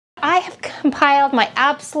compiled my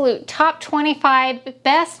absolute top 25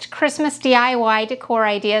 best Christmas DIY decor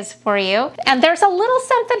ideas for you. And there's a little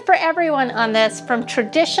something for everyone on this, from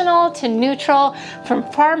traditional to neutral, from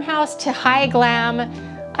farmhouse to high glam.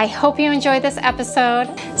 I hope you enjoyed this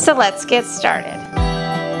episode. So let's get started.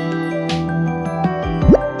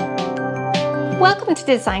 Welcome to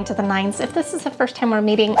Design to the Nines. If this is the first time we're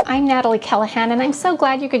meeting, I'm Natalie Callahan, and I'm so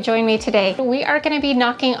glad you could join me today. We are going to be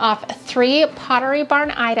knocking off 3 Pottery Barn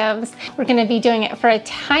items. We're going to be doing it for a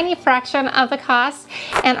tiny fraction of the cost.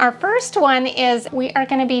 And our first one is we are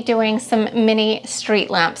going to be doing some mini street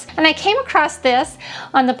lamps. And I came across this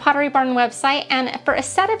on the Pottery Barn website, and for a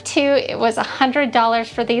set of 2, it was $100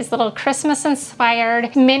 for these little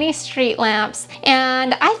Christmas-inspired mini street lamps.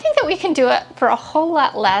 And I think that we can do it for a whole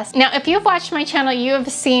lot less. Now, if you've watched my channel, you have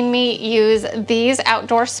seen me use these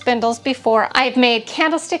outdoor spindles before. I've made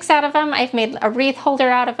candlesticks out of them. I've made a wreath holder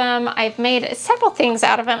out of them. I've made several things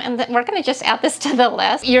out of them, and we're going to just add this to the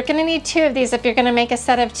list. You're going to need 2 of these if you're going to make a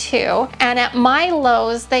set of 2. And at my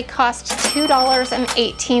Lowe's, they cost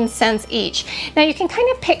 $2.18 each. Now you can kind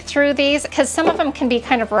of pick through these because some of them can be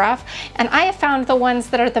kind of rough, and I have found the ones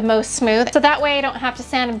that are the most smooth. So that way I don't have to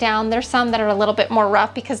sand them down. There's some that are a little bit more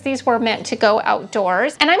rough because these were meant to go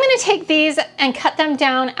outdoors. And I'm going to take these and cut them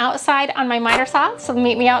down outside on my miter saw, so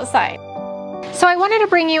meet me outside. So I wanted to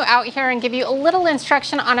bring you out here and give you a little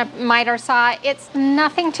instruction on a miter saw. It's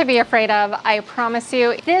nothing to be afraid of, I promise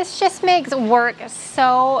you. This just makes work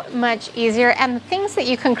so much easier, and the things that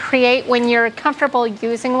you can create when you're comfortable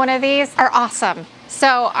using one of these are awesome.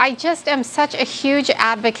 So I just am such a huge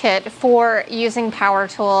advocate for using power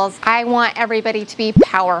tools. I want everybody to be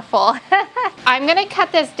powerful. I'm gonna cut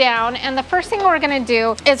this down, and the first thing we're gonna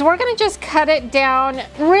do is we're gonna just cut it down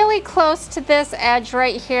really close to this edge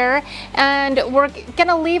right here, and we're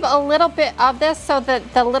gonna leave a little bit of this so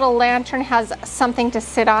that the little lantern has something to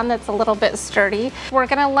sit on that's a little bit sturdy. We're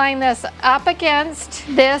gonna line this up against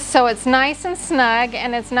this so it's nice and snug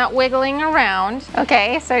and it's not wiggling around.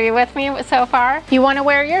 Okay, so are you with me so far? You want to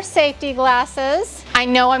wear your safety glasses. I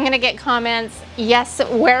know I'm going to get comments. Yes,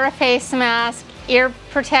 wear a face mask, ear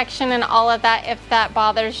protection, and all of that if that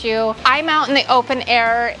bothers you. I'm out in the open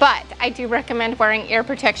air, but I do recommend wearing ear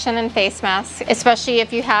protection and face masks, especially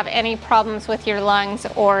if you have any problems with your lungs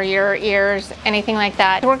or your ears, anything like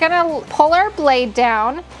that. We're going to pull our blade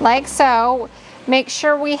down like so. Make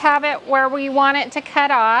sure we have it where we want it to cut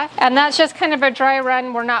off. And that's just kind of a dry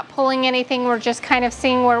run. We're not pulling anything. We're just kind of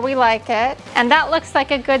seeing where we like it. And that looks like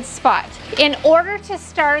a good spot. In order to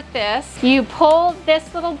start this, you pull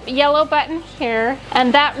this little yellow button here,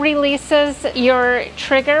 and that releases your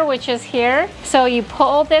trigger, which is here. So you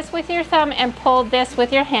pull this with your thumb and pull this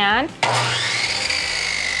with your hand.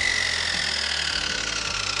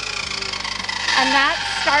 And that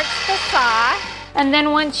starts the saw. And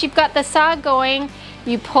then once you've got the saw going,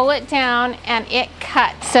 you pull it down and it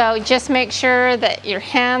cuts. So just make sure that your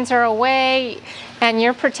hands are away and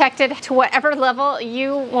you're protected to whatever level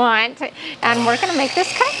you want. And we're gonna make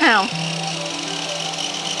this cut now.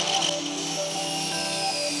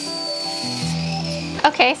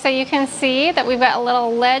 Okay, so you can see that we've got a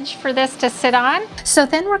little ledge for this to sit on. So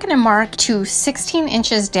then we're gonna mark to 16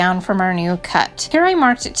 inches down from our new cut. Here I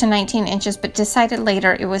marked it to 19 inches, but decided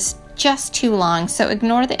later it was just too long, so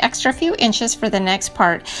ignore the extra few inches for the next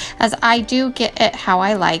part, as I do get it how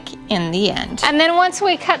I like in the end. And then once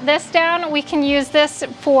we cut this down, we can use this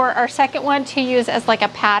for our second one to use as like a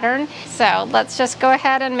pattern. So let's just go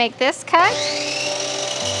ahead and make this cut.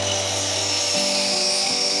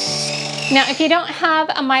 Now, if you don't have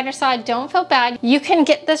a miter saw, don't feel bad. You can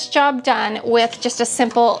get this job done with just a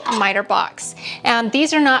simple miter box. And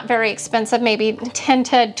these are not very expensive, maybe $10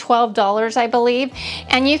 to $12, I believe.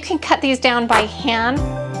 And you can cut these down by hand.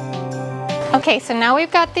 Okay, so now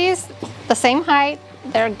we've got these the same height.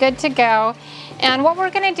 They're good to go. And what we're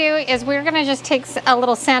gonna do is we're gonna just take a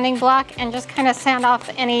little sanding block and just kind of sand off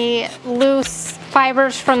any loose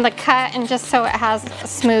fibers from the cut, and just so it has a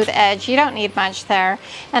smooth edge. You don't need much there.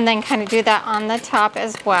 And then kind of do that on the top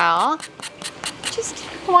as well. Just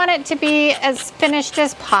want it to be as finished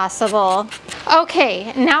as possible.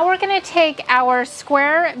 Okay, now we're gonna take our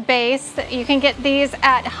square base. You can get these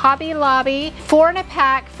at Hobby Lobby, 4 in a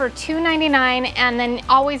pack for $2.99, and then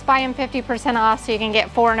always buy them 50% off, so you can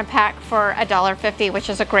get 4 in a pack for $1.50, which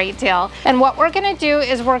is a great deal. And what we're gonna do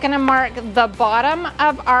is we're gonna mark the bottom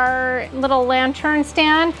of our little lantern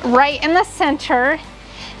stand right in the center.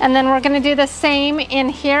 And then we're gonna do the same in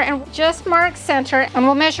here and just mark center, and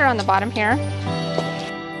we'll measure on the bottom here.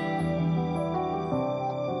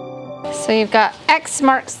 So you've got X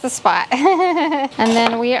marks the spot. And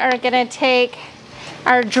then we are gonna take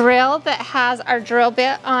our drill that has our drill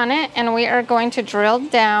bit on it, and we are going to drill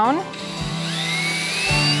down.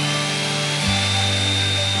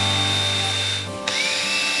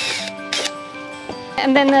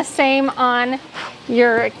 And then the same on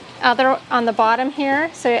your other, on the bottom here,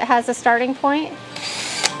 so it has a starting point.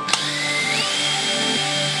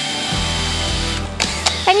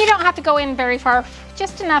 And you don't have to go in very far,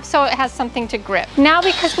 just enough so it has something to grip. Now,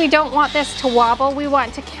 because we don't want this to wobble, we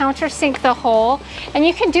want to countersink the hole. And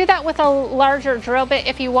you can do that with a larger drill bit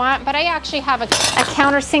if you want, but I actually have a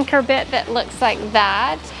countersinker bit that looks like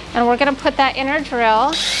that. And we're gonna put that in our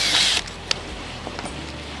drill.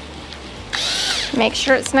 Make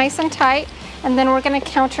sure it's nice and tight, and then we're gonna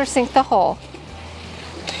countersink the hole.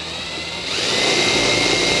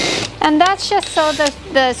 And that's just so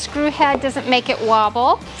the screw head doesn't make it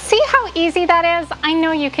wobble. See how easy that is? I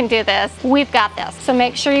know you can do this. We've got this. So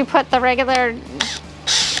make sure you put the regular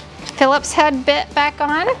Phillips head bit back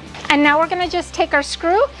on. And now we're gonna just take our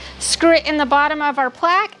screw it in the bottom of our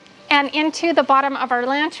plaque and into the bottom of our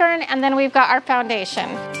lantern, and then we've got our foundation.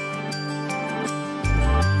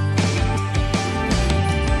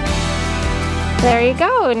 There you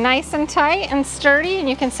go, nice and tight and sturdy, and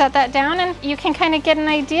you can set that down and you can kind of get an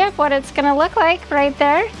idea of what it's gonna look like right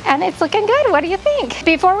there. And it's looking good, what do you think?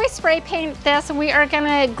 Before we spray paint this, we are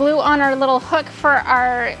gonna glue on our little hook for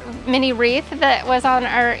our mini wreath that was on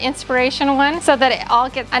our inspiration one, so that it all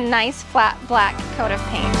gets a nice flat black coat of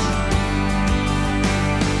paint.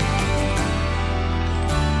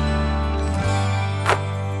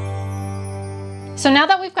 So now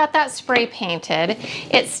that we've got that spray painted,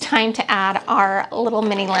 it's time to add our little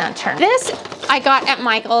mini lantern. This I got at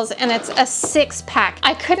Michael's, and it's a 6-pack.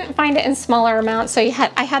 I couldn't find it in smaller amounts, so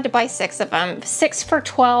I had to buy 6 of them. 6 for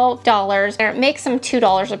 $12. It makes them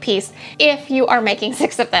 $2 a piece if you are making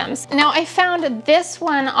 6 of them. Now I found this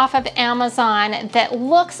one off of Amazon that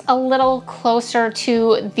looks a little closer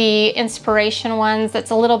to the inspiration ones.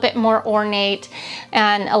 That's a little bit more ornate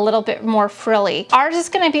and a little bit more frilly. Ours is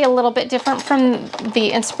gonna be a little bit different from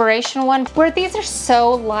the inspiration one, where these are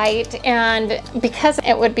so light, and because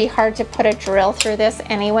it would be hard to put a drill through this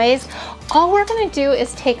anyways, all we're gonna do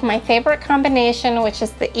is take my favorite combination, which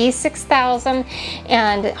is the E6000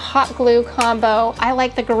 and hot glue combo. I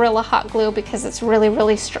like the Gorilla hot glue because it's really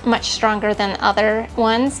much stronger than other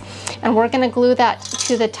ones. And we're gonna glue that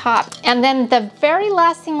to the top. And then the very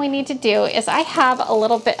last thing we need to do is, I have a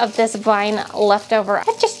little bit of this vine left over.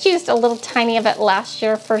 I just used a little tiny of it last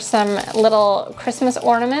year for some little Christmas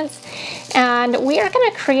ornaments. And we are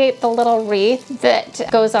gonna create the little wreath that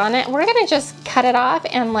goes on it. We're gonna just cut it off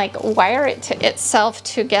and like wire it to itself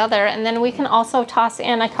together. And then we can also toss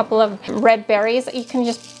in a couple of red berries. You can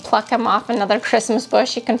just pluck them off another Christmas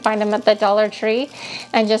bush. You can find them at the Dollar Tree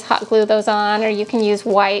and just hot glue those on, or you can use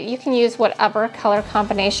white. You can use whatever color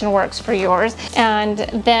combination works for yours. And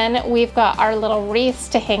then we've got our little wreaths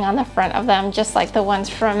to hang on the front of them, just like the ones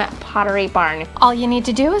from Pottery Barn. All you need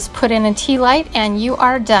to do is put in a tea light and you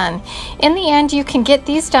are done. In the end, you can get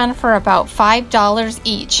these done for about $5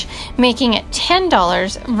 each, making it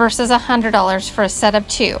 $10 versus $100 for a set of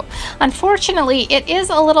 2. Unfortunately, it is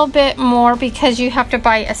a little bit more because you have to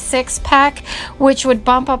buy a 6-pack, which would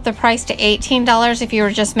bump up the price to $18 if you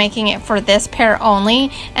were just making it for this pair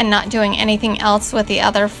only and not doing anything else with the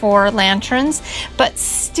other 4 lanterns, but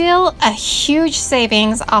still a huge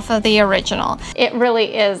savings off of the original. It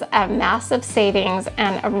really is a massive savings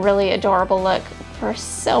and a really adorable look for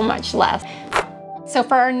so much less. So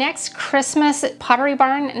for our next Christmas Pottery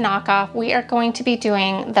Barn knockoff, we are going to be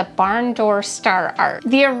doing the barn door star art.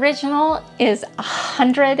 The original is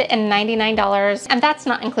 $199, and that's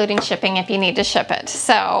not including shipping if you need to ship it.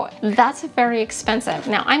 So that's very expensive.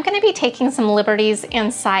 Now I'm gonna be taking some liberties in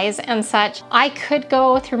size and such. I could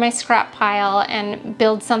go through my scrap pile and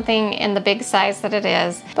build something in the big size that it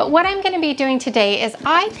is. But what I'm gonna be doing today is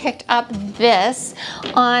I picked up this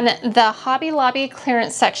on the Hobby Lobby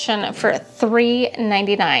clearance section for $3.99,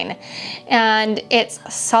 and it's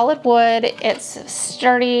solid wood, it's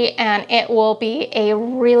sturdy, and it will be a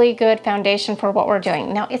really good foundation for what we're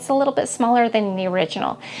doing. Now it's a little bit smaller than the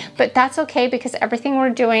original, but that's okay because everything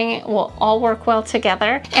we're doing will all work well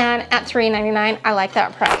together, and at $3.99 I like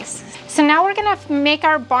that price. So now we're gonna make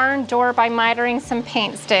our barn door by mitering some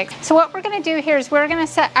paint sticks. So what we're gonna do here is we're gonna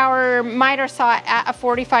set our miter saw at a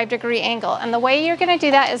 45-degree angle. And the way you're gonna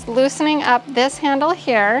do that is loosening up this handle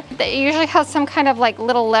here that usually has some kind of like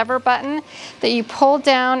little lever button that you pull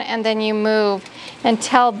down and then you move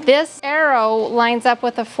until this arrow lines up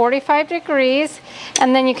with the 45 degrees,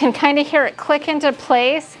 and then you can kind of hear it click into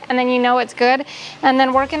place, and then you know it's good. And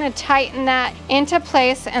then we're gonna tighten that into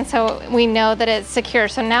place, and so we know that it's secure.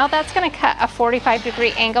 So now that's gonna gonna cut a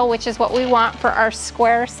 45-degree angle, which is what we want for our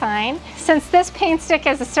square sign. Since this paint stick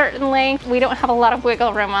is a certain length, we don't have a lot of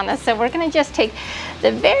wiggle room on this, so we're gonna just take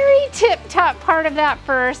the very tip top part of that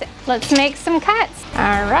first. Let's make some cuts.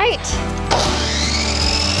 All right.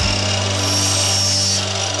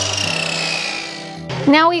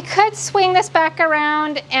 Now we could swing this back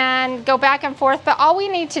around and go back and forth, but all we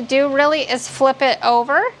need to do really is flip it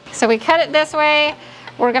over. So we cut it this way,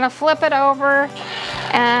 we're gonna flip it over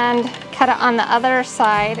and cut it on the other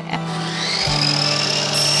side.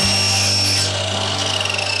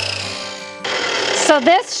 So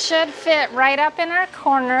this should fit right up in our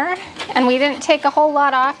corner, and we didn't take a whole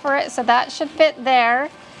lot off for it, so that should fit there.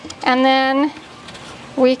 And then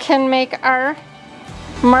we can make our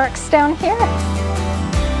marks down here.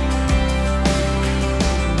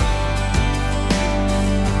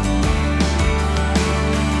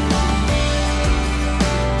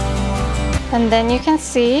 And then you can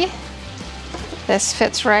see this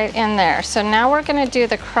fits right in there. So now we're gonna do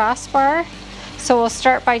the crossbar. So we'll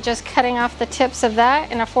start by just cutting off the tips of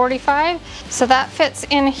that in a 45. So that fits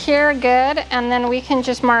in here good, and then we can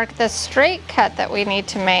just mark the straight cut that we need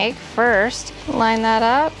to make first. Line that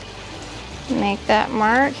up, make that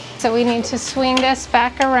mark. So we need to swing this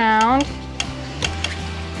back around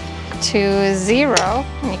to 0,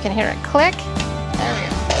 and you can hear it click. There we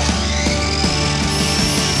go.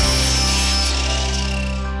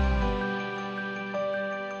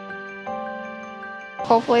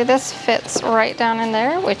 Hopefully this fits right down in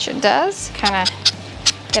there, which it does. Kind of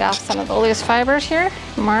get off some of the loose fibers here.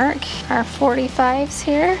 Mark our 45s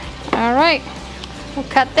here. All right, we'll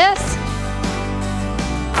cut this.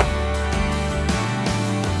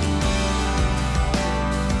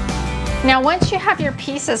 Now once you have your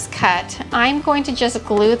pieces cut, I'm going to just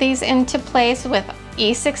glue these into place with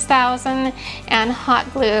E6000 and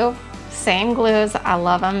hot glue. Same glues, I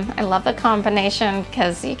love them. I love the combination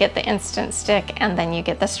because you get the instant stick and then you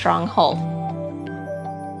get the strong hold.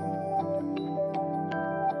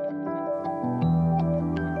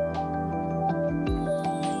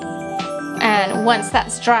 And once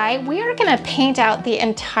that's dry, we are gonna paint out the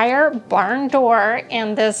entire barn door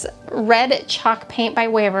in this red chalk paint by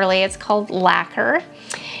Waverly. It's called Lacquer.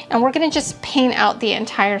 And we're gonna just paint out the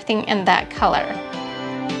entire thing in that color.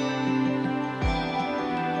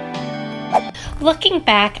 Looking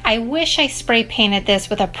back, I wish I spray painted this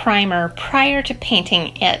with a primer prior to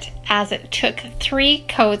painting it, as it took 3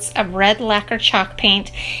 coats of red lacquer chalk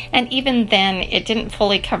paint, and even then it didn't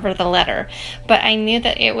fully cover the letter. But I knew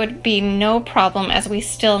that it would be no problem as we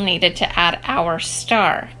still needed to add our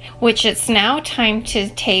star, which it's now time to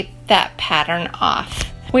tape that pattern off.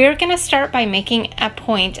 We are going to start by making a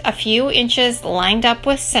point a few inches lined up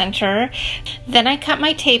with center. Then I cut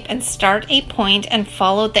my tape and start a point and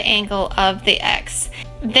followed the angle of the X.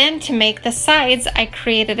 Then to make the sides, I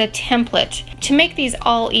created a template to make these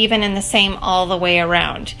all even and the same all the way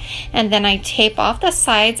around. And then I tape off the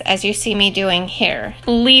sides as you see me doing here,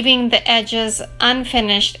 leaving the edges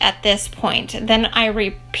unfinished at this point. Then I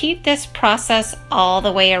repeat this process all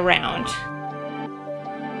the way around.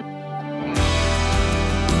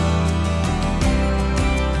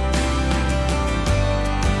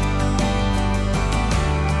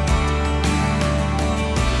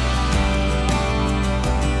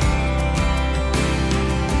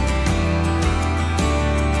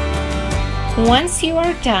 Once you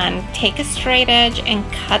are done, take a straight edge and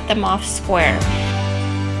cut them off square.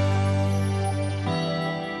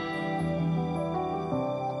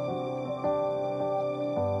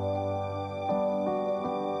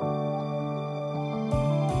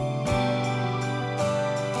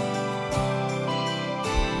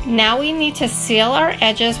 Now we need to seal our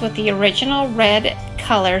edges with the original red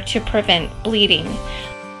color to prevent bleeding.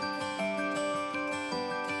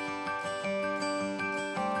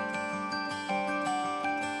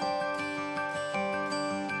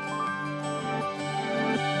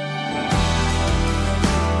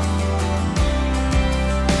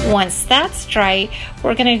 Once that's dry,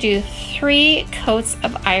 we're going to do 3 coats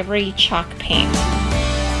of ivory chalk paint.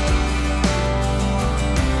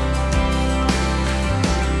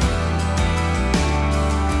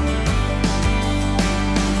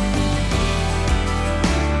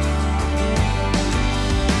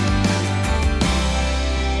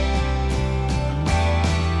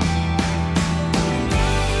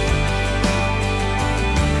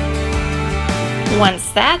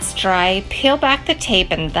 Once that's dry, peel back the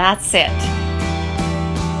tape and that's it.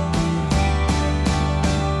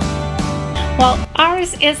 Well,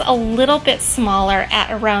 ours is a little bit smaller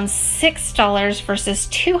at around $6 versus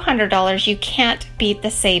 $200. You can't beat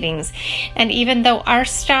the savings. And even though our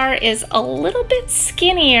star is a little bit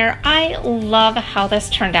skinnier, I love how this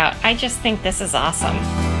turned out. I just think this is awesome.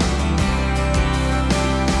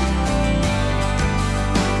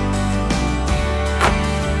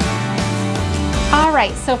 All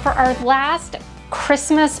right, so for our last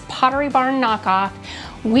Christmas Pottery Barn knockoff,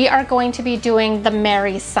 we are going to be doing the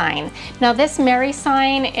Mary sign. Now this Mary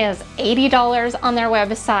sign is $80 on their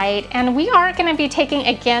website, and we are going to be taking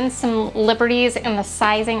again some liberties in the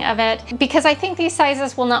sizing of it, because I think these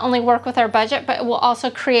sizes will not only work with our budget, but it will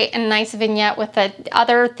also create a nice vignette with the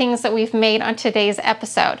other things that we've made on today's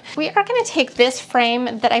episode. We are going to take this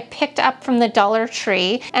frame that I picked up from the Dollar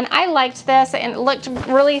Tree, and I liked this, and it looked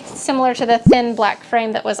really similar to the thin black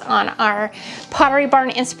frame that was on our Pottery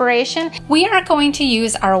Barn inspiration. We are going to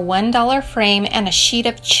use our $1 frame and a sheet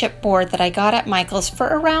of chipboard that I got at Michael's for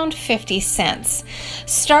around 50 cents.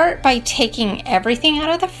 Start by taking everything out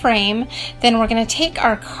of the frame, then we're going to take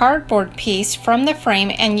our cardboard piece from the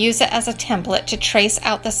frame and use it as a template to trace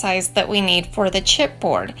out the size that we need for the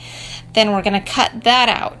chipboard. Then we're going to cut that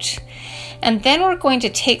out. And then we're going to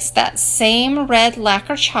take that same red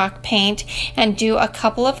lacquer chalk paint and do a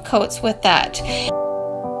couple of coats with that.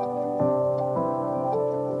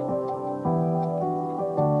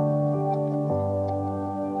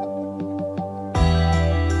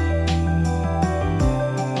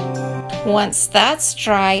 Once that's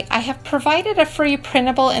dry, I have provided a free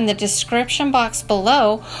printable in the description box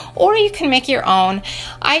below, or you can make your own.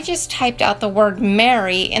 I just typed out the word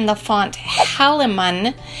Mary in the font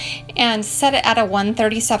Halliman and set it at a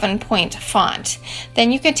 137 point font.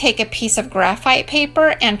 Then you can take a piece of graphite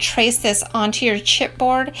paper and trace this onto your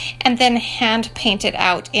chipboard and then hand paint it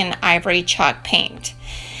out in ivory chalk paint.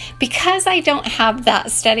 Because I don't have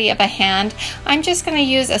that steady of a hand, I'm just going to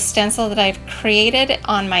use a stencil that I've created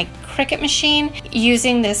on my Cricut machine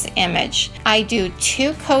using this image. I do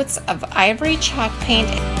 2 coats of ivory chalk paint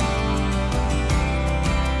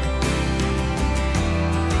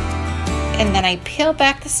and then I peel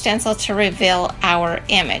back the stencil to reveal our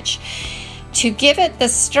image. To give it the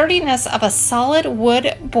sturdiness of a solid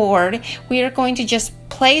wood board, we are going to just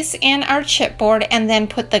place in our chipboard and then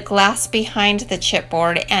put the glass behind the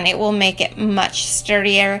chipboard, and it will make it much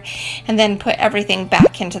sturdier, and then put everything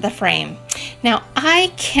back into the frame. Now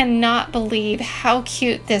I cannot believe how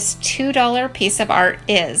cute this $2 piece of art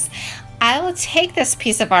is. I will take this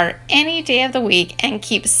piece of art any day of the week and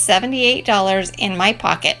keep $78 in my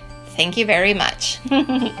pocket. Thank you very much.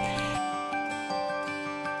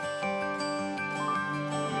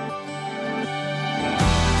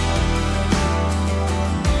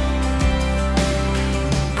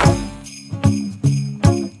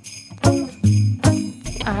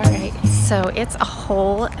 So it's a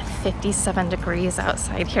whole 57 degrees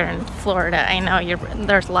outside here in Florida. I know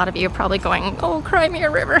there's a lot of you probably going, oh, cry me a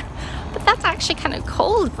river. But that's actually kind of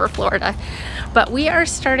cold for Florida. But we are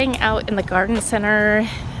starting out in the garden center.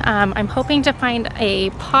 I'm hoping to find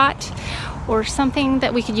a pot or something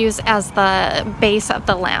that we could use as the base of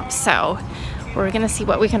the lamp. So we're gonna see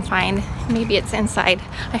what we can find. Maybe it's inside.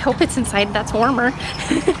 I hope it's inside, that's warmer.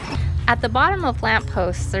 At the bottom of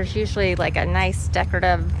lampposts, there's usually like a nice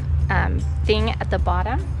decorative thing at the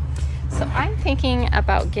bottom. So I'm thinking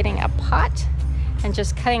about getting a pot and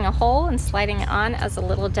just cutting a hole and sliding it on as a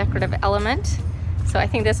little decorative element. So I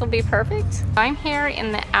think this will be perfect. I'm here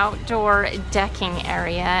in the outdoor decking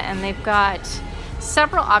area, and they've got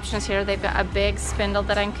several options here. They've got a big spindle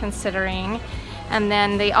that I'm considering, and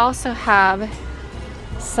then they also have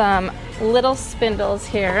some little spindles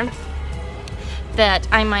here that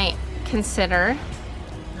I might consider.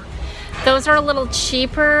 Those are a little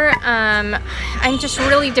cheaper. I'm just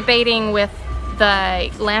really debating with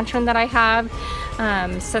the lantern that I have.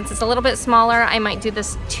 Since it's a little bit smaller, I might do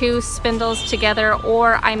this 2 spindles together,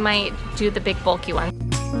 or I might do the big bulky one.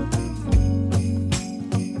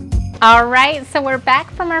 All right, so we're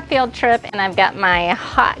back from our field trip, and I've got my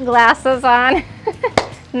hot glasses on.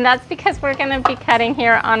 And that's because we're gonna be cutting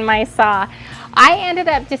here on my saw. I ended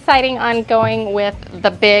up deciding on going with the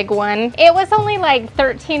big one. It was only like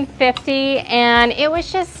 $13.50, and it was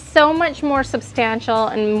just so much more substantial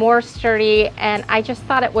and more sturdy, and I just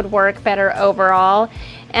thought it would work better overall.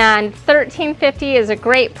 and $13.50 is a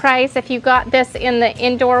great price. If you got this in the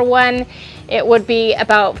indoor one, it would be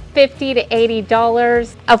about $50 to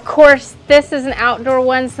 $80. Of course, this is an outdoor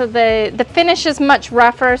one, so the finish is much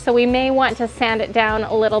rougher, so we may want to sand it down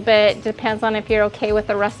a little bit. Depends on if you're okay with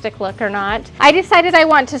the rustic look or not. I decided I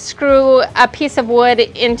want to screw a piece of wood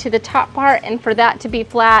into the top part and for that to be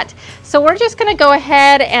flat. So we're just gonna go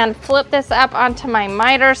ahead and flip this up onto my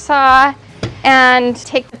miter saw and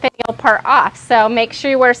take the finial part off. So make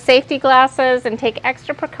sure you wear safety glasses and take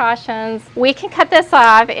extra precautions. We can cut this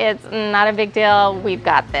off. It's not a big deal. We've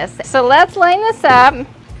got this. So let's line this up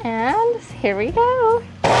and here we go.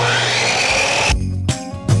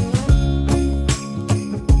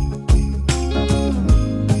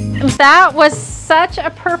 That was such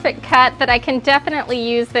a perfect cut that I can definitely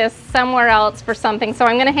use this somewhere else for something. So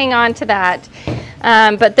I'm gonna hang on to that.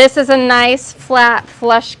 But this is a nice flat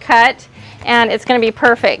flush cut, and it's going to be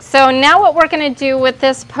perfect. So now what we're going to do with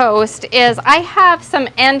this post is I have some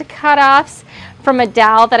end cutoffs from a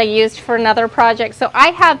dowel that I used for another project. So I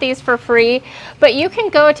have these for free, but you can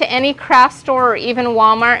go to any craft store or even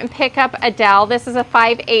Walmart and pick up a dowel. This is a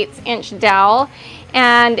 5/8 inch dowel,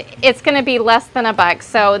 and it's going to be less than $1.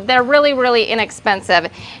 So they're really, really inexpensive.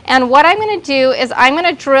 And what I'm going to do is I'm going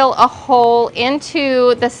to drill a hole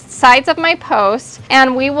into the sides of my post,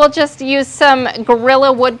 and we will just use some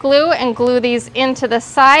Gorilla wood glue and glue these into the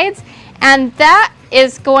sides. And that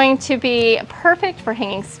is going to be perfect for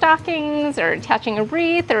hanging stockings or attaching a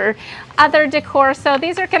wreath or other decor. So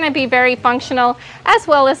these are going to be very functional as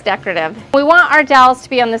well as decorative. We want our dowels to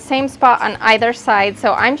be on the same spot on either side.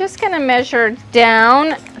 So I'm just going to measure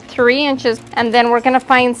down 3 inches, and then we're going to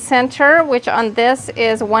find center, which on this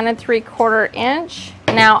is 1 3/4 inch.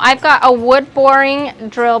 Now I've got a wood boring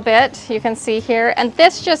drill bit, you can see here, and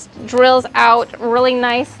this just drills out really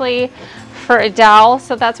nicely for a dowel.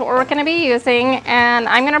 So that's what we're going to be using, and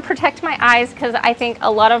I'm going to protect my eyes because I think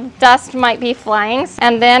a lot of dust might be flying.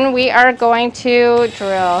 And then we are going to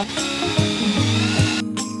drill.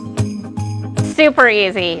 Super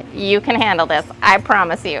easy. You can handle this, I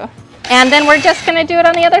promise you. And then we're just going to do it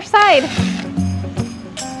on the other side.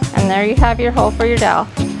 And there you have your hole for your dowel.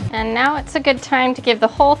 And now it's a good time to give the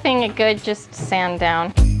whole thing a good just sand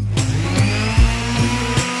down.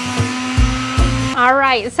 All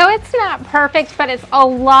right, so it's not perfect, but it's a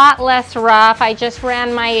lot less rough. I just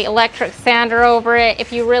ran my electric sander over it.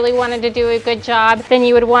 If you really wanted to do a good job, then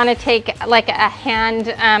you would want to take like a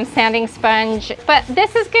hand sanding sponge, but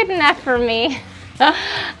this is good enough for me.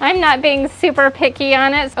 I'm not being super picky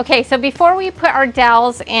on it. Okay, so before we put our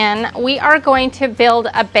dowels in, we are going to build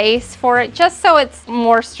a base for it just so it's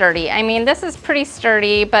more sturdy. I mean, this is pretty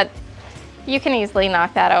sturdy, but you can easily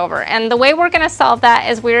knock that over. And the way we're going to solve that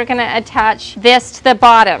is we're going to attach this to the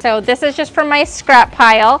bottom. So this is just for my scrap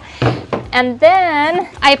pile. And then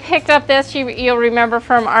I picked up this, you'll remember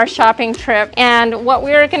from our shopping trip. And what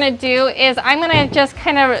we're going to do is I'm going to just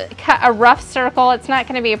kind of cut a rough circle. It's not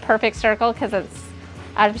going to be a perfect circle because it's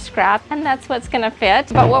out of scrap, and that's what's going to fit.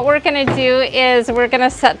 But what we're going to do is we're going to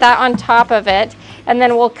set that on top of it, and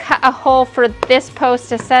then we'll cut a hole for this post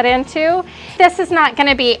to set into. This is not going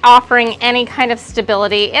to be offering any kind of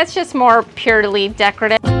stability. It's just more purely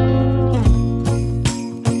decorative.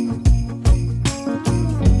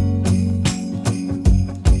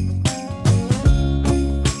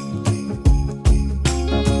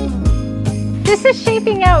 This is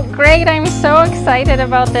shaping out great. I'm so excited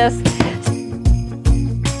about this.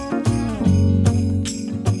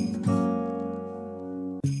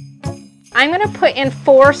 I'm going to put in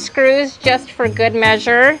 4 screws just for good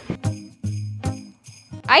measure.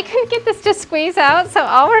 I couldn't get this to squeeze out, so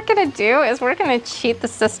all we're going to do is we're going to cheat the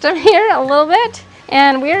system here a little bit,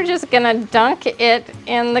 and we're just going to dunk it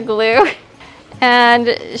in the glue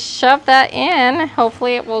and shove that in.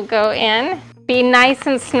 Hopefully it will go in. Be nice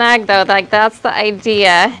and snug though, like that's the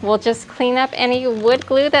idea. We'll just clean up any wood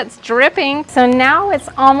glue that's dripping. So now it's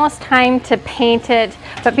almost time to paint it.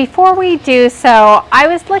 But before we do so, I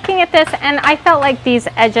was looking at this and I felt like these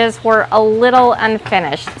edges were a little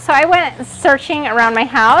unfinished. So I went searching around my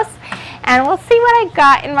house, and we'll see what I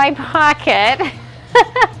got in my pocket.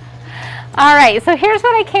 All right, so here's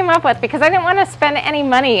what I came up with because I didn't want to spend any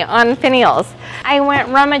money on finials. I went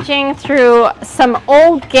rummaging through some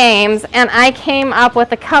old games, and I came up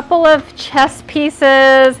with a couple of chess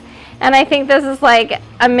pieces, and I think this is like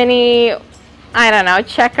a mini, I don't know,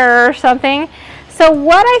 checker or something. So So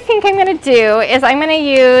what I think I'm gonna do is I'm gonna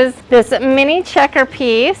use this mini checker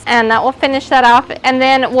piece, and that will finish that off, and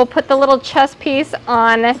then we'll put the little chest piece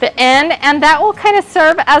on the end, and that will kind of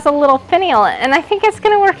serve as a little finial, and I think it's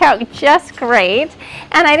gonna work out just great,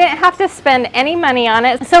 and I didn't have to spend any money on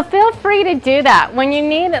it. So feel free to do that. When you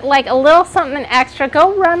need like a little something extra,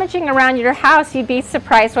 go rummaging around your house. You'd be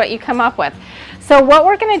surprised what you come up with. So what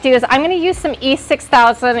we're going to do is I'm going to use some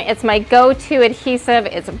E6000. It's my go-to adhesive.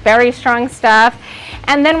 It's very strong stuff.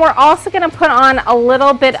 And then we're also going to put on a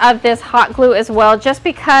little bit of this hot glue as well, just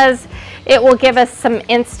because it will give us some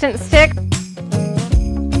instant stick.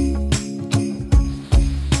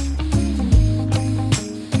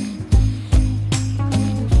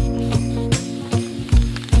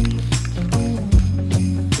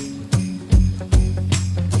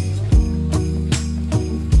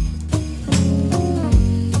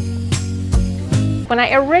 When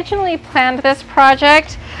I originally planned this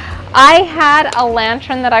project, I had a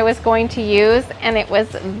lantern that I was going to use, and it was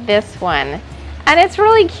this one. And it's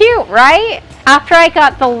really cute, right? After I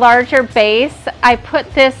got the larger base, I put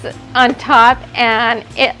this on top, and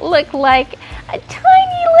it looked like a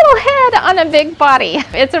tiny little head on a big body.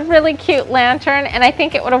 It's a really cute lantern, and I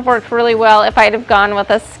think it would have worked really well if I'd have gone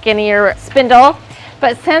with a skinnier spindle.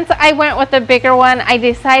 But since I went with a bigger one, I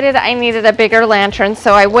decided I needed a bigger lantern.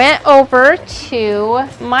 So I went over to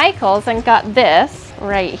Michael's and got this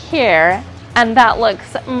right here. And that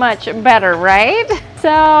looks much better, right?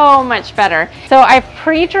 So much better. So I've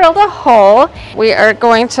pre-drilled a hole. We are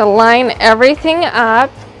going to line everything up.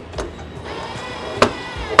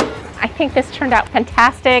 I think this turned out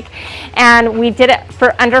fantastic, and we did it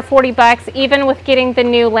for under 40 bucks. Even with getting the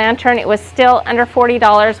new lantern, it was still under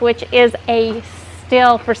 $40, which is a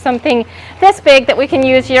steal for something this big that we can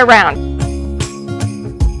use year round.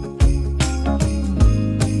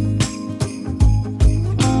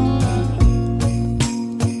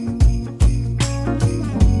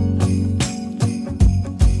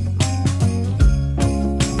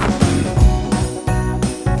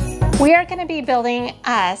 We are going to be building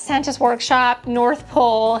a Santa's Workshop North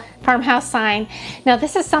Pole farmhouse sign. Now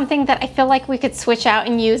this is something that I feel like we could switch out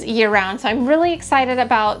and use year round. So I'm really excited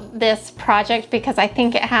about this project because I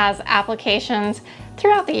think it has applications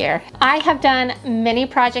throughout the year. I have done many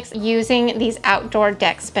projects using these outdoor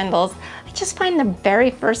deck spindles. I just find them very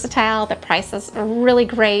versatile. The prices are really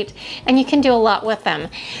great, and you can do a lot with them.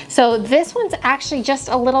 So this one's actually just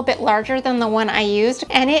a little bit larger than the one I used,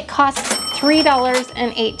 and it costs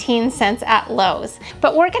 $3.18 at Lowe's.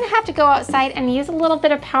 But we're gonna have to go outside and use a little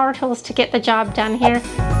bit of power tools to get the job done here.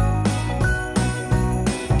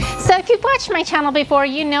 So if you've watched my channel before,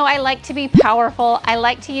 you know I like to be powerful. I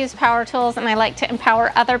like to use power tools, and I like to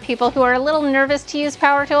empower other people who are a little nervous to use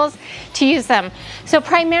power tools to use them. So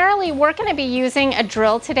primarily we're going to be using a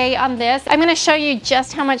drill today on this. I'm going to show you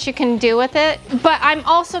just how much you can do with it, but I'm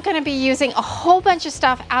also going to be using a whole bunch of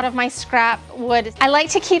stuff out of my scrap wood. I like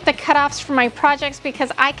to keep the cutoffs for my projects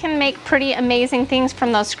because I can make pretty amazing things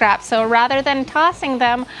from those scraps. So rather than tossing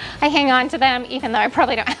them, I hang on to them, even though I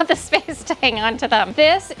probably don't have the space to hang on to them.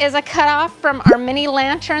 This is a cutoff from our mini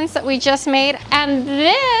lanterns that we just made, and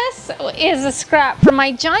this is a scrap from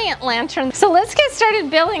my giant lantern. So let's get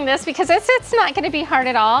started building this because it's not going to be hard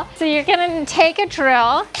at all. So you're going to take a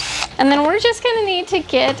drill, and then we're just going to need to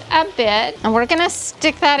get a bit, and we're going to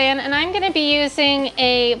stick that in, and I'm going to be using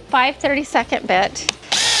a 5/32 bit.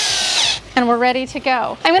 And we're ready to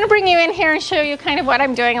go. I'm going to bring you in here and show you kind of what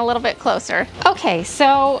I'm doing a little bit closer. Okay,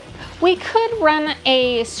 so we could run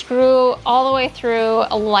a screw all the way through,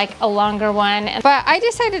 like a longer one, but I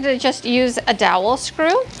decided to just use a dowel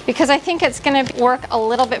screw because I think it's going to work a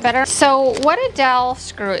little bit better. So what a dowel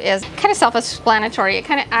screw is, kind of self-explanatory. It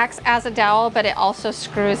kind of acts as a dowel, but it also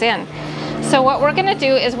screws in. So what we're going to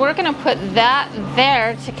do is we're going to put that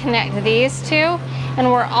there to connect these two, and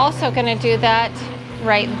we're also going to do that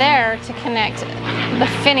right there to connect the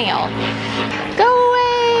finial. Go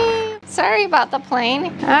away! Sorry about the plane.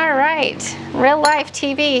 All right, real life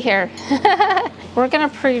TV here. We're gonna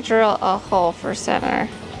pre-drill a hole for center,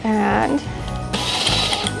 and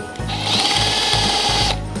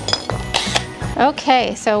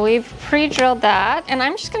okay, so we've pre-drilled that, and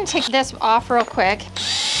I'm just gonna take this off real quick.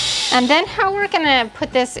 And then how we're gonna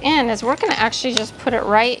put this in is we're gonna actually just put it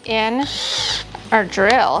right in our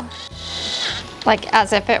drill, like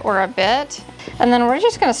as if it were a bit. And then we're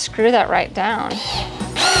just gonna screw that right down.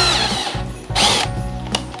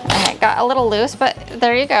 And it got a little loose, but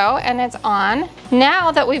there you go, and it's on.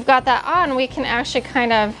 Now that we've got that on, we can actually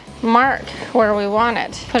kind of mark where we want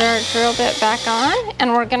it. Put our drill bit back on,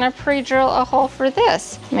 and we're gonna pre-drill a hole for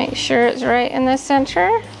this. Make sure it's right in the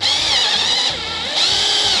center.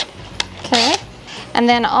 Okay, And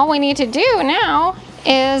then all we need to do now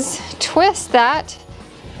is twist that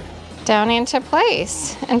down into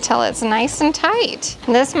place until it's nice and tight.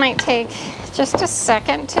 This might take just a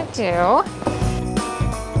second to do.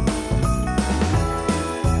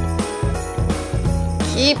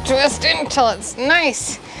 Keep twisting until it's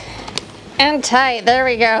nice and tight. There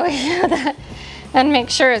we go. And make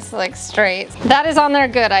sure it's like straight. That is on there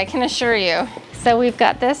good, I can assure you. So we've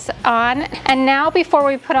got this on. And now before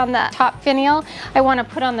we put on the top finial, I want to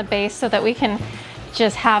put on the base so that we can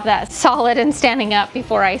just have that solid and standing up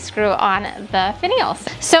before I screw on the finials.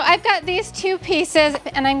 So I've got these two pieces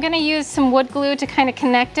and I'm gonna use some wood glue to kind of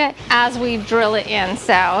connect it as we drill it in.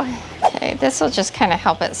 So, okay, this will just kind of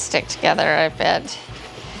help it stick together a bit.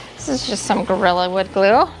 This is just some Gorilla wood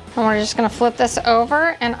glue. And we're just gonna flip this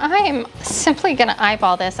over and I'm simply gonna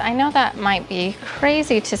eyeball this. I know that might be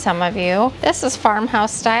crazy to some of you. This is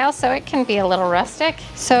farmhouse style, so it can be a little rustic.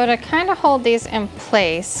 So to kind of hold these in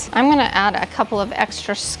place, I'm gonna add a couple of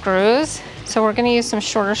extra screws. So we're gonna use some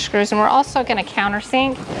shorter screws and we're also gonna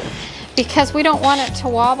countersink because we don't want it to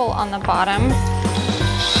wobble on the bottom.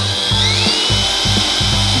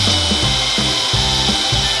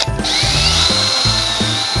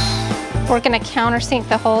 We're gonna countersink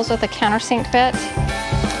the holes with a countersink bit.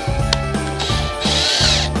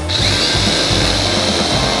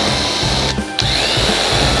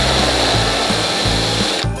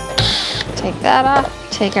 Take that off,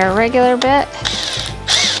 take our regular bit,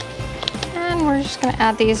 and we're just gonna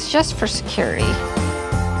add these just for security.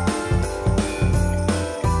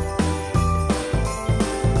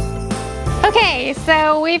 Okay,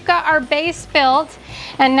 so we've got our base built.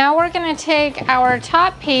 And now we're gonna take our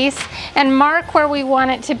top piece and mark where we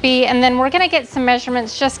want it to be, and then we're gonna get some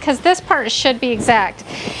measurements just because this part should be exact.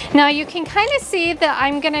 Now you can kind of see that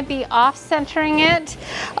I'm gonna be off-centering it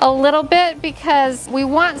a little bit because we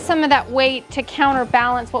want some of that weight to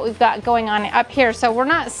counterbalance what we've got going on up here. So we're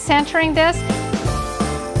not centering this.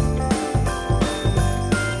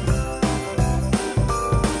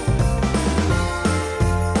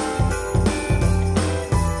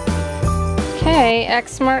 Okay,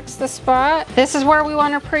 X marks the spot. This is where we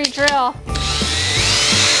want to pre-drill.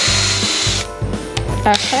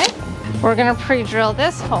 Okay, we're gonna pre-drill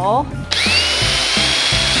this hole.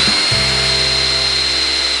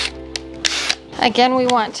 Again, we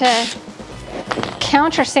want to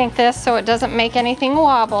countersink this so it doesn't make anything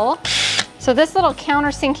wobble. So this little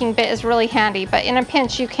countersinking bit is really handy, but in a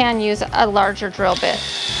pinch you can use a larger drill bit.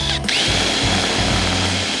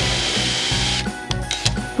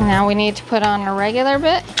 Now we need to put on a regular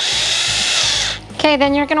bit. Okay,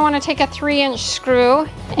 then you're gonna wanna take a 3-inch screw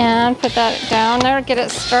and put that down there, get it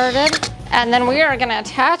started. And then we are gonna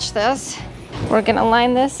attach this. We're gonna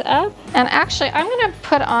line this up. And actually, I'm gonna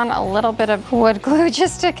put on a little bit of wood glue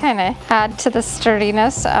just to kind of add to the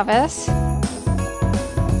sturdiness of it.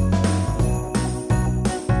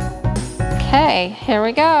 Okay, here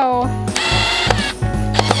we go.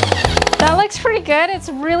 That looks pretty good. It's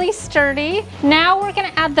really sturdy. Now we're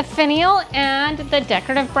gonna add the finial and the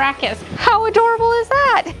decorative brackets. How adorable is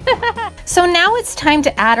that? So now it's time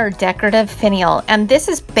to add our decorative finial, and this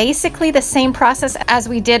is basically the same process as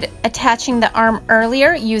we did attaching the arm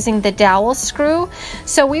earlier using the dowel screw.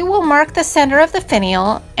 So we will mark the center of the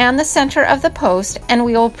finial and the center of the post, and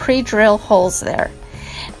we will pre-drill holes there.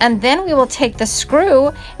 And then we will take the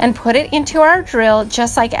screw and put it into our drill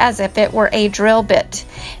just like as if it were a drill bit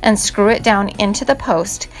and screw it down into the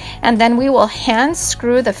post. And then we will hand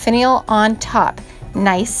screw the finial on top,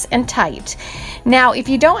 nice and tight. Now, if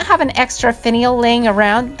you don't have an extra finial laying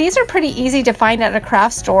around, these are pretty easy to find at a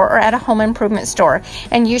craft store or at a home improvement store,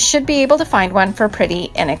 and you should be able to find one for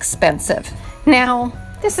pretty inexpensive. Now,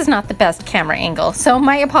 this is not the best camera angle, so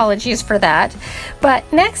my apologies for that. But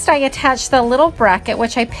next I attached the little bracket,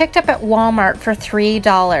 which I picked up at Walmart for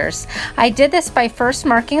 $3. I did this by first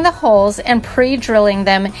marking the holes and pre-drilling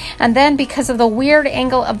them, and then because of the weird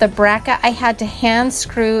angle of the bracket, I had to hand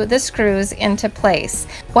screw the screws into place.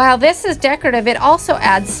 While this is decorative, it also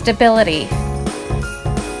adds stability.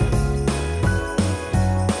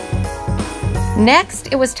 Next,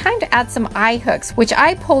 it was time to add some eye hooks, which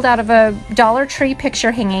I pulled out of a Dollar Tree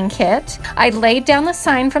picture hanging kit. I laid down the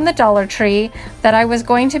sign from the Dollar Tree that I was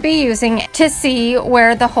going to be using to see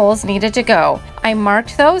where the holes needed to go. I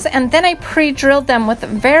marked those and then I pre-drilled them with a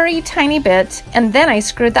very tiny bit, and then I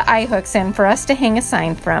screwed the eye hooks in for us to hang a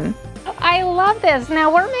sign from. I love this.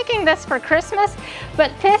 Now we're making this for Christmas,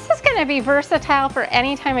 but this is going to be versatile for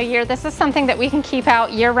any time of year. This is something that we can keep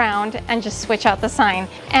out year round and just switch out the sign.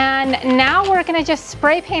 And now we're going to just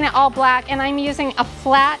spray paint it all black, and I'm using a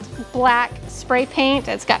flat black spray paint.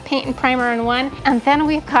 It's got paint and primer in one. And then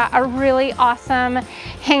we've got a really awesome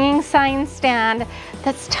hanging sign stand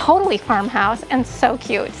that's totally farmhouse and so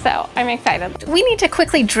cute. So I'm excited. We need to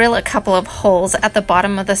quickly drill a couple of holes at the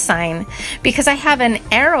bottom of the sign because I have an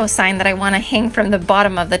arrow sign that I want to hang from the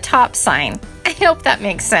bottom of the top sign. I hope that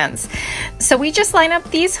makes sense. So we just line up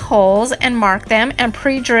these holes and mark them and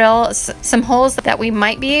pre-drill some holes that we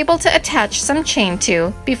might be able to attach some chain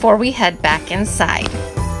to before we head back inside.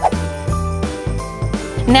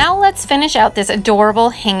 Now let's finish out this adorable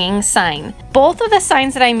hanging sign. Both of the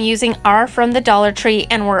signs that I'm using are from the Dollar Tree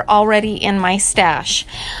and were already in my stash.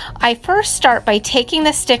 I first start by taking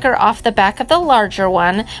the sticker off the back of the larger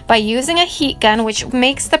one by using a heat gun, which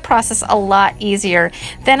makes the process a lot easier.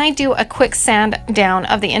 Then I do a quick sand down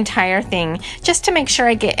of the entire thing just to make sure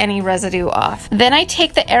I get any residue off. Then I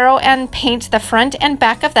take the arrow and paint the front and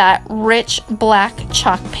back of that rich black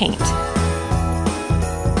chalk paint.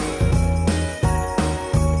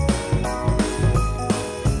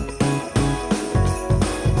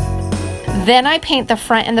 Then I paint the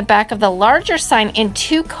front and the back of the larger sign in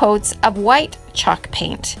 2 coats of white chalk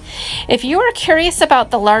paint. If you are curious about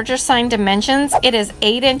the larger sign dimensions, it is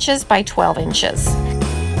 8 inches by 12 inches.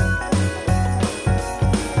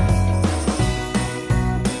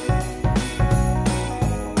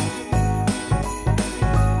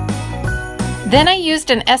 Then I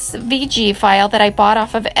used an SVG file that I bought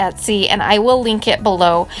off of Etsy, and I will link it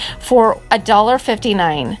below, for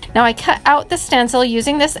 $1.59. Now I cut out the stencil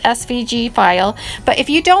using this SVG file, but if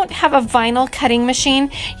you don't have a vinyl cutting machine,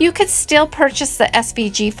 you could still purchase the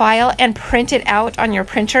SVG file and print it out on your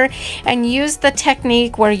printer and use the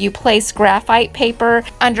technique where you place graphite paper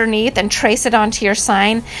underneath and trace it onto your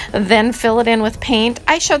sign, then fill it in with paint.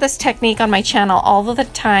 I show this technique on my channel all of the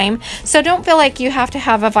time, so don't feel like you have to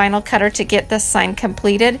have a vinyl cutter to get this sign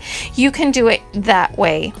completed. You can do it that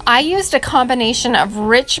way. I used a combination of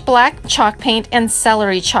rich black chalk paint and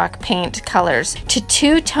celery chalk paint colors to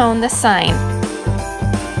two-tone the sign.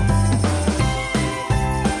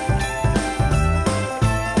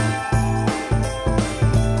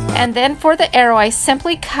 And then for the arrow, I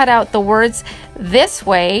simply cut out the words "this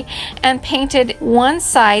way" and painted one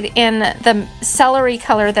side in the celery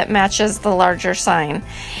color that matches the larger sign.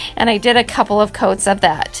 And I did a couple of coats of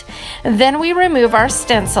that. Then we remove our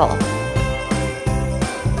stencil.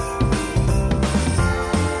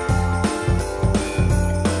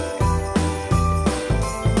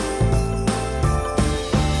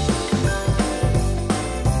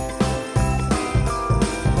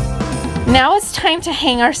 Now it's time to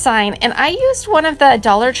hang our sign, and I used one of the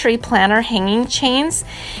Dollar Tree planner hanging chains.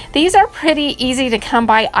 These are pretty easy to come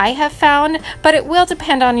by, I have found, but it will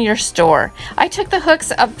depend on your store. I took the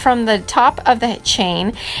hooks up from the top of the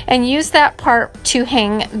chain and used that part to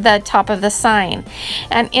hang the top of the sign.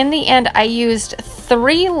 And in the end, I used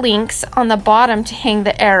 3 links on the bottom to hang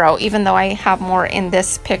the arrow, even though I have more in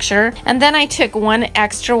this picture. And then I took one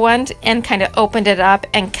extra one and kind of opened it up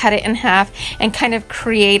and cut it in half and kind of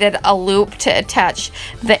created a loop to attach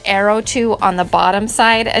the arrow to on the bottom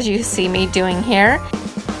side, as you see me doing here.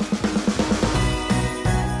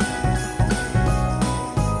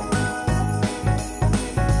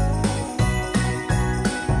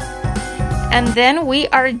 And then we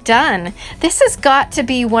are done. This has got to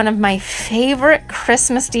be one of my favorite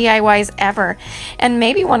Christmas DIYs ever, and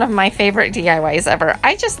maybe one of my favorite DIYs ever.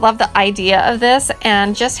 I just love the idea of this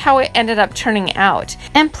and just how it ended up turning out.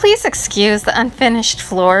 And please excuse the unfinished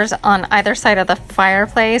floors on either side of the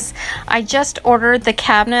fireplace. I just ordered the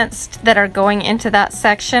cabinets that are going into that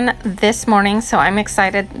section this morning, so I'm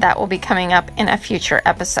excited that will be coming up in a future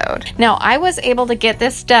episode. Now, I was able to get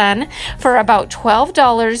this done for about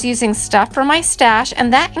 $12 using stuff from my stash,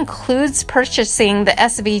 and that includes purchasing the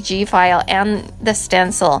SVG file and the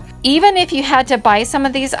stencil. Even if you had to buy some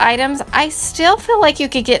of these items, I still feel like you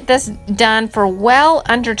could get this done for well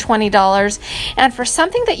under $20, and for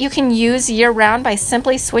something that you can use year-round by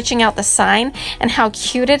simply switching out the sign and how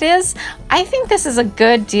cute it is, I think this is a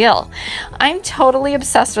good deal. I'm totally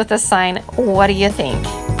obsessed with this sign. What do you think?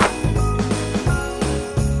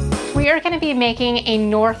 We are going to be making a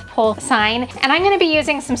North Pole sign, and I'm going to be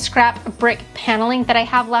using some scrap brick paneling that I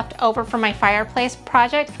have left over from my fireplace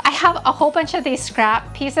project. I have a whole bunch of these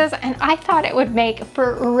scrap pieces, and I thought it would make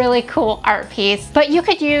for a really cool art piece. But you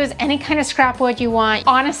could use any kind of scrap wood you want.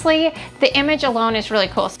 Honestly, the image alone is really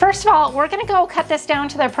cool. First of all, we're going to go cut this down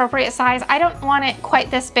to the appropriate size. I don't want it quite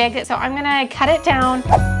this big, so I'm going to cut it down.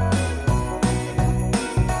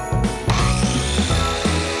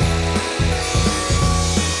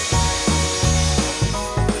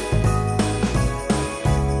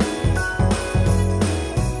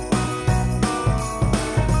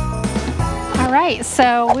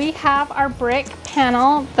 So we have our brick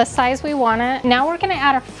panel, the size we want it. Now we're gonna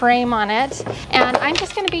add a frame on it. And I'm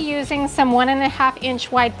just gonna be using some 1.5 inch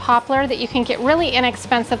wide poplar that you can get really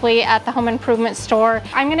inexpensively at the home improvement store.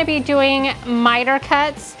 I'm gonna be doing miter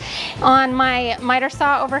cuts on my miter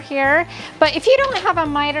saw over here. But if you don't have a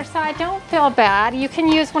miter saw, don't feel bad. You can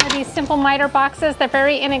use one of these simple miter boxes. They're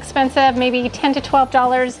very inexpensive, maybe $10 to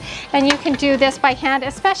 $12. And you can do this by hand,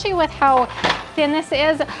 especially with how thin this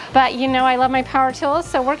is. But you know I love my power tools,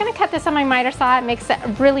 so we're gonna cut this on my miter saw. It makes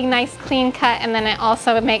a really nice clean cut, and then it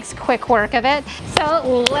also makes quick work of it.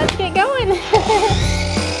 So let's get going.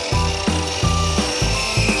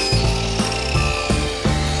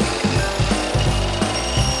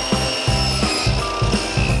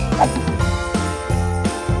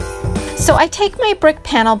 So I take my brick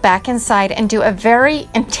panel back inside and do a very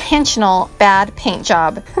intentional bad paint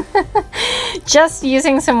job. Just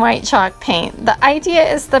using some white chalk paint. The idea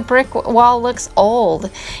is the brick wall looks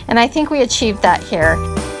old, and I think we achieved that here.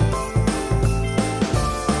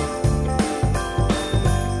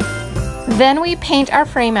 Then we paint our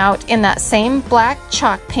frame out in that same black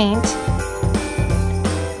chalk paint.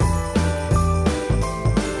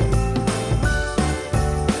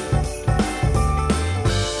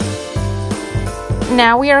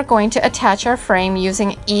 Now we are going to attach our frame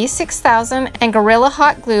using E6000 and Gorilla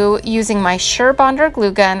Hot Glue using my Sure Bonder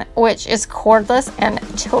glue gun, which is cordless and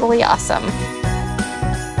totally awesome.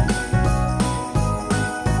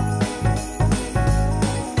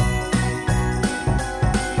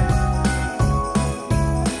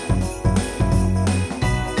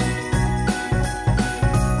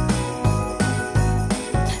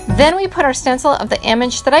 Then we put our stencil of the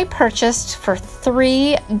image that I purchased for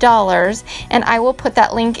 $3, and I will put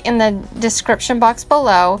that link in the description box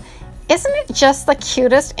below. Isn't it just the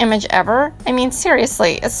cutest image ever? I mean,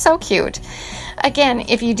 seriously, it's so cute. Again,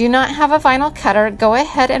 if you do not have a vinyl cutter, go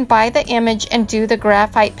ahead and buy the image and do the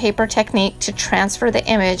graphite paper technique to transfer the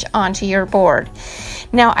image onto your board.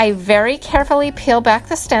 Now I very carefully peel back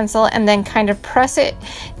the stencil and then kind of press it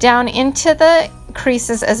down into the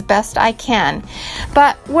creases as best I can.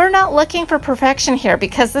 But we're not looking for perfection here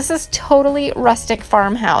because this is totally rustic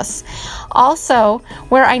farmhouse. Also,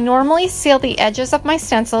 where I normally seal the edges of my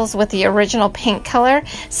stencils with the original paint color,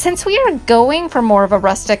 since we are going for more of a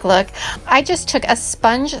rustic look, I just took a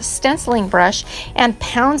sponge stenciling brush and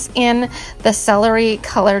pounced in the celery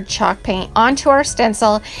colored chalk paint onto our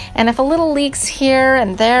stencil, and if a little leaks here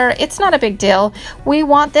and there, it's not a big deal. We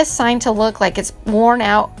want this sign to look like it's worn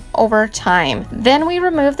out over time. Then we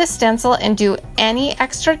remove the stencil and do any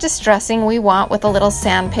extra distressing we want with a little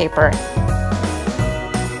sandpaper.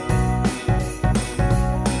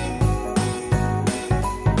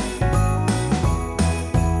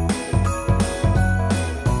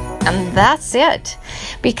 And that's it.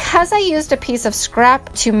 Because I used a piece of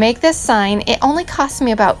scrap to make this sign, it only cost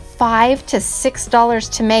me about $5 to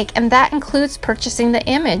 $6 to make, and that includes purchasing the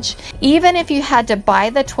image. Even if you had to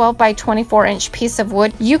buy the 12 by 24 inch piece of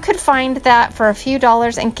wood, you could find that for a few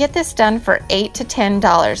dollars and get this done for $8 to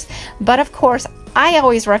 $10. But of course, I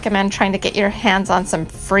always recommend trying to get your hands on some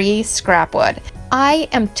free scrap wood. I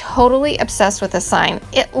am totally obsessed with the sign.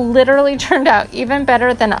 It literally turned out even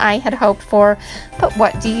better than I had hoped for, but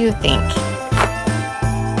what do you think?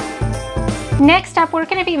 Next up, we're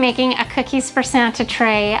gonna be making a Cookies for Santa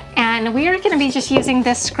tray, and we are gonna be just using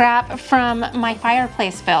this scrap from my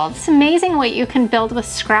fireplace build. It's amazing what you can build with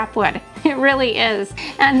scrap wood. It really is.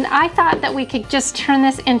 And I thought that we could just turn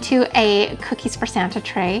this into a Cookies for Santa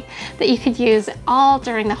tray that you could use all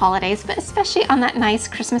during the holidays, but especially on that nice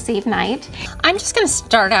Christmas Eve night. I'm just gonna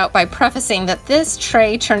start out by prefacing that this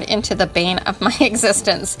tray turned into the bane of my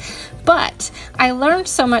existence, but I learned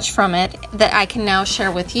so much from it that I can now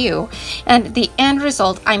share with you, and the end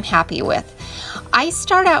result I'm happy with. I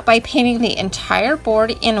start out by painting the entire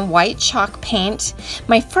board in white chalk paint.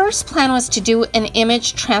 My first plan was to do an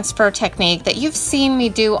image transfer technique that you've seen me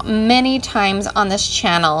do many times on this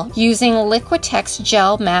channel using Liquitex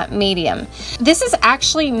gel matte medium. This is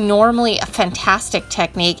actually normally a fantastic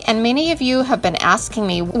technique, and many of you have been asking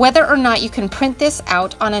me whether or not you can print this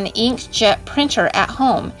out on an inkjet printer at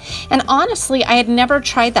home. And honestly, I had never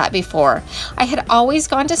tried that before. I had always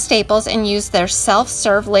gone to Staples and used their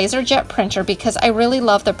self-serve LaserJet printer because I really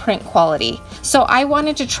love the print quality. So I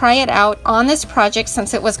wanted to try it out on this project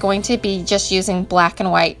since it was going to be just using black and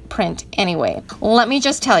white print anyway. Let me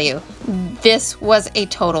just tell you, this was a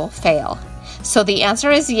total fail. So the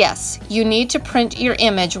answer is yes, you need to print your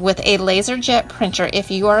image with a LaserJet printer if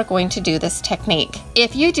you are going to do this technique.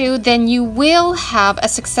 If you do, then you will have a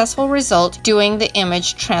successful result doing the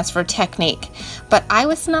image transfer technique. But I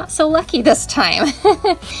was not so lucky this time.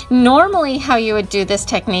 Normally how you would do this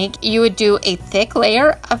technique, you would do a thick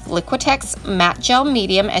layer of Liquitex matte gel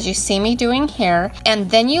medium as you see me doing here, and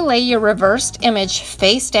then you lay your reversed image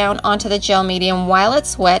face down onto the gel medium while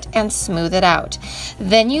it's wet and smooth it out.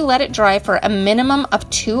 Then you let it dry for a minimum of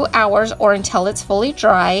 2 hours or until it's fully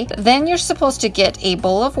dry. Then you're supposed to get a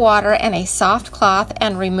bowl of water and a soft cloth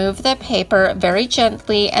and remove the paper very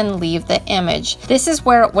gently and leave the image. This is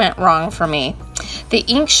where it went wrong for me. The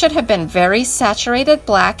ink should have been very saturated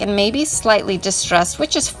black and maybe slightly distressed,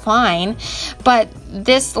 which is fine, but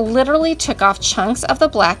this literally took off chunks of the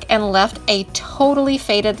black and left a totally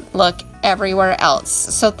faded look everywhere else.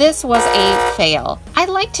 So this was a fail. I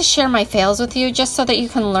like to share my fails with you just so that you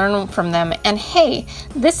can learn from them, and hey,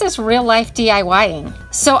 this is real life DIYing.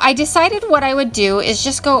 So I decided what I would do is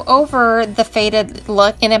just go over the faded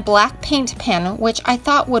look in a black paint pen, which I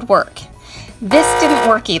thought would work. This didn't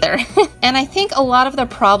work either. And I think a lot of the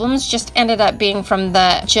problems just ended up being from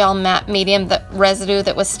the gel matte medium, the residue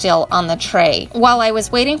that was still on the tray. While I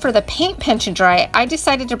was waiting for the paint pen to dry, I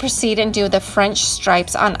decided to proceed and do the French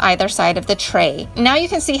stripes on either side of the tray. Now you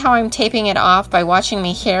can see how I'm taping it off by watching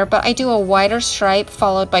me here, but I do a wider stripe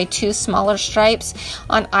followed by 2 smaller stripes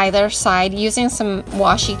on either side using some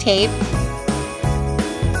washi tape.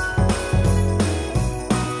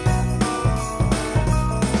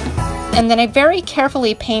 And then I very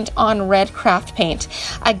carefully paint on red craft paint.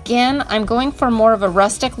 Again, I'm going for more of a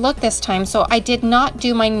rustic look this time, so I did not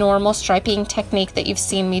do my normal striping technique that you've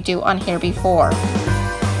seen me do on here before.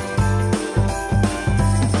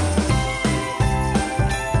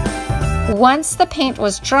 Once the paint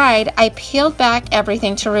was dried, I peeled back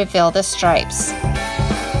everything to reveal the stripes.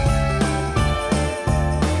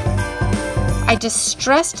 I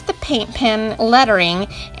distressed the paint pen lettering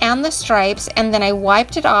and the stripes, and then I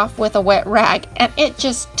wiped it off with a wet rag, and it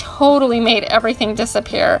just totally made everything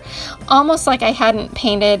disappear, almost like I hadn't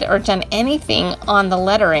painted or done anything on the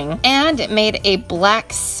lettering, and it made a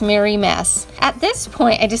black smeary mess. At this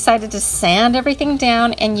point, I decided to sand everything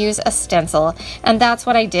down and use a stencil, and that's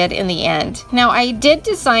what I did in the end. Now, I did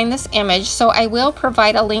design this image, so I will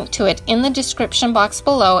provide a link to it in the description box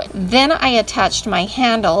below. Then I attached my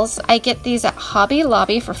handles. I get these at Hobby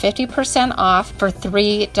Lobby for 50% off for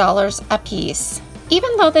 $3 a piece.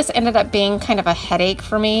 Even though this ended up being kind of a headache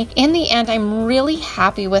for me, in the end I'm really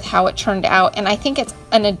happy with how it turned out, and I think it's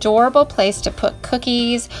an adorable place to put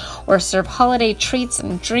cookies or serve holiday treats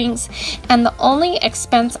and drinks, and the only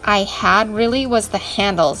expense I had really was the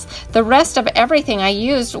handles. The rest of everything I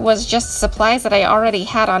used was just supplies that I already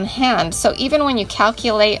had on hand, so even when you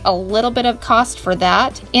calculate a little bit of cost for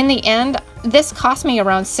that, in the end this cost me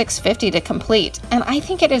around $6.50 to complete, and I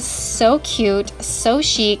think it is so cute, so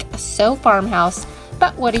chic, so farmhouse.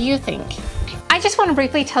 But what do you think? I just want to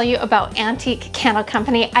briefly tell you about Antique Candle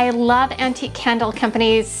Company. I love Antique Candle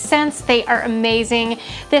Company since they are amazing.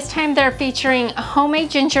 This time they're featuring homemade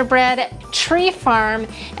gingerbread, Tree Farm,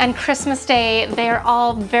 and Christmas Day. They're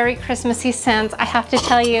all very Christmassy scents. I have to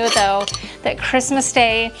tell you though that Christmas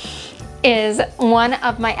Day is one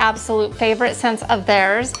of my absolute favorite scents of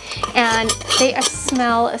theirs, and they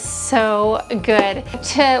smell so good.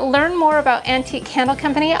 To learn more about Antique Candle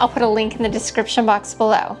Company, I'll put a link in the description box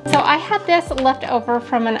below. So I had this left over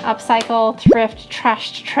from an upcycle thrift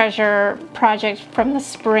trashed treasure project from the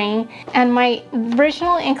spring, and my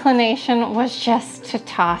original inclination was just to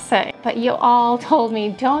toss it, but you all told me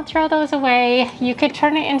don't throw those away, you could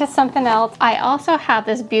turn it into something else. I also have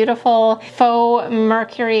this beautiful faux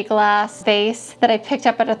mercury glass vase that I picked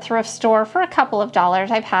up at a thrift store for a couple of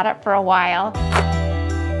dollars. I've had it for a while.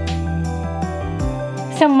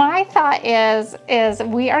 So my thought is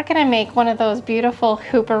we are gonna make one of those beautiful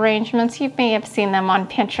hoop arrangements. You may have seen them on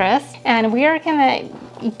Pinterest. And we are gonna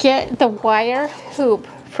get the wire hoop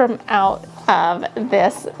from out of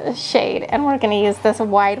this shade. And we're gonna use this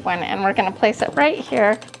wide one, and we're gonna place it right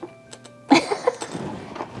here.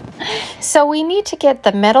 So we need to get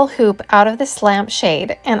the metal hoop out of this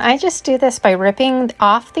lampshade, and I just do this by ripping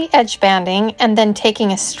off the edge banding and then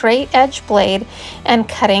taking a straight edge blade and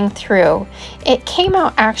cutting through. It came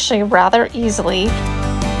out actually rather easily,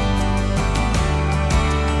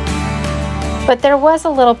 but there was a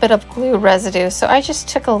little bit of glue residue, so I just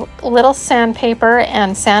took a little sandpaper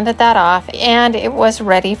and sanded that off, and it was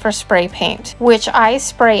ready for spray paint, which I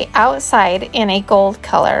spray outside in a gold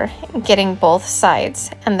color, getting both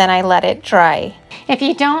sides, and then I let it dry. If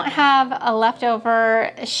you don't have a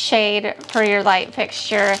leftover shade for your light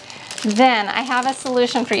fixture, Then I have a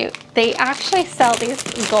solution for you. They actually sell these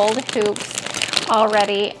gold hoops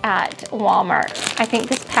already at Walmart. I think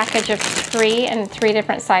this package of 3 in 3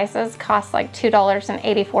 different sizes costs like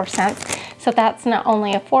 $2.84. So that's not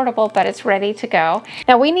only affordable, but it's ready to go.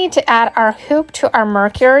 Now we need to add our hoop to our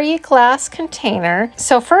Mercury glass container.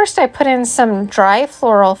 So first I put in some dry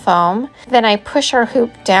floral foam, then I push our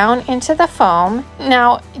hoop down into the foam.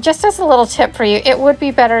 Now, just as a little tip for you, it would be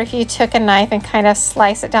better if you took a knife and kind of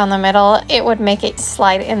slice it down the middle. It would make it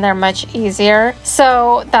slide in there much easier.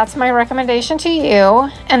 So that's my recommendation to you.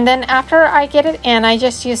 And then after I get it in, I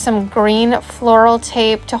just use some green floral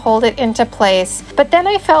tape to hold it into place. But then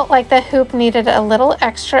I felt like the hoop needed a little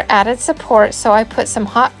extra added support, so I put some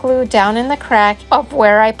hot glue down in the crack of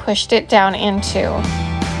where I pushed it down into.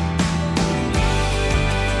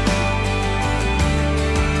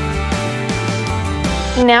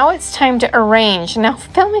 Now it's time to arrange. Now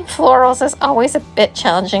filming florals is always a bit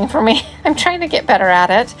challenging for me. I'm trying to get better at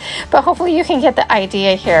it, but hopefully you can get the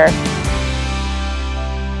idea here.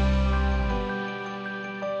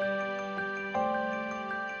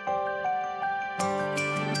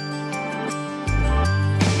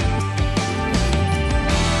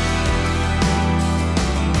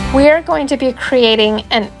 We are going to be creating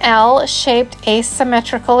an L-shaped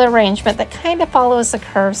asymmetrical arrangement that kind of follows the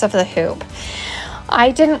curves of the hoop.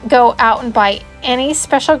 I didn't go out and buy any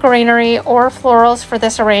special greenery or florals for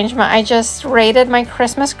this arrangement. I just raided my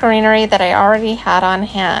Christmas greenery that I already had on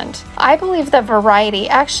hand. I believe the variety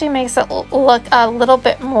actually makes it look a little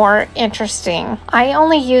bit more interesting. I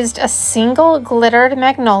only used a single glittered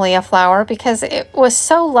magnolia flower because it was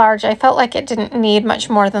so large I felt like it didn't need much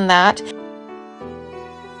more than that.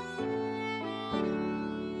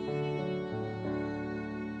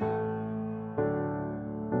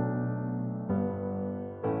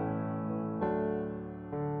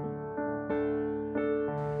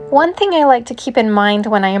 One thing I like to keep in mind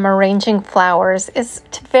when I am arranging flowers is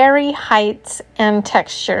to vary heights and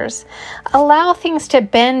textures. Allow things to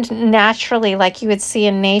bend naturally like you would see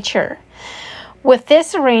in nature. With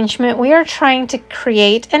this arrangement, we are trying to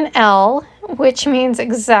create an L, which means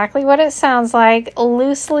exactly what it sounds like,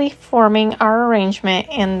 loosely forming our arrangement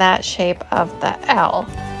in that shape of the L.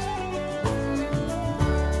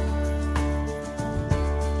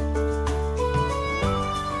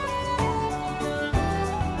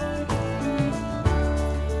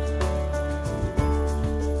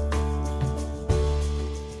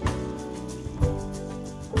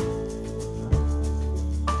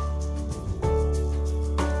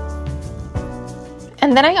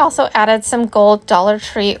 And then I also added some gold Dollar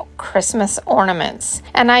Tree Christmas ornaments,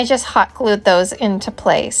 and I just hot glued those into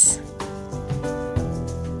place.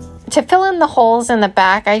 To fill in the holes in the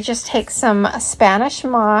back, I just take some Spanish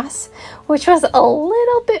moss, which was a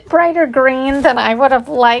little bit brighter green than I would have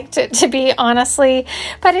liked it to be, honestly,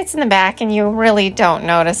 but it's in the back and you really don't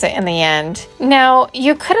notice it in the end. Now,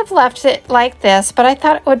 you could have left it like this, but I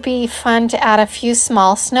thought it would be fun to add a few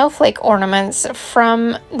small snowflake ornaments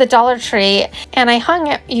from the Dollar Tree, and I hung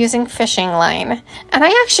it using fishing line. And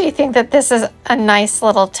I actually think that this is a nice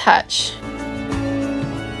little touch.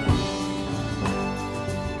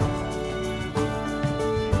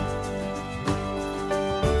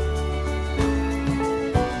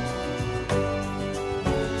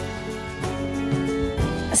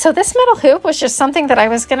 So this metal hoop was just something that I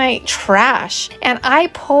was gonna trash, and I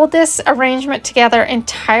pulled this arrangement together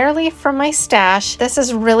entirely from my stash. This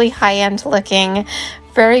is really high-end looking,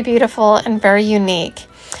 very beautiful and very unique.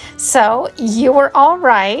 So you were all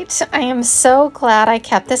right. I am so glad I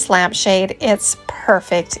kept this lampshade. It's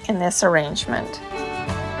perfect in this arrangement.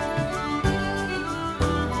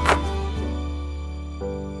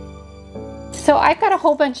 So I've got a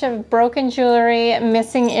whole bunch of broken jewelry,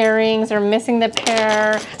 missing earrings or missing the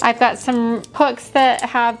pair. I've got some hooks that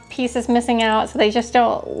have pieces missing out, so they just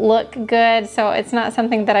don't look good. So it's not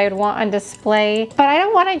something that I would want on display. But I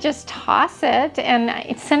don't want to just toss it,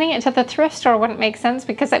 and sending it to the thrift store wouldn't make sense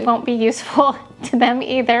because it won't be useful to them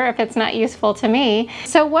either if it's not useful to me.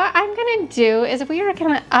 So what I'm gonna do is we are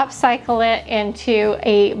gonna upcycle it into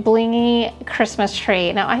a blingy Christmas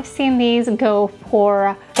tree. Now I've seen these go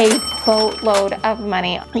for a boatload of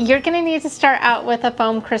money. You're gonna need to start out with a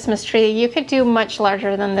foam Christmas tree. You could do much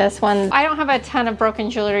larger than this one. I don't have a ton of broken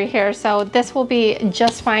jewelry here, so this will be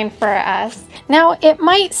just fine for us. Now it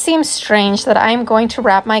might seem strange that I'm going to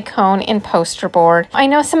wrap my cone in poster board. I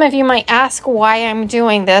know some of you might ask why I'm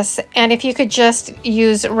doing this, and if you could just just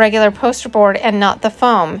use regular poster board and not the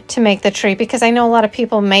foam to make the tree, because I know a lot of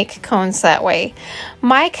people make cones that way.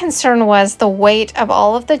 My concern was the weight of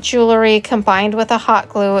all of the jewelry combined with the hot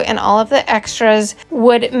glue and all of the extras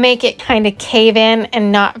would make it kind of cave in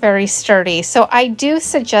and not very sturdy. So I do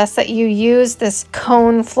suggest that you use this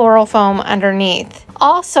cone floral foam underneath.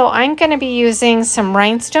 Also, I'm going to be using some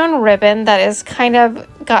rhinestone ribbon that is kind of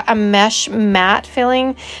got a mesh matte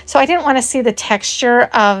feeling, so I didn't want to see the texture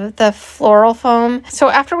of the floral foam. So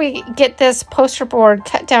after we get this poster board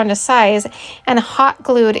cut down to size and hot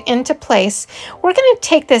glued into place, we're going to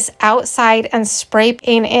take this outside and spray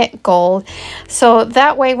paint it gold, so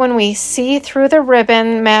that way when we see through the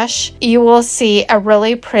ribbon mesh, you will see a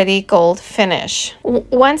really pretty gold finish.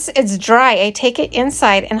 Once it's dry, I take it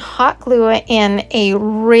inside and hot glue it in a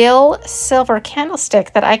real silver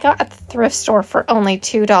candlestick that I got at the thrift store for only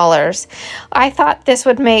 $2. I thought this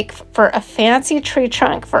would make for a fancy tree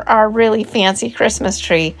trunk for our really fancy Christmas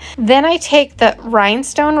tree. Then I take the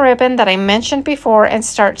rhinestone ribbon that I mentioned before and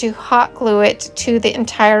start to hot glue it to the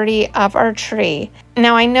entirety of our tree.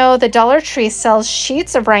 Now I know the Dollar Tree sells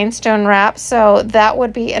sheets of rhinestone wrap, so that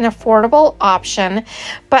would be an affordable option,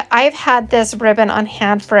 but I've had this ribbon on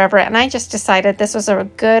hand forever and I just decided this was a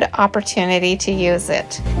good opportunity to use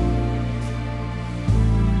it.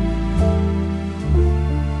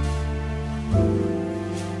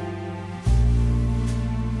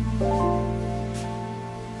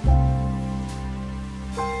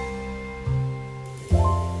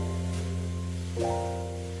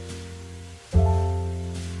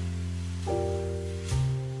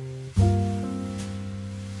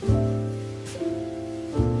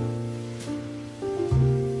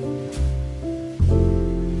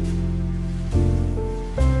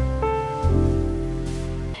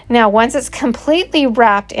 Now, once it's completely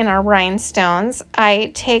wrapped in our rhinestones,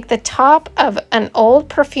 I take the top of an old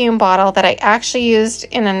perfume bottle that I actually used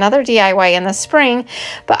in another DIY in the spring,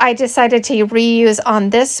 but I decided to reuse on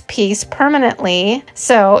this piece permanently.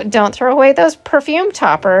 So don't throw away those perfume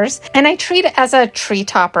toppers. And I treat it as a tree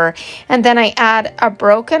topper. And then I add a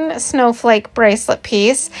broken snowflake bracelet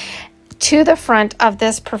piece to the front of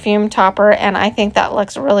this perfume topper, and I think that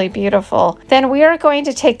looks really beautiful. Then we are going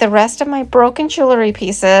to take the rest of my broken jewelry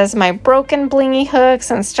pieces, my broken blingy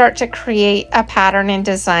hooks, and start to create a pattern and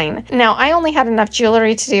design. Now, I only had enough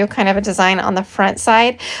jewelry to do kind of a design on the front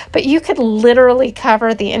side, but you could literally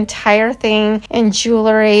cover the entire thing in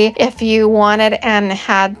jewelry if you wanted and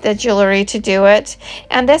had the jewelry to do it.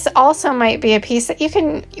 And this also might be a piece that you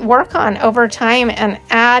can work on over time and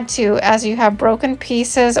add to as you have broken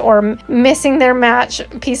pieces or missing their match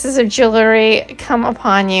pieces of jewelry come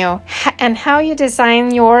upon you. And how you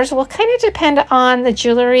design yours will kind of depend on the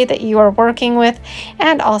jewelry that you are working with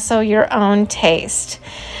and also your own taste.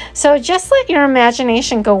 So just let your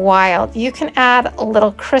imagination go wild. You can add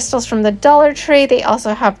little crystals from the Dollar Tree. They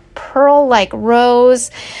also have pearl-like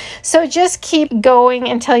rose. So just keep going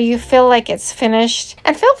until you feel like it's finished.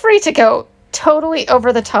 And feel free to go totally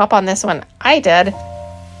over the top on this one. I did.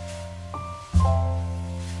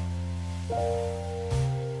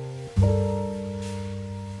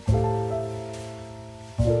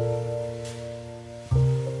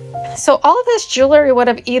 So all of this jewelry would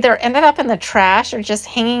have either ended up in the trash or just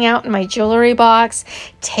hanging out in my jewelry box,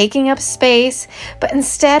 taking up space. But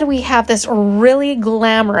instead we have this really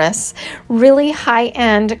glamorous, really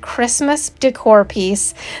high-end Christmas decor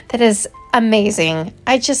piece that is amazing.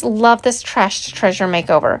 I just love this trash to treasure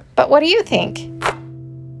makeover. But what do you think?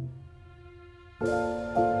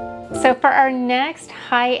 So for our next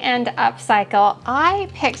high-end upcycle, I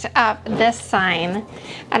picked up this sign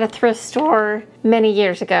at a thrift store many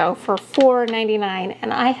years ago for $4.99,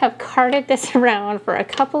 and I have carted this around for a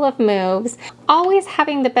couple of moves, always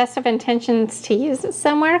having the best of intentions to use it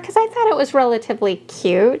somewhere because I thought it was relatively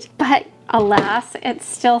cute, but alas, it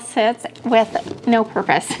still sits with no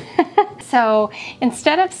purpose. So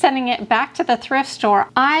instead of sending it back to the thrift store,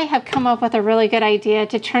 I have come up with a really good idea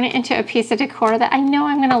to turn it into a piece of decor that I know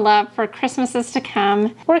I'm going to love for Christmases to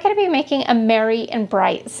come. We're going to be making a merry and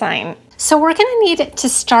bright sign. So we're going to need to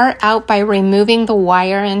start out by removing the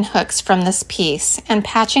wire and hooks from this piece and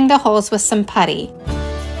patching the holes with some putty.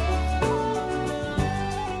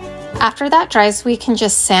 After that dries, we can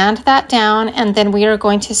just sand that down, and then we are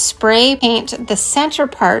going to spray paint the center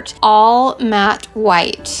part all matte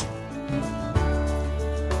white.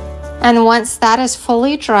 And once that is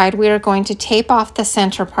fully dried, we are going to tape off the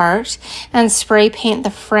center part and spray paint the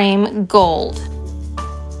frame gold.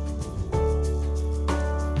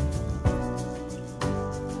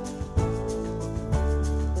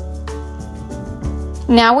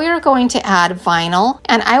 Now we are going to add vinyl,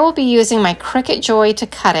 and I will be using my Cricut Joy to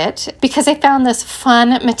cut it because I found this fun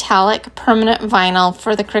metallic permanent vinyl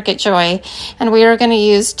for the Cricut Joy, and we are going to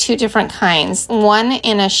use two different kinds, one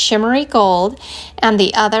in a shimmery gold and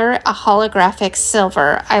the other a holographic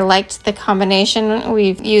silver. I liked the combination.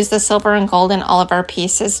 We've used the silver and gold in all of our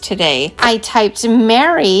pieces today. I typed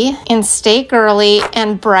Merry in Stay Girly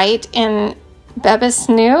and Bright in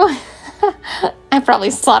Bebas New. I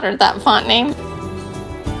probably slaughtered that font name.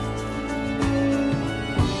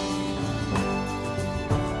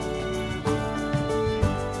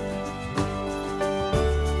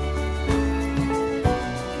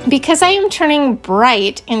 Because I am turning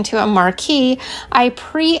Bright into a marquee, I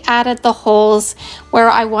pre-added the holes where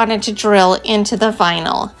I wanted to drill into the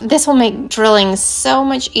vinyl. This will make drilling so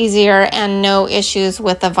much easier and no issues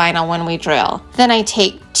with the vinyl when we drill. Then I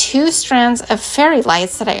take 2 strands of fairy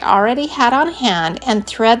lights that I already had on hand and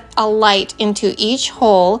thread a light into each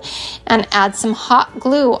hole and add some hot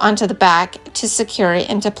glue onto the back to secure it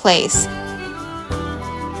into place.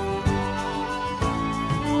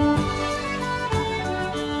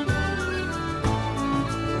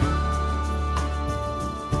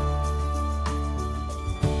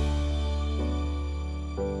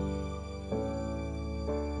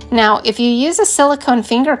 Now, if you use a silicone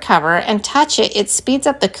finger cover and touch it, it speeds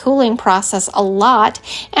up the cooling process a lot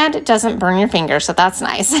and it doesn't burn your finger, so that's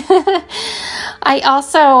nice. I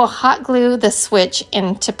also hot glue the switch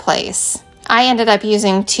into place. I ended up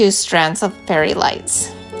using 2 strands of fairy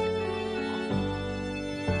lights.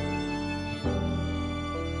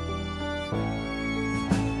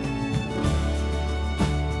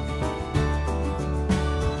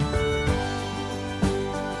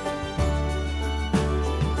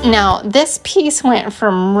 Now, this piece went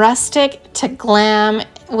from rustic to glam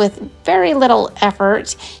with very little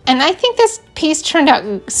effort, and I think this piece turned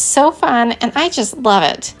out so fun, and I just love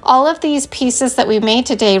it. All of these pieces that we made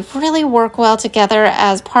today really work well together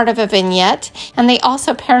as part of a vignette, and they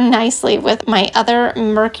also pair nicely with my other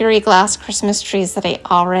Mercury glass Christmas trees that I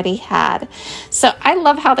already had. So I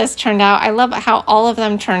love how this turned out. I love how all of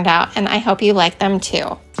them turned out, and I hope you like them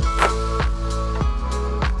too.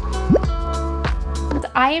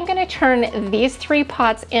 I am going to turn these 3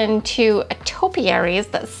 pots into topiaries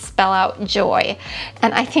that spell out joy,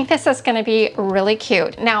 and I think this is going to be really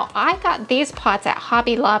cute. Now, I got these pots at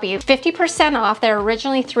Hobby Lobby, 50% off. They're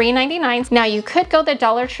originally $3.99. Now, you could go the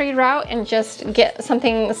Dollar Tree route and just get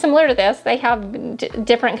something similar to this. They have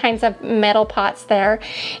different kinds of metal pots there,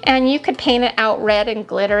 and you could paint it out red and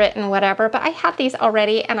glitter it and whatever, but I had these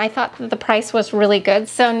already and I thought that the price was really good.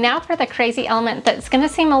 So now for the crazy element that's going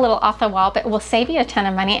to seem a little off the wall, but will save you a ton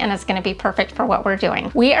of money and it's going to be perfect for what we're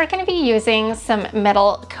doing. We are going to be using some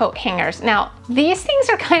metal coat hangers. Now, these things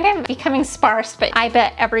are kind of becoming sparse, but I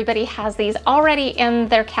bet everybody has these already in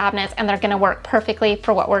their cabinets and they're going to work perfectly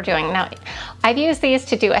for what we're doing. Now, I've used these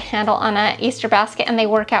to do a handle on an Easter basket and they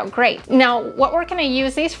work out great. Now, what we're going to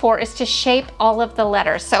use these for is to shape all of the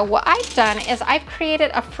letters. So what I've done is I've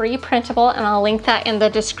created a free printable, and I'll link that in the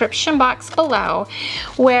description box below,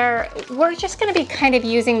 where we're just going to be kind of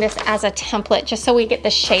using this as a template just so we get the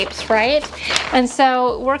shapes right. And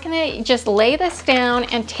so we're going to just lay this down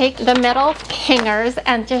and take the metal hangers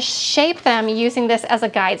and just shape them using this as a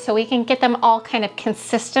guide so we can get them all kind of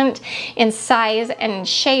consistent in size and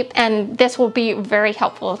shape, and this will be very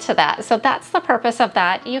helpful to that. So that's the purpose of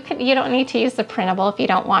that. You don't need to use the printable if you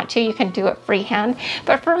don't want to. You can do it freehand,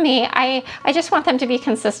 but for me, I just want them to be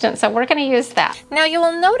consistent, so we're going to use that. Now you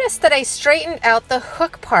will notice that I straightened out the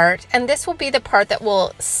hook part, and this will be the part that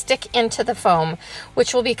will stick into the foam,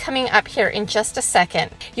 which will be coming up here in just a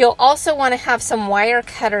second. You'll also want to have some wire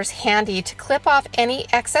cutters handy to clip off any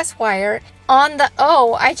excess wire. On the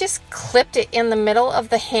O, I just clipped it in the middle of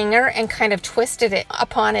the hanger and kind of twisted it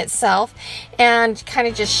upon itself and kind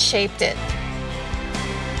of just shaped it.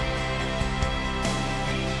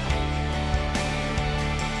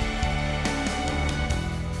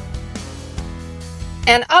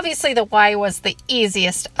 And obviously the Y was the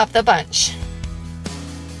easiest of the bunch.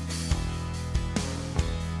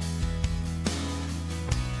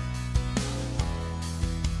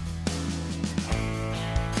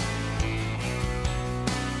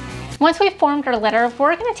 Once we've formed our letter,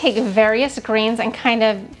 we're going to take various greens and kind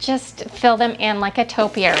of just fill them in like a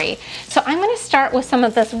topiary. So I'm going to start with some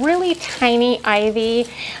of this really tiny ivy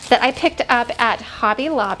that I picked up at Hobby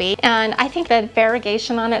Lobby, and I think the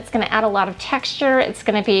variegation on it's going to add a lot of texture. It's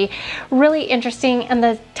going to be really interesting, and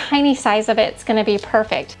the tiny size of it's going to be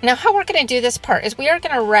perfect. Now, how we're going to do this part is we are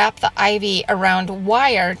going to wrap the ivy around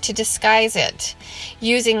wire to disguise it,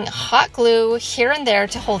 using hot glue here and there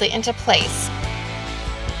to hold it into place.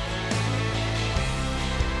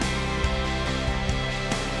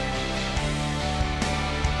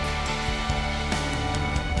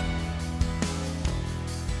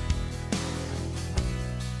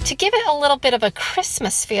 To give it a little bit of a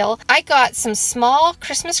Christmas feel, I got some small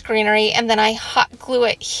Christmas greenery and then I hot glue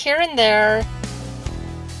it here and there.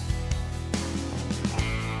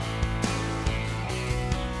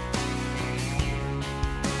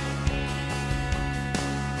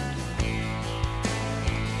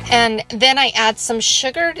 And then I add some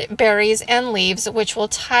sugared berries and leaves, which will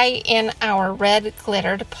tie in our red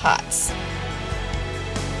glittered pots.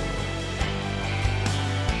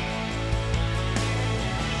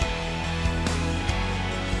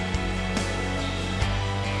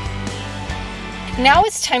 Now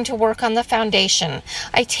it's time to work on the foundation.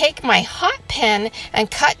 I take my hot pen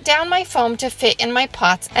and cut down my foam to fit in my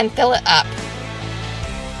pots and fill it up.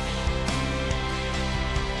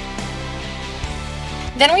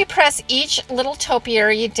 Then we press each little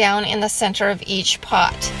topiary down in the center of each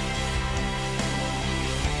pot.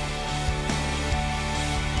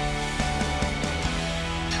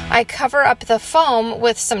 I cover up the foam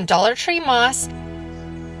with some Dollar Tree moss.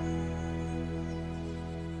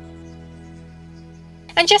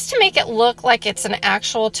 And just to make it look like it's an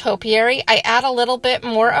actual topiary, I add a little bit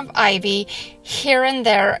more of ivy here and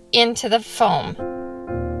there into the foam.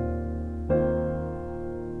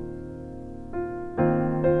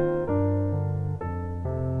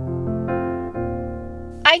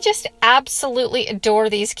 I just absolutely adore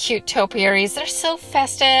these cute topiaries. They're so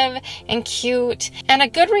festive and cute and a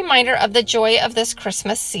good reminder of the joy of this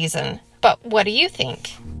Christmas season. But what do you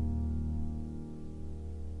think?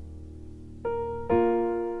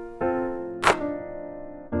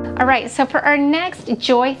 All right, so for our next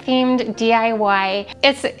joy-themed DIY,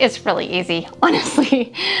 it's really easy,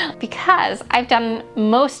 honestly, because I've done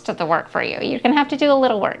most of the work for you. You're gonna have to do a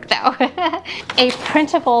little work though. A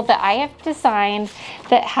printable that I have designed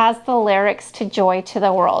that has the lyrics to Joy to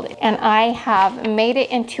the World, and I have made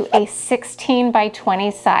it into a 16 by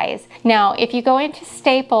 20 size. Now, if you go into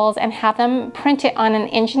Staples and have them print it on an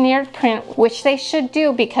engineered print, which they should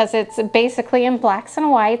do because it's basically in blacks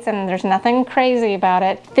and whites and there's nothing crazy about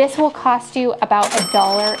it, this will cost you about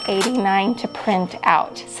 $1.89 to print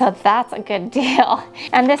out. So that's a good deal.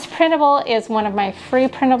 And this printable is one of my free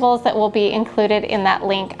printables that will be included in that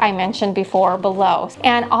link I mentioned before below.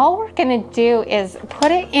 And all we're gonna do is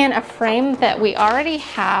put it in a frame that we already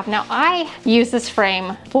have. Now I use this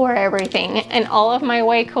frame for everything. In all of my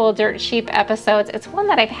Way Cool Dirt Cheap episodes, it's one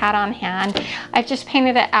that I've had on hand. I've just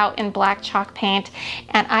painted it out in black chalk paint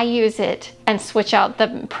and I use it and switch out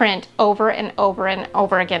the print over and over and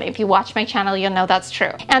over again. If you watch my channel, you'll know that's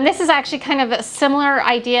true. And this is actually kind of a similar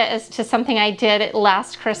idea as to something I did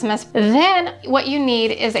last Christmas. Then what you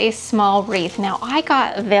need is a small wreath. Now I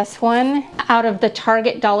got this one out of the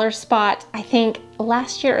Target dollar spot, I think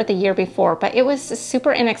last year or the year before, but it was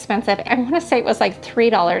super inexpensive. I want to say it was like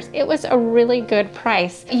 $3. It was a really good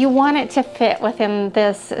price. You want it to fit within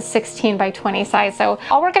this 16 by 20 size. So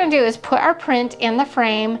all we're going to do is put our print in the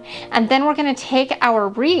frame, and then we're going to take our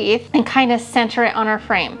wreath and kind of center it on our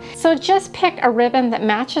frame. So just pick a ribbon that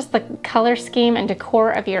matches the color scheme and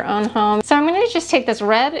decor of your own home. So I'm going to just take this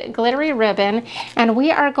red glittery ribbon and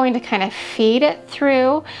we are going to kind of feed it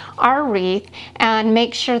through our wreath and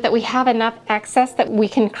make sure that we have enough excess that we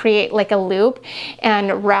can create like a loop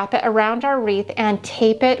and wrap it around our wreath and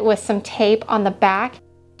tape it with some tape on the back.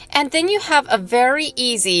 And then you have a very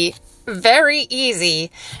easy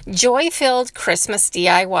joy-filled Christmas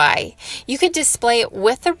DIY. You could display it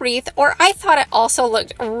with the wreath, or I thought it also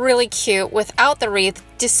looked really cute without the wreath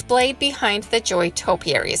displayed behind the joy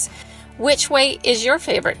topiaries. Which way is your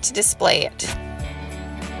favorite to display it?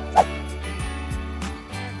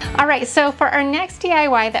 All right, so for our next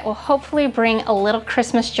DIY that will hopefully bring a little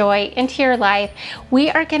Christmas joy into your life,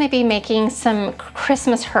 we are going to be making some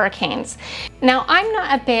Christmas hurricanes. Now, I'm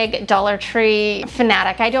not a big Dollar Tree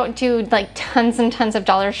fanatic. I don't do like tons and tons of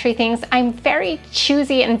Dollar Tree things. I'm very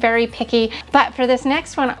choosy and very picky, but for this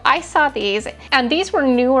next one, I saw these, and these were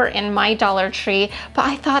newer in my Dollar Tree, but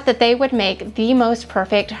I thought that they would make the most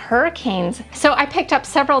perfect hurricanes. So I picked up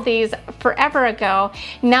several of these forever ago.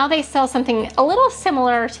 Now they sell something a little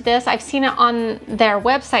similar to this. I've seen it on their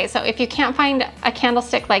website. So if you can't find a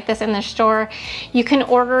candlestick like this in their store, you can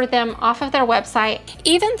order them off of their website.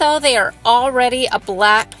 Even though they are already a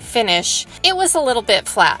black finish, it was a little bit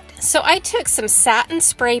flat. So I took some satin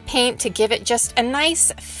spray paint to give it just a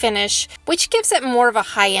nice finish, which gives it more of a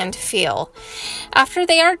high-end feel. After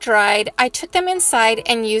they are dried, I took them inside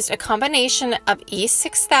and used a combination of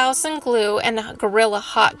E6000 glue and Gorilla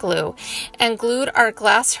Hot Glue and glued our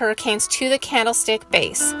glass hurricanes to the candlestick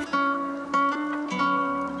base.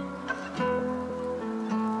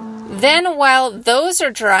 Then while those are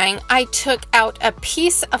drying, I took out a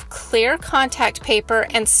piece of clear contact paper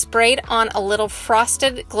and sprayed on a little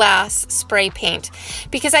frosted glass spray paint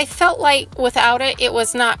because I felt like without it, it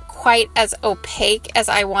was not quite as opaque as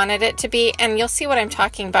I wanted it to be, and you'll see what I'm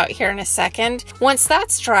talking about here in a second. Once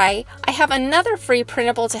that's dry, I have another free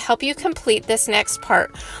printable to help you complete this next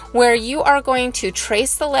part, where you are going to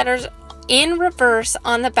trace the letters in reverse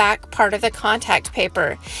on the back part of the contact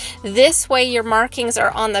paper. This way your markings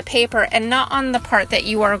are on the paper and not on the part that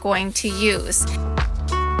you are going to use.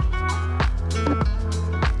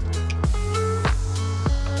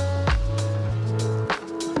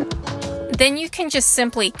 Then you can just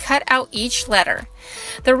simply cut out each letter.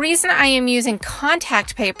 The reason I am using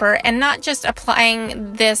contact paper and not just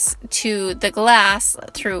applying this to the glass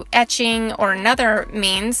through etching or another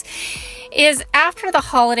means is after the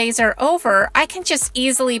holidays are over, I can just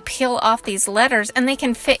easily peel off these letters and they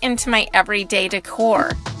can fit into my everyday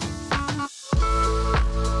decor.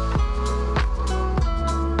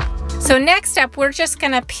 So next up, we're just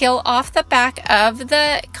going to peel off the back of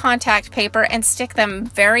the contact paper and stick them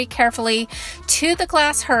very carefully to the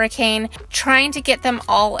glass hurricane, trying to get them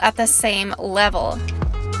all at the same level.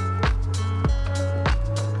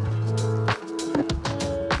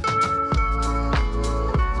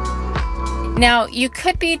 Now, you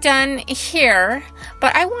could be done here,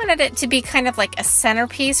 but I wanted it to be kind of like a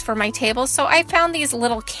centerpiece for my table, so I found these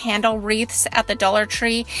little candle wreaths at the Dollar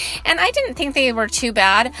Tree, and I didn't think they were too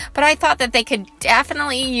bad, but I thought that they could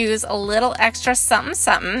definitely use a little extra something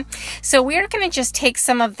something. So we're going to just take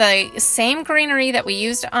some of the same greenery that we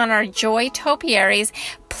used on our Joy topiaries,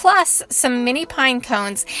 plus some mini pine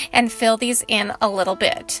cones, and fill these in a little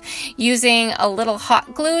bit, using a little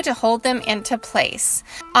hot glue to hold them into place.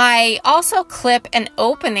 I also clip an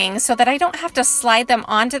opening so that I don't have to slide them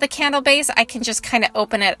onto the candle base. I can just kind of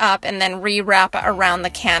open it up and then rewrap it around the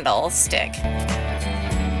candlestick.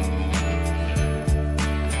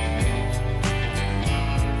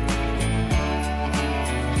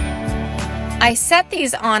 I set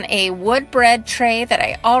these on a wood bread tray that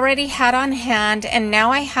I already had on hand, and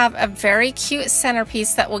now I have a very cute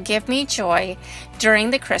centerpiece that will give me joy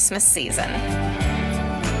during the Christmas season.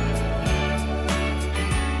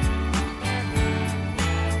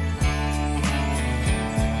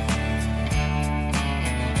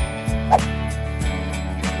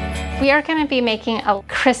 We are going to be making a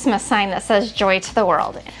Christmas sign that says joy to the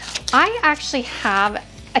world. I actually have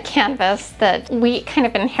a canvas that we kind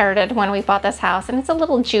of inherited when we bought this house, and it's a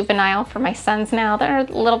little juvenile for my sons now. They're a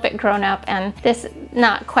little bit grown up, and this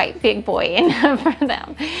not quite big boy enough for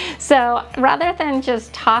them. So rather than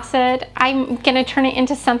just toss it, I'm gonna turn it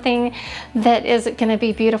into something that is gonna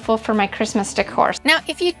be beautiful for my Christmas decor. Now,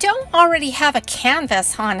 if you don't already have a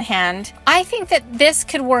canvas on hand, I think that this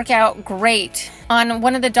could work out great on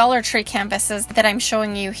one of the Dollar Tree canvases that I'm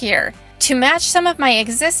showing you here. To match some of my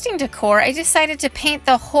existing decor, I decided to paint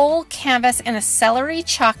the whole canvas in a celery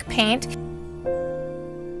chalk paint.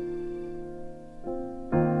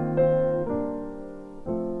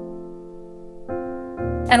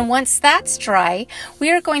 And once that's dry, we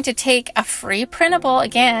are going to take a free printable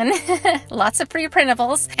again, lots of free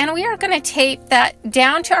printables, and we are going to tape that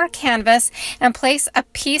down to our canvas and place a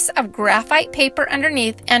piece of graphite paper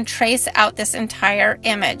underneath and trace out this entire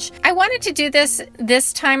image. I wanted to do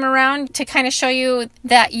this time around to kind of show you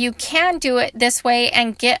that you can do it this way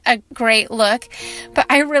and get a great look, but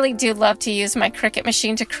I really do love to use my Cricut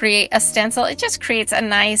machine to create a stencil. It just creates a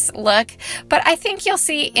nice look, but I think you'll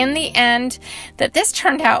see in the end that this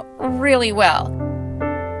turned out really well.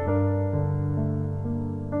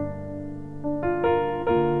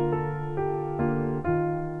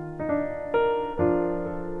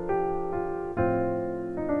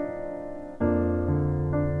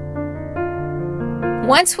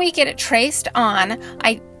 Once we get it traced on,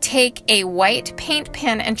 I take a white paint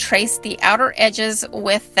pen and trace the outer edges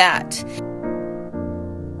with that.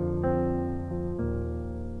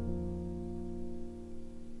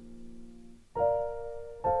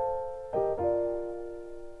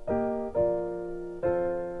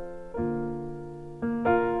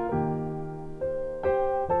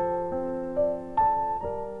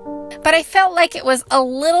 But I felt like it was a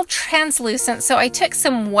little translucent, so I took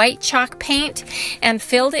some white chalk paint and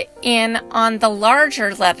filled it in on the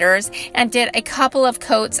larger letters and did a couple of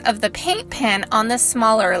coats of the paint pen on the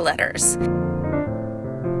smaller letters.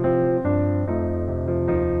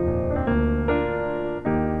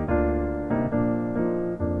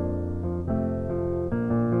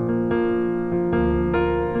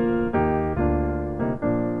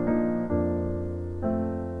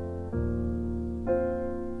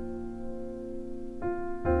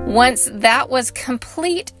 Once that was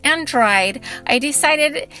complete and dried, I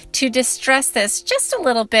decided to distress this just a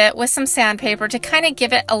little bit with some sandpaper to kind of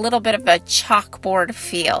give it a little bit of a chalkboard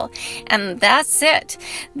feel. And that's it.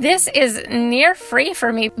 This is near free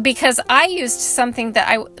for me because I used something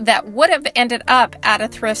that would have ended up at a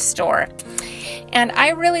thrift store. And I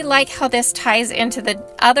really like how this ties into the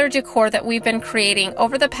other decor that we've been creating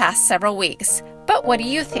over the past several weeks. But what do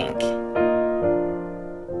you think?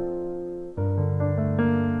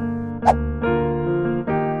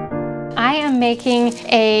 I am making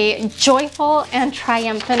a joyful and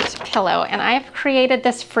triumphant pillow, and I've created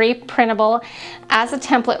this free printable as a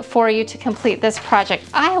template for you to complete this project.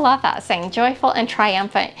 I love that saying, joyful and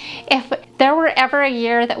triumphant. If there were ever a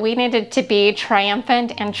year that we needed to be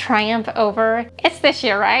triumphant and triumph over, it's this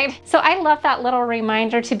year, right? So I love that little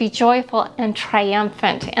reminder to be joyful and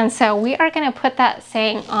triumphant. And so we are gonna put that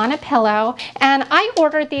saying on a pillow. And I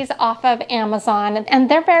ordered these off of Amazon, and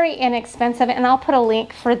they're very inexpensive, and I'll put a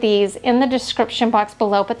link for these in the description box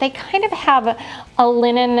below, but they kind of have a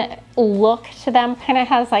linen look to them, kind of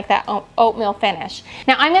has like that oatmeal finish.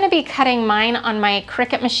 Now I'm going to be cutting mine on my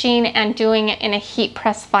Cricut machine and doing it in a heat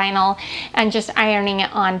press vinyl and just ironing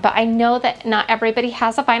it on, but I know that not everybody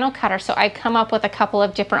has a vinyl cutter, so I've come up with a couple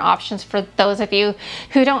of different options for those of you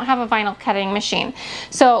who don't have a vinyl cutting machine.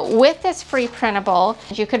 So with this free printable,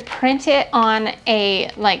 you could print it on a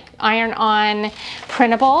like iron-on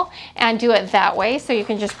printable and do it that way, so you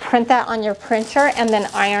can just print that on your printer and then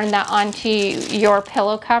iron that onto your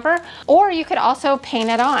pillow cover. Or you could also paint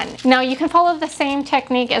it on. Now you can follow the same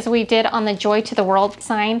technique as we did on the Joy to the World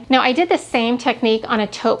sign. Now I did the same technique on a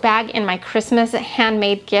tote bag in my Christmas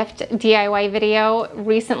handmade gift DIY video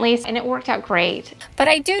recently, and it worked out great. But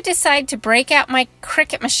I do decide to break out my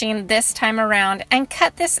Cricut machine this time around and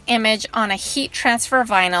cut this image on a heat transfer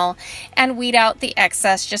vinyl and weed out the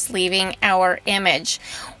excess, just leaving our image.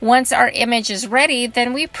 Once our image is ready,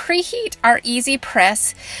 then we preheat our easy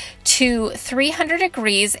press to 300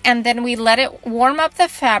 degrees, and then we let it warm up the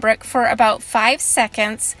fabric for about 5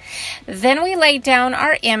 seconds. Then we lay down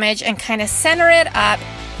our image and kind of center it up,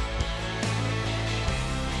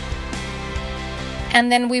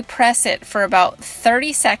 and then we press it for about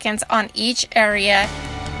 30 seconds on each area.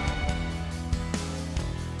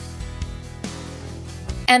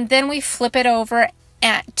 And then we flip it over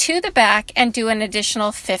to the back and do an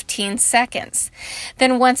additional 15 seconds.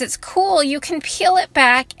 Then once it's cool, you can peel it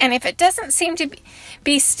back, and if it doesn't seem to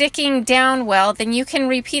be sticking down well, then you can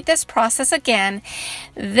repeat this process again.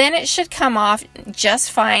 Then it should come off just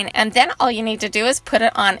fine, and then all you need to do is put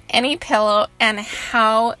it on any pillow. And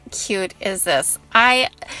how cute is this? I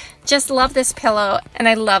just love this pillow, and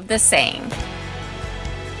I love the saying.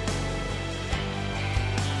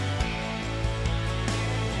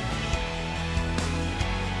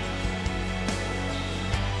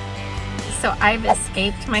 So I've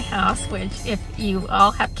escaped my house, which if you all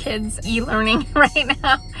have kids e-learning right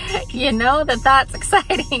now, you know that that's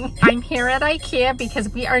exciting. I'm here at IKEA because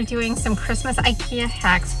we are doing some Christmas IKEA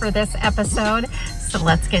hacks for this episode. So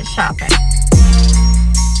let's get shopping.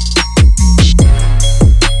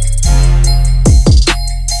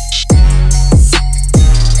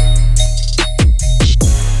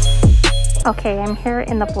 Okay, I'm here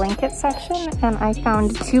in the blanket section, and I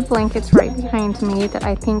found 2 blankets right behind me that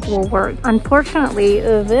I think will work. Unfortunately,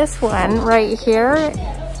 this one right here,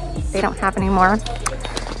 they don't have anymore,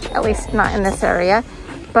 at least not in this area,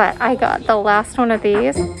 but I got the last one of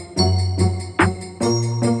these.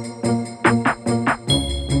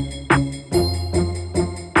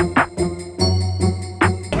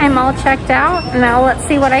 I'm all checked out. Now let's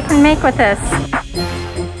see what I can make with this.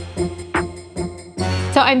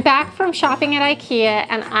 So I'm back from shopping at IKEA,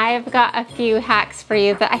 and I've got a few hacks for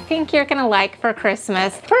you that I think you're gonna like for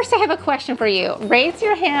Christmas. First, I have a question for you. Raise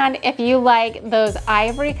your hand if you like those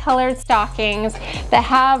ivory colored stockings that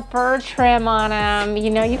have fur trim on them. You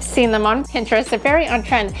know, you've seen them on Pinterest. They're very on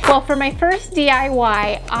trend. Well, for my first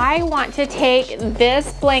DIY, I want to take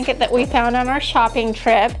this blanket that we found on our shopping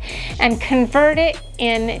trip and convert it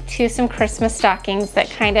into some Christmas stockings that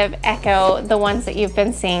kind of echo the ones that you've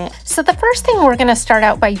been seeing. So the first thing we're gonna start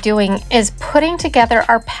out by doing is putting together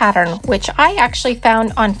our pattern, which I actually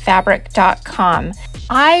found on fabric.com.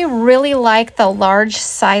 I really like the large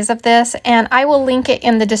size of this, and I will link it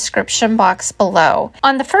in the description box below.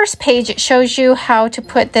 On the first page, it shows you how to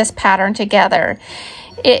put this pattern together.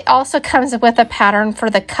 It also comes with a pattern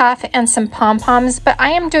for the cuff and some pom-poms, but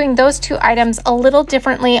I am doing those two items a little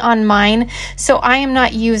differently on mine, so I am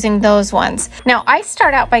not using those ones. Now I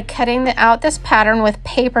start out by cutting out this pattern with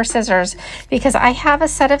paper scissors because I have a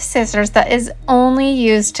set of scissors that is only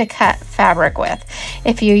used to cut fabric with.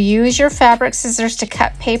 If you use your fabric scissors to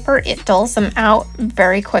cut paper, it dulls them out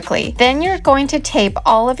very quickly. Then you're going to tape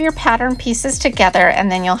all of your pattern pieces together,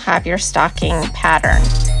 and then you'll have your stocking pattern.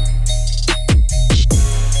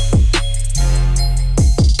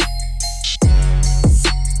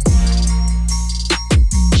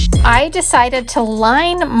 I decided to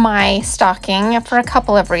line my stocking for a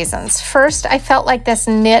couple of reasons. First, I felt like this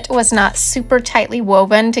knit was not super tightly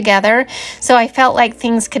woven together, so I felt like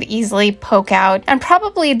things could easily poke out. And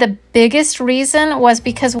probably the biggest reason was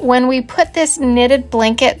because when we put this knitted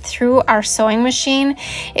blanket through our sewing machine,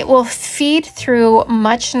 it will feed through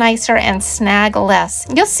much nicer and snag less.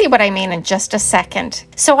 You'll see what I mean in just a second.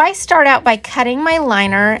 So I start out by cutting my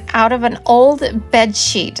liner out of an old bed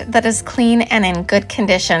sheet that is clean and in good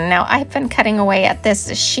condition. Now I've been cutting away at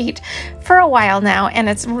this sheet for a while now, and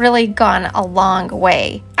it's really gone a long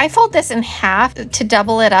way. I fold this in half to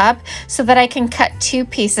double it up so that I can cut two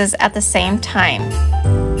pieces at the same time.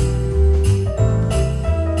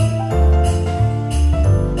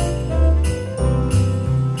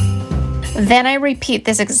 Then I repeat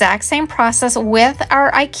this exact same process with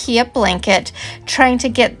our IKEA blanket, trying to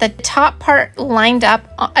get the top part lined up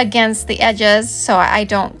against the edges so I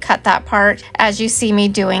don't cut that part, as you see me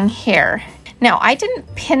doing here. Now, I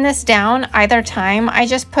didn't pin this down either time. I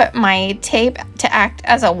just put my tape to act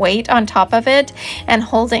as a weight on top of it and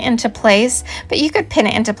hold it into place, but you could pin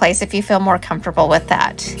it into place if you feel more comfortable with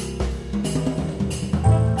that.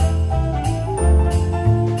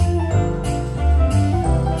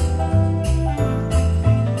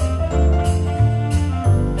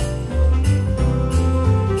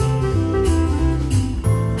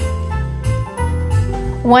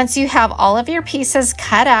 Once you have all of your pieces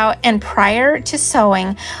cut out and prior to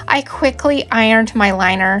sewing, I quickly ironed my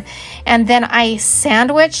liner, and then I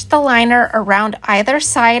sandwiched the liner around either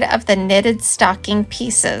side of the knitted stocking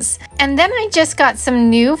pieces. And then I just got some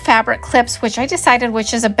new fabric clips, which I decided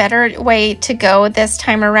which is a better way to go this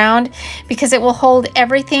time around because it will hold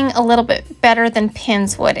everything a little bit better than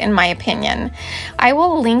pins would, in my opinion. I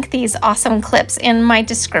will link these awesome clips in my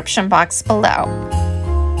description box below.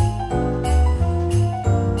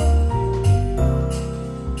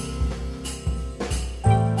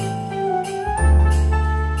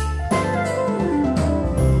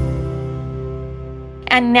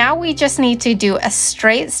 And now we just need to do a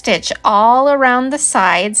straight stitch all around the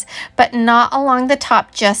sides, but not along the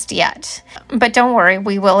top just yet. But don't worry,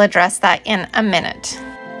 we will address that in a minute.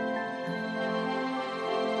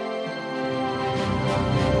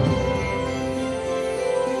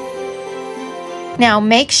 Now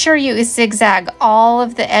make sure you zigzag all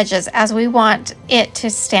of the edges, as we want it to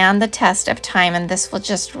stand the test of time, and this will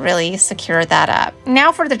just really secure that up.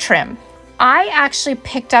 Now for the trim. I actually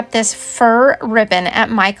picked up this fur ribbon at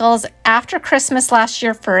Michael's after Christmas last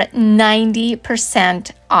year for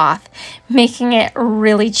 90% off, making it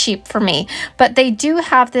really cheap for me. But they do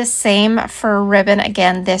have this same fur ribbon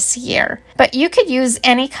again this year. But you could use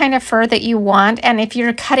any kind of fur that you want, and if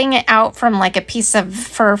you're cutting it out from like a piece of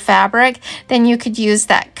fur fabric, then you could use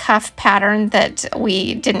that cuff pattern that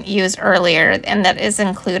we didn't use earlier and that is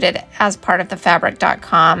included as part of the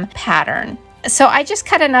fabric.com pattern. So I just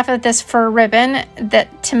cut enough of this fur ribbon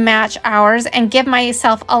to match ours and give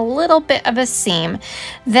myself a little bit of a seam.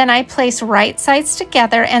 Then I place right sides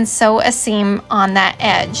together and sew a seam on that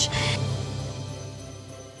edge.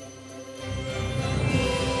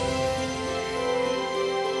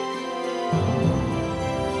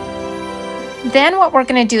 Then what we're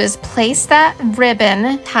going to do is place that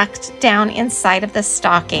ribbon tucked down inside of the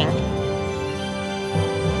stocking.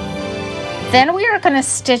 Then we are going to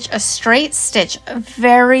stitch a straight stitch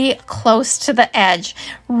very close to the edge,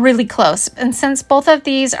 really close. And since both of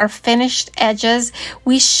these are finished edges,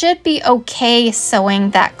 we should be okay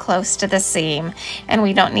sewing that close to the seam, and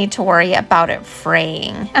we don't need to worry about it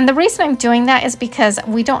fraying. And the reason I'm doing that is because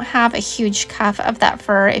we don't have a huge cuff of that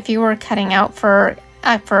fur. If you were cutting out for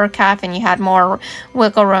a fur cuff and you had more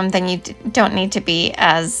wiggle room, then you don't need to be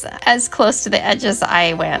as close to the edge as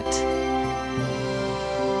I went.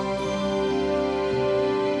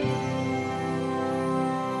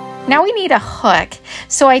 Now we need a hook.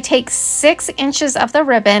 So I take 6 inches of the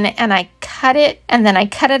ribbon and I cut it, and then I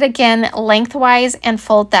cut it again lengthwise and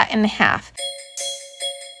fold that in half.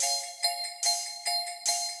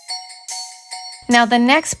 Now the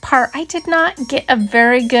next part, I did not get a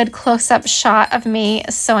very good close-up shot of me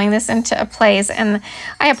sewing this into place, and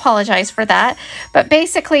I apologize for that. But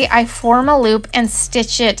basically I form a loop and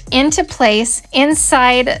stitch it into place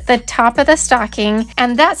inside the top of the stocking,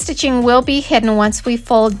 and that stitching will be hidden once we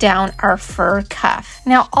fold down our fur cuff.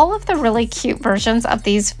 Now all of the really cute versions of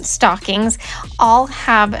these stockings all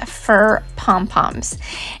have fur pom-poms,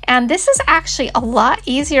 and this is actually a lot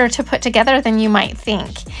easier to put together than you might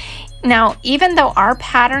think. Now, even though our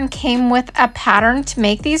pattern came with a pattern to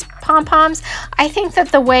make these pom-poms, I think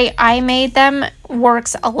that the way I made them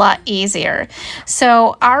works a lot easier.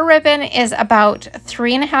 So our ribbon is about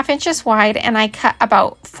 3.5 inches wide, and I cut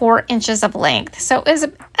about 4 inches of length. So it is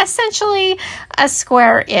essentially a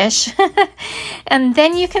square-ish. And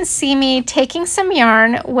then you can see me taking some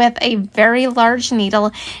yarn with a very large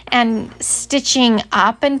needle and stitching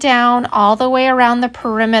up and down all the way around the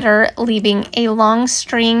perimeter, leaving a long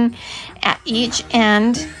string at each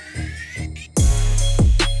end.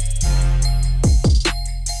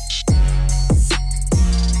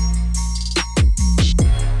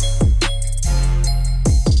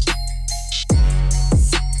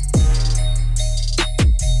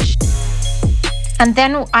 And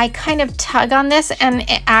then I kind of tug on this and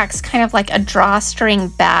it acts kind of like a drawstring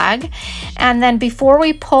bag. And then before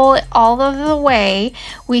we pull it all of the way,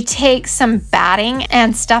 we take some batting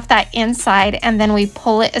and stuff that inside, and then we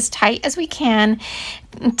pull it as tight as we can,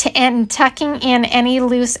 and tucking in any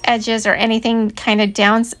loose edges or anything kind of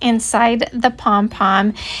down inside the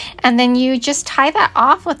pom-pom. And then you just tie that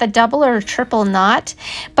off with a double or triple knot,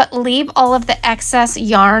 but leave all of the excess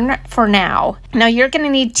yarn for now. Now you're going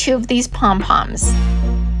to need 2 of these pom-poms.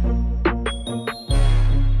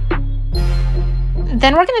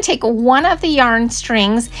 Then we're going to take one of the yarn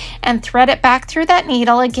strings and thread it back through that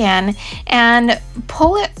needle again and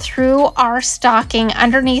pull it through our stocking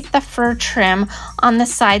underneath the fur trim on the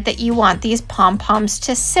side that you want these pom-poms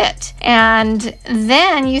to sit. And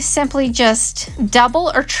then you simply just double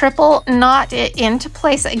or triple knot it into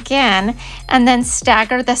place again, and then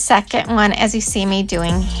stagger the second one as you see me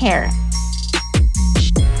doing here.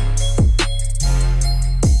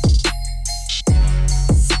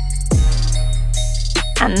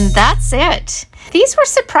 And that's it. These were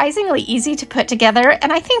surprisingly easy to put together,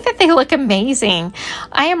 and I think that they look amazing.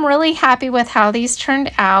 I am really happy with how these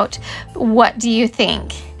turned out. What do you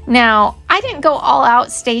think? Now, I didn't go all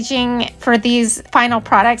out staging for these final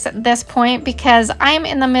products at this point because I am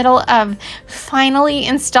in the middle of finally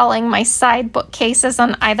installing my side bookcases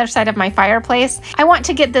on either side of my fireplace. I want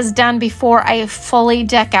to get this done before I fully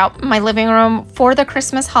deck out my living room for the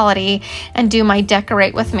Christmas holiday and do my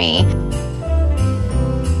decorate with me.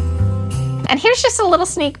 And here's just a little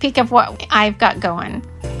sneak peek of what I've got going.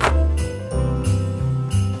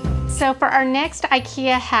 So for our next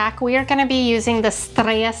IKEA hack, we are going to be using the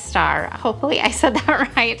Straya Star. Hopefully I said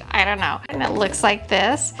that right. I don't know. And it looks like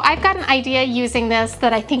this. I've got an idea using this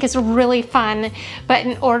that I think is really fun, but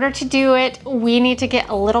in order to do it, we need to get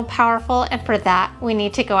a little powerful, and for that, we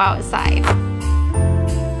need to go outside.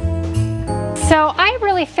 So I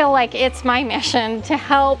really feel like it's my mission to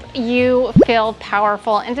help you feel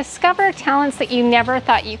powerful and discover talents that you never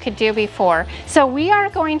thought you could do before. So we are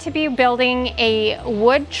going to be building a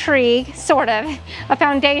wood tree, sort of, a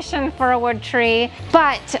foundation for a wood tree,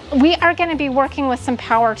 but we are going to be working with some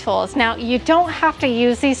power tools. Now, you don't have to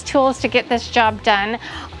use these tools to get this job done.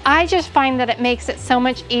 I just find that it makes it so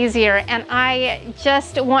much easier, and I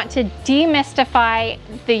just want to demystify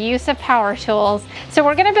the use of power tools. So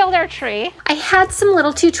we're gonna build our tree. I had some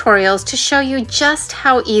little tutorials to show you just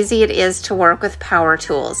how easy it is to work with power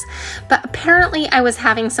tools, but apparently I was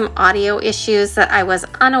having some audio issues that I was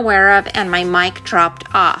unaware of, and my mic dropped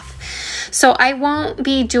off. So I won't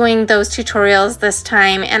be doing those tutorials this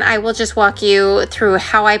time, and I will just walk you through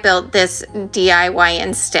how I built this DIY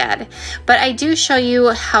instead. But I do show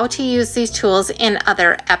you how to use these tools in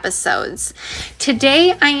other episodes.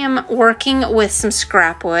 Today I am working with some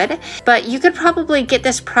scrap wood, but you could probably get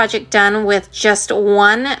this project done with just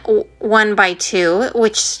one 1x2,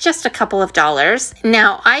 which is just a couple of dollars.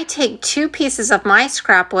 Now I take 2 pieces of my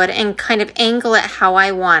scrap wood and kind of angle it how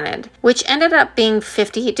I wanted, which ended up being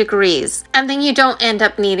 50 degrees. And then you don't end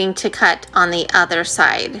up needing to cut on the other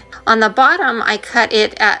side. On the bottom, I cut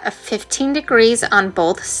it at 15 degrees on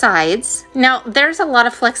both sides. Now, there's a lot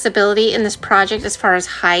of flexibility in this project as far as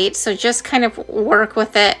height, so just kind of work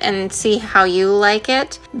with it and see how you like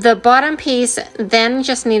it. The bottom piece then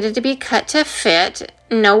just needed to be cut to fit.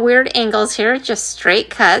 no weird angles here, just straight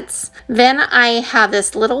cuts. Then I have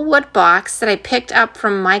this little wood box that I picked up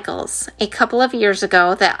from Michael's a couple of years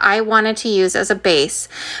ago that I wanted to use as a base,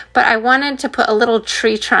 but I wanted to put a little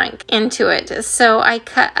tree trunk into it. So I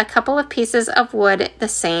cut a couple of pieces of wood the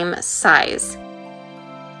same size.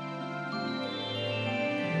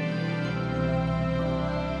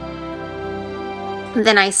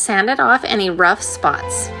 Then I sanded off any rough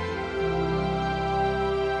spots.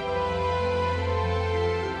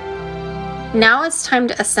 Now it's time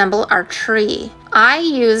to assemble our tree. I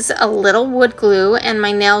use a little wood glue and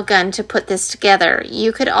my nail gun to put this together.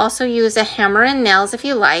 You could also use a hammer and nails if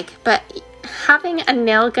you like, but having a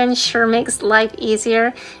nail gun sure makes life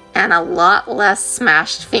easier and a lot less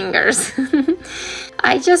smashed fingers.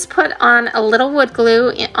 I just put on a little wood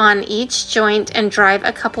glue on each joint and drive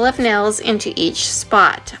a couple of nails into each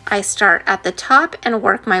spot. I start at the top and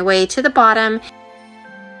work my way to the bottom.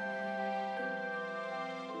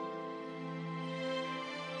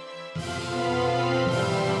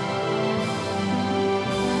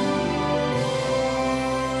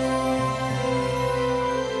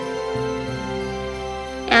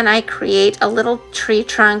 And I create a little tree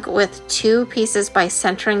trunk with 2 pieces by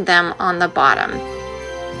centering them on the bottom.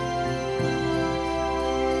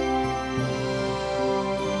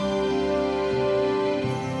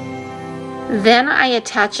 Then I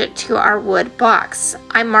attach it to our wood box.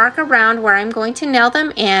 I mark around where I'm going to nail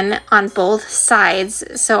them in on both sides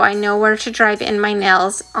so I know where to drive in my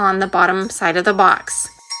nails on the bottom side of the box.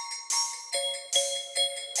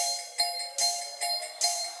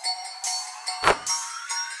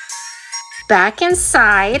 Back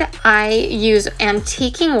inside, I use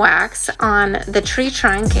antiquing wax on the tree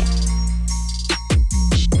trunk,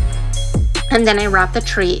 and then I wrap the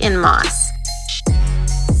tree in moss.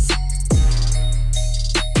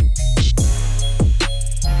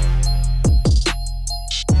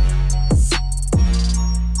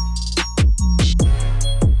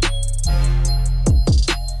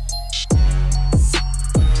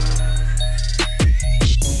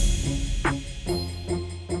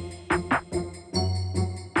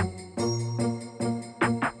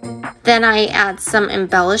 Then I add some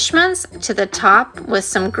embellishments to the top with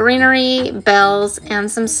some greenery, bells,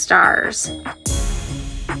 and some stars.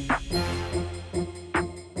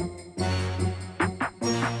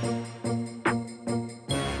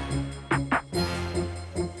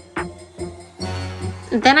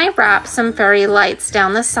 Then I wrap some fairy lights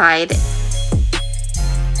down the side.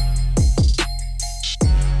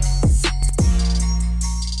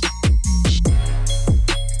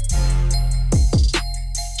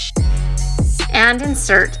 And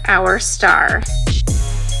insert our star.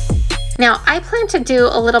 Now I plan to do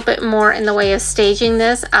a little bit more in the way of staging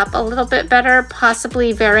this up a little bit better,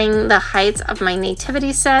 possibly varying the heights of my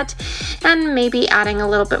nativity set and maybe adding a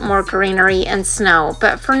little bit more greenery and snow.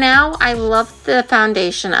 But for now, I love the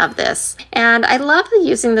foundation of this, and I love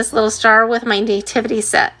using this little star with my nativity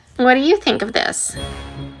set. What do you think of this?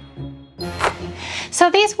 So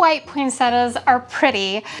these white poinsettias are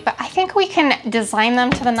pretty, but I think we can design them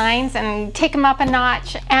to the nines and take them up a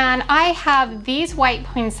notch. And I have these white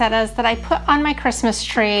poinsettias that I put on my Christmas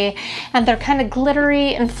tree, and they're kind of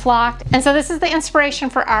glittery and flocked. And so this is the inspiration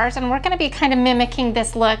for ours, and we're gonna be kind of mimicking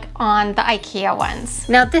this look on the IKEA ones.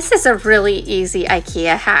 Now this is a really easy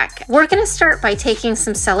IKEA hack. We're gonna start by taking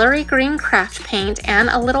some celery green craft paint and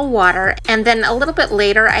a little water, and then a little bit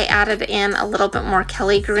later I added in a little bit more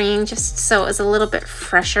Kelly green just so it was a little bit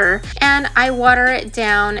fresher, and I water it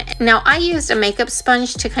down. Now I used a makeup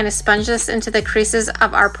sponge to kind of sponge this into the creases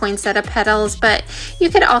of our poinsettia petals, but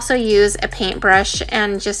you could also use a paintbrush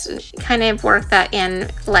and just kind of work that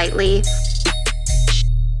in lightly.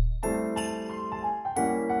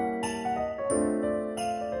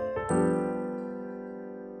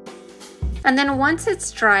 And then once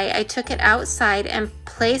it's dry, I took it outside and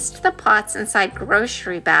placed the pots inside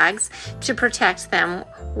grocery bags to protect them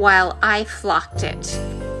while I flocked it.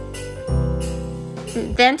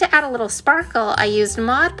 Then to add a little sparkle, I used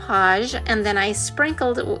Mod Podge, and then I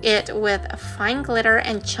sprinkled it with fine glitter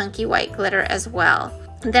and chunky white glitter as well.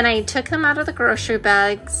 Then I took them out of the grocery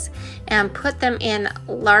bags and put them in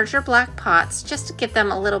larger black pots just to give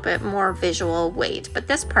them a little bit more visual weight, but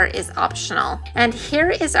this part is optional. And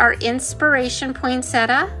here is our inspiration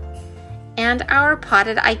poinsettia and our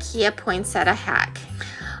potted IKEA poinsettia hack.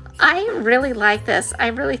 I really like this. I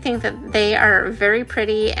really think that they are very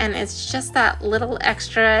pretty, and it's just that little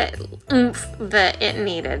extra oomph that it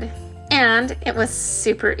needed. And it was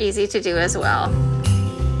super easy to do as well.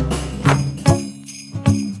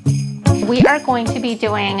 We are going to be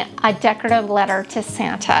doing a decorative letter to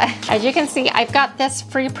Santa. As you can see, I've got this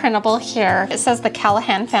free printable here. It says the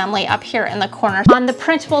Callahan family up here in the corner. On the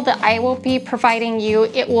printable that I will be providing you,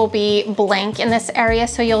 it will be blank in this area,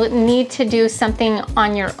 so you'll need to do something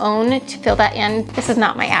on your own to fill that in. This is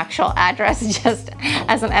not my actual address, just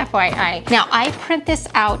as an FYI. Now, I print this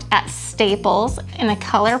out at Staples in a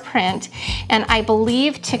color print, and I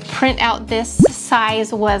believe to print out this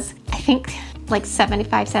size was, I think, like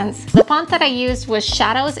 75 cents. The font that I used was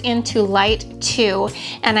Shadows into Light 2,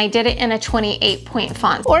 and I did it in a 28-point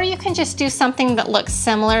font. Or you can just do something that looks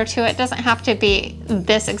similar to it. It doesn't have to be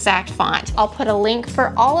this exact font. I'll put a link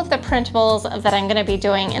for all of the printables that I'm gonna be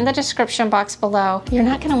doing in the description box below. You're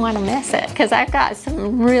not gonna wanna miss it because I've got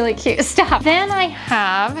some really cute stuff. Then I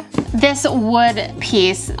have this wood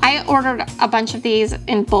piece. I ordered a bunch of these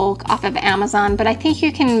in bulk off of Amazon, but I think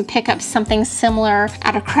you can pick up something similar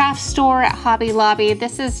at a craft store, at Hobby Lobby.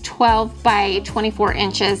 This is 12 by 24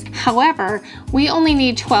 inches. However, we only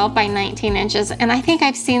need 12 by 19 inches, and I think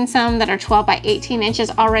I've seen some that are 12 by 18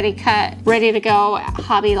 inches already cut, ready to go at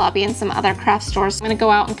Hobby Lobby and some other craft stores. I'm gonna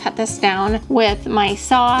go out and cut this down with my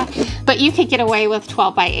saw, but you could get away with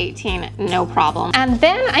 12 by 18, no problem. And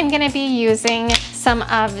then I'm gonna be using some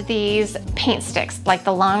of these paint sticks, like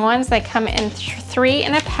the long ones. They come in 3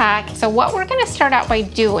 in a pack. So what we're gonna start out by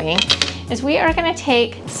doing is we are gonna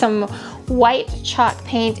take some white chalk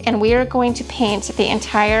paint, and we are going to paint the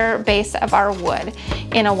entire base of our wood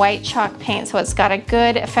in a white chalk paint so it's got a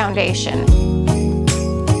good foundation.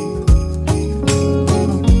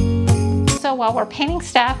 So while we're painting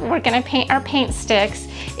stuff, we're gonna paint our paint sticks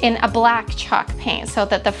in a black chalk paint so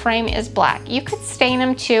that the frame is black. You could stain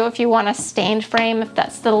them too if you want a stained frame, if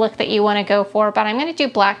that's the look that you want to go for, but I'm going to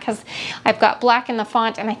do black because I've got black in the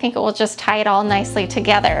font and I think it will just tie it all nicely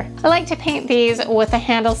together. I like to paint these with the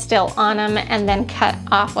handle still on them and then cut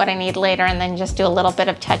off what I need later and then just do a little bit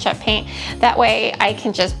of touch-up paint. That way I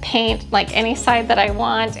can just paint like any side that I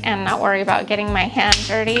want and not worry about getting my hand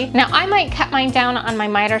dirty. Now I might cut mine down on my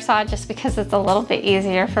miter saw just because it's a little bit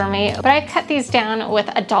easier for me, but I've cut these down with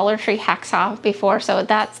a Dollar Tree hacksaw before, so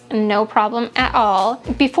that's no problem at all.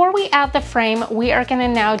 Before we add the frame, we are gonna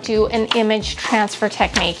now do an image transfer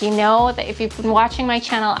technique. You know that if you've been watching my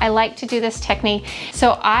channel, I like to do this technique.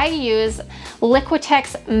 So I use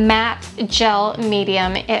Liquitex matte gel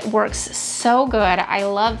medium. It works so good. I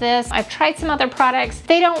love this. I've tried some other products.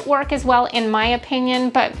 They don't work as well in my opinion,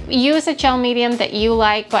 but use a gel medium that you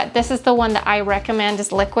like, but this is the one that I recommend is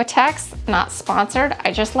Liquitex. Not sponsored,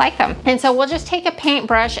 I just like them. And so we'll just take a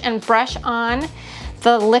paintbrush and brush on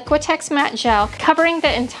the Liquitex matte gel, covering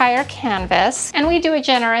the entire canvas, and we do a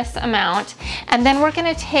generous amount. And then we're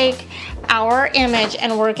gonna take our image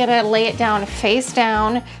and we're gonna lay it down face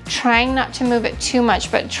down, trying not to move it too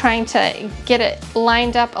much, but trying to get it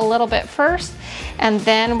lined up a little bit first. And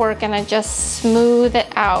then we're gonna just smooth it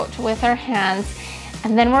out with our hands.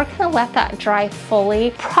 And then we're gonna let that dry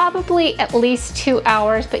fully, probably at least 2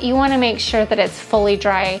 hours, but you wanna make sure that it's fully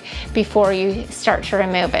dry before you start to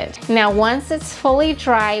remove it. Now, once it's fully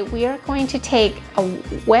dry, we are going to take a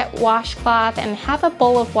wet washcloth and have a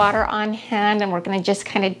bowl of water on hand, and we're gonna just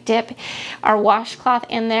kind of dip our washcloth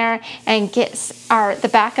in there and get the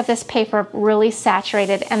back of this paper really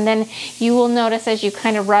saturated. And then you will notice as you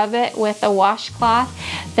kind of rub it with the washcloth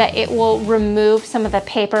that it will remove some of the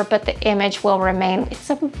paper, but the image will remain. It's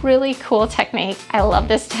a really cool technique. I love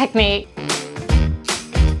this technique.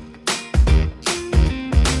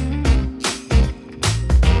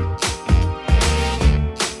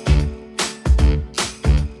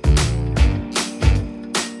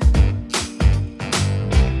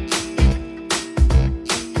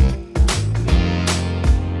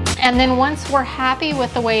 And then once we're happy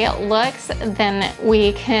with the way it looks, then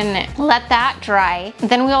we can let that dry.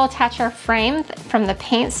 Then we'll attach our frame from the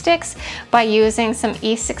paint sticks by using some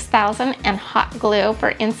E6000 and hot glue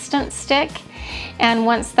for instant stick. And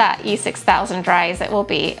once that E6000 dries, it will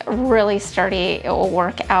be really sturdy. It will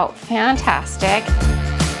work out fantastic.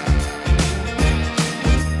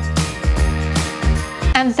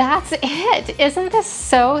 And that's it. Isn't this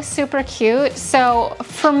so super cute? So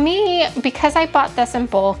for me, because I bought this in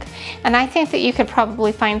bulk, and I think that you could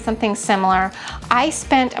probably find something similar, I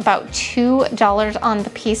spent about $2 on the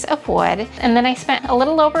piece of wood, and then I spent a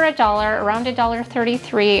little over $1, around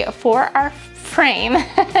 $1.33 for our frame,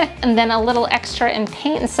 and then a little extra in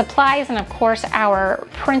paint and supplies, and of course our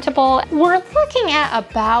printable. We're looking at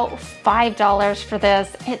about $5 for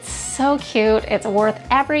this. It's so cute. It's worth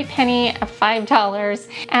every penny of $5,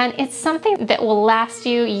 and it's something that will last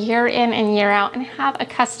you year in and year out, and have a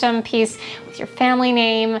custom piece with your family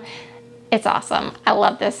name. It's awesome. I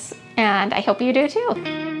love this, and I hope you do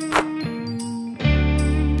too.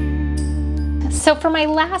 So for my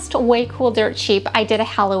last Way Cool Dirt Cheap, I did a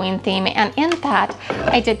Halloween theme, and in that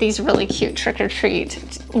I did these really cute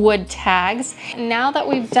trick-or-treat wood tags. Now that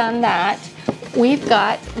we've done that, we've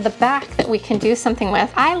got the back that we can do something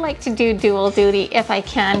with. I like to do dual duty if I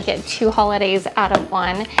can get 2 holidays out of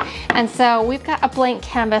one. And so we've got a blank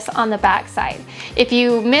canvas on the back side. If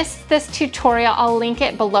you missed this tutorial, I'll link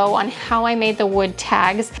it below on how I made the wood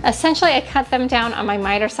tags. Essentially, I cut them down on my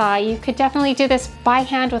miter saw. You could definitely do this by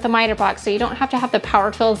hand with a miter box, so you don't have to have the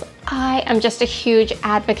power tools. I am just a huge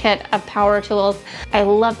advocate of power tools. I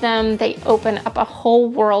love them. They open up a whole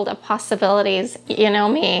world of possibilities. You know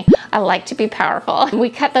me, I like to be powerful. We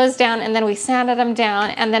cut those down and then we sanded them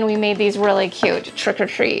down, and then we made these really cute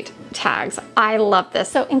trick-or-treat tags. I love this.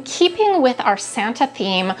 So in keeping with our Santa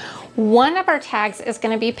theme, one of our tags is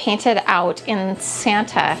going to be painted out in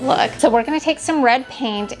Santa look. So we're going to take some red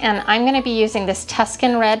paint, and I'm going to be using this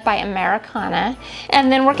Tuscan Red by Americana, and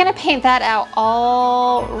then we're going to paint that out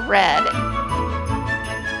all red.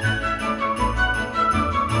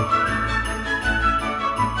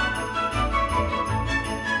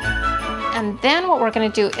 And then what we're going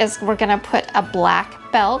to do is we're going to put a black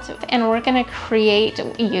belt, and we're going to create,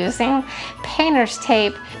 using painter's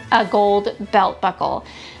tape, a gold belt buckle.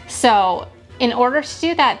 So in order to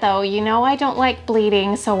do that though, you know I don't like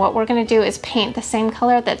bleeding, so what we're going to do is paint the same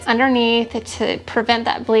color that's underneath to prevent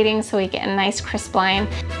that bleeding, so we get a nice crisp line.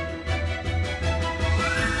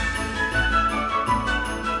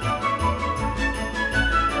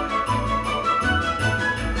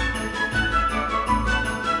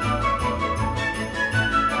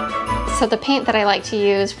 So the paint that I like to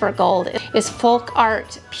use for gold is Folk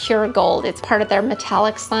Art Pure Gold. It's part of their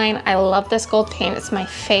metallics line. I love this gold paint. It's my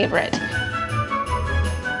favorite.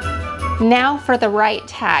 Now for the right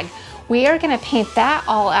tag. We are going to paint that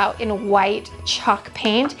all out in white chalk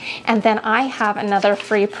paint, and then I have another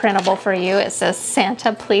free printable for you. It says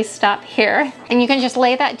Santa, please stop here. And you can just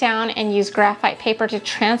lay that down and use graphite paper to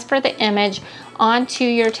transfer the image onto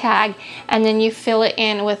your tag, and then you fill it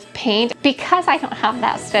in with paint. Because I don't have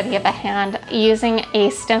that steady of a hand, using a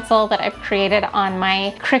stencil that I've created on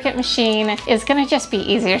my Cricut machine is going to just be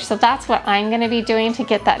easier. So that's what I'm going to be doing to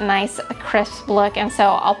get that nice crisp look. And so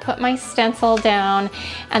I'll put my stencil down,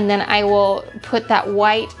 and then I will put that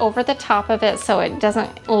white over the top of it so it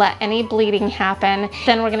doesn't let any bleeding happen.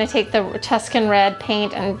 Then we're going to take the Tuscan Red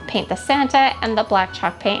paint and paint the Santa, and the black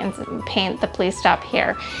chalk paint and paint the Please Stop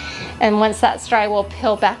Here. And once that's dry, we'll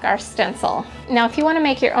peel back our stencil. Now, if you want to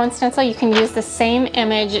make your own stencil, you can use the same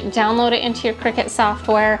image, download it into your Cricut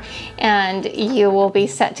software, and you will be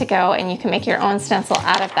set to go, and you can make your own stencil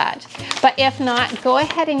out of that. But if not, go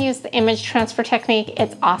ahead and use the image transfer technique.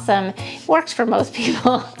 It's awesome. It works for most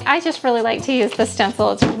people. I just really like to use the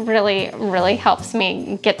stencil. It's really helps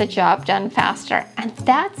me get the job done faster. And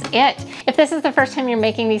that's it. If this is the first time you're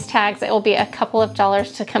making these tags, it will be a couple of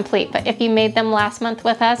dollars to complete. But if you made them last month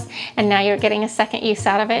with us, and now you're getting a second use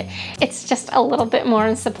out of it, it's just a little bit more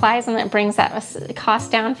in supplies, and it brings that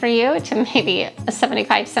cost down for you to maybe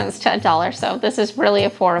 75 cents to $1. So this is really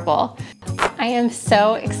affordable. I am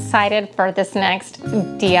so excited for this next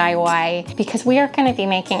DIY because we are going to be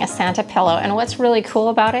making a Santa pillow, and what's really cool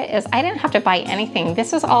about it is I didn't have to buy anything.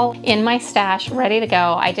 This was all in my stash, ready to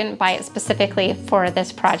go. I didn't buy it specifically for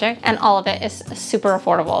this project, and all of it is super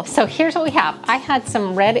affordable. So here's what we have. I had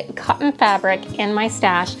some red cotton fabric in my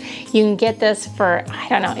stash. You can get this for, I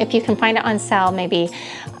don't know, if you can find it on sale, maybe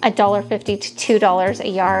 $1.50 to $2 a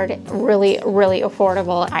yard. Really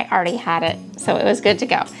affordable. I already had it, so it was good to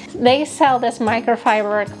go. They sell this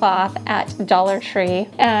microfiber cloth at Dollar Tree,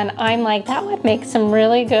 and I'm like, that would make some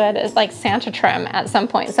really good like Santa trim at some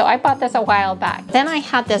point. So I bought this a while back. Then I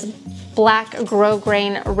had this black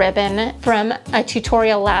grosgrain ribbon from a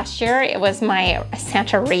tutorial last year. It was my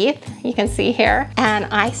Santa wreath, you can see here, and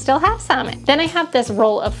I still have some. Then I have this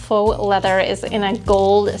roll of faux leather. Is in a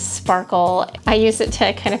gold sparkle. I use it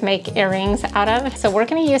to kind of make earrings out of. So we're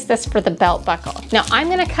going to use this for the belt buckle. Now I'm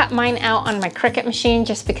going to cut mine out on my Cricut machine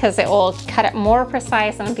just because it will cut it more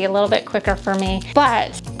precise and be a little bit quicker for me.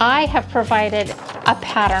 But I have provided a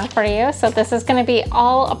pattern for you. So this is going to be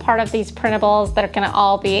all a part of these printables that are going to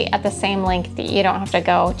all be at the same length. You don't have to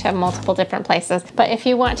go to multiple different places. But if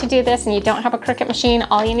you want to do this and you don't have a Cricut machine,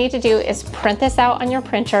 all you need to do is print this out on your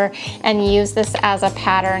printer and use this as a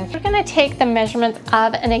pattern. You're going to take the measurements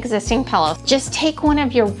of an existing pillow. Just take one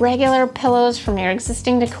of your regular pillows from your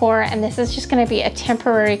existing decor, and this is just going to be a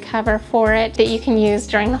temporary cover for it that you can use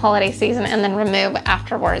during the holiday season and then remove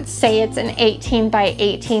afterwards. Say it's an 18 by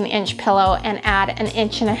 18 inch pillow, and add add 1.5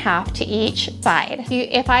 inches to each side.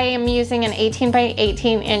 If I am using an 18 by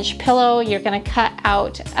 18 inch pillow, you're gonna cut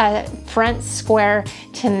out a front square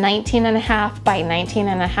to 19.5 by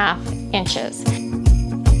 19.5 inches.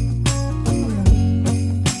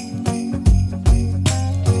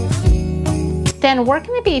 Then we're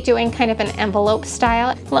gonna be doing kind of an envelope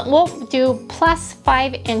style. We'll do plus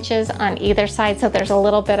 5 inches on either side, so there's a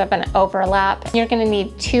little bit of an overlap. You're gonna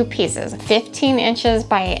need 2 pieces, 15 inches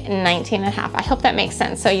by 19.5. I hope that makes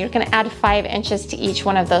sense. So you're gonna add 5 inches to each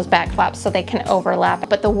one of those back flaps so they can overlap,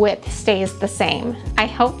 but the width stays the same. I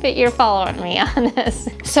hope that you're following me on this.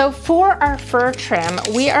 So for our fur trim,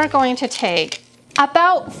 we are going to take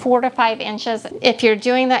about 4 to 5 inches. If you're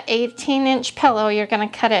doing the 18-inch pillow, you're gonna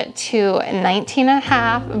cut it to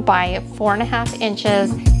 19.5 by 4.5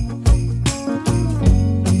 inches.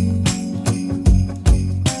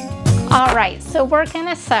 All right, so we're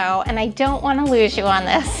gonna sew, and I don't wanna lose you on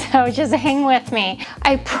this, so just hang with me.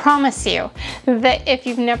 I promise you that if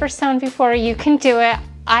you've never sewn before, you can do it.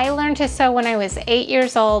 I learned to sew when I was 8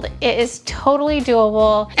 years old. It is totally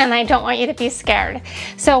doable, and I don't want you to be scared.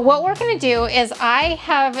 So what we're gonna do is I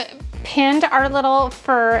have pinned our little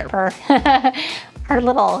our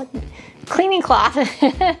little cleaning cloth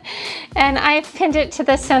and I've pinned it to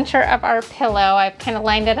the center of our pillow. I've kind of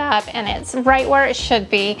lined it up and it's right where it should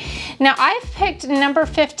be. Now I've picked number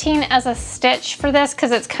 15 as a stitch for this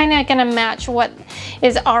because it's kind of going to match what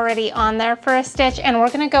is already on there for a stitch, and we're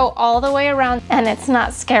going to go all the way around, and it's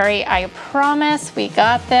not scary. I promise we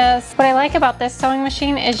got this. What I like about this sewing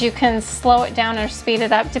machine is you can slow it down or speed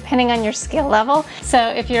it up depending on your skill level. So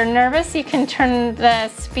if you're nervous, you can turn the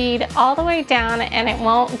speed all the way down and it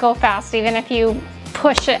won't go fast even if you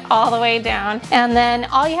push it all the way down. And then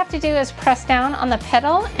all you have to do is press down on the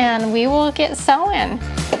pedal and we will get sewing.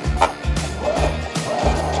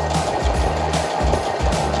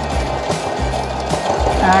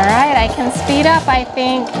 All right, I can speed up, I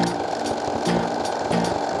think.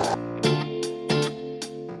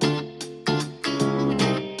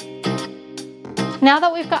 Now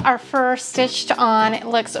that we've got our fur stitched on, it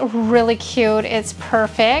looks really cute. It's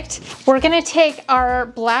perfect. We're gonna take our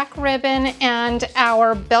black ribbon and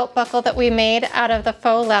our belt buckle that we made out of the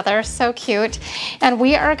faux leather, so cute, and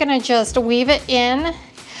we are gonna just weave it in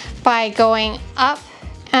by going up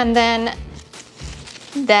and then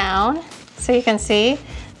down, so you can see.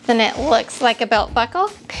 Then it looks like a belt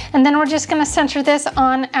buckle. And then we're just gonna center this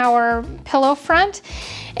on our pillow front,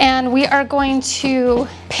 and we are going to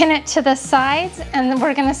pin it to the sides, and then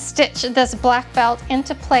we're gonna stitch this black belt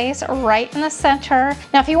into place right in the center.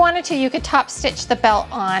 Now if you wanted to, you could top stitch the belt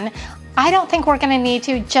on. I don't think we're gonna need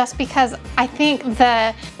to, just because I think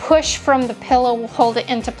the push from the pillow will hold it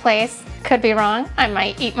into place. Could be wrong, I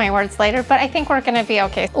might eat my words later, but I think we're gonna be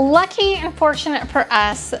okay. Lucky and fortunate for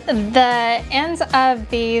us, the ends of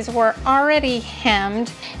these were already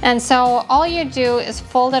hemmed, and so all you do is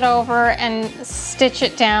fold it over and stitch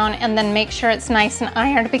it down and then make sure it's nice and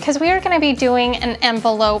ironed, because we are gonna be doing an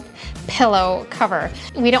envelope pillow cover.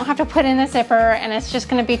 We don't have to put in a zipper, and it's just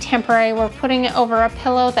gonna be temporary. We're putting it over a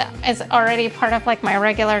pillow that is already part of like my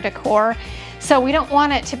regular decor. So we don't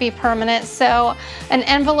want it to be permanent, so an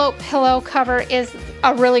envelope pillow cover is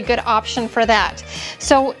a really good option for that.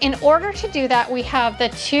 So in order to do that, we have the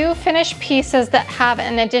 2 finished pieces that have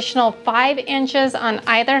an additional 5 inches on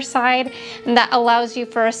either side, and that allows you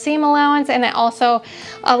for a seam allowance, and it also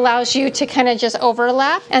allows you to kind of just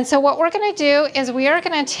overlap. And so what we're gonna do is we are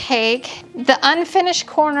gonna take the unfinished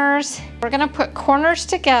corners, we're gonna put corners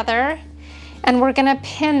together, and we're gonna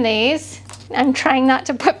pin these. I'm trying not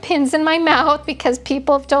to put pins in my mouth because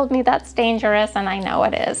people have told me that's dangerous, and I know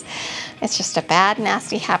it is. It's just a bad,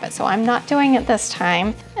 nasty habit, so I'm not doing it this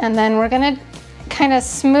time. And then we're gonna kind of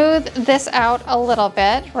smooth this out a little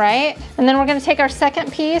bit, right? And then we're gonna take our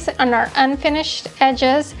second piece on our unfinished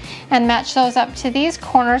edges and match those up to these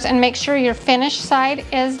corners, and make sure your finished side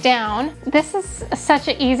is down. This is such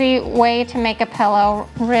an easy way to make a pillow,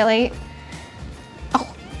 really.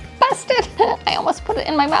 Busted. I almost put it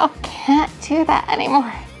in my mouth. Can't do that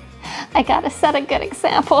anymore. I gotta set a good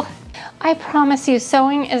example. I promise you,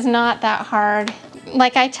 sewing is not that hard.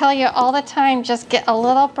 Like I tell you all the time, just get a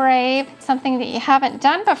little brave. Something that you haven't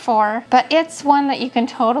done before, but it's one that you can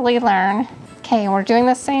totally learn. Okay, we're doing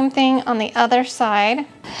the same thing on the other side.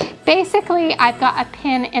 Basically, I've got a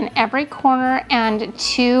pin in every corner and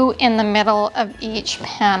 2 in the middle of each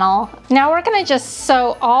panel. Now we're gonna just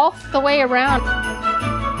sew all the way around.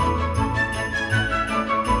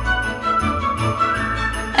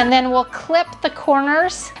 And then we'll clip the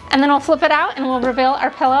corners, and then we'll flip it out and we'll reveal our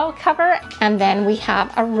pillow cover. And then we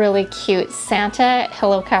have a really cute Santa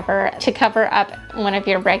pillow cover to cover up one of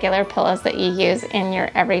your regular pillows that you use in your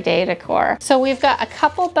everyday decor. So we've got a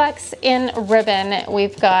couple bucks in ribbon.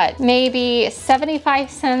 We've got maybe 75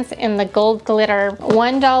 cents in the gold glitter,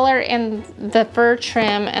 $1 in the fur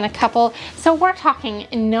trim, and a couple. So we're talking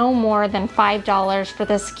no more than $5 for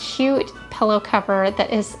this cute pillow cover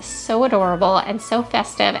that is so adorable and so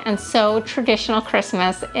festive and so traditional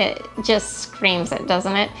Christmas. It just screams it,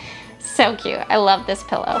 doesn't it? So cute. I love this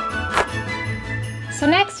pillow. So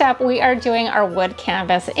next up, we are doing our wood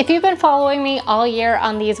canvas. If you've been following me all year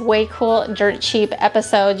on these Way Cool Dirt Cheap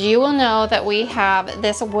episodes, you will know that we have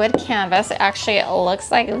this wood canvas. Actually, it looks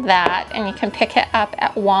like that, and you can pick it up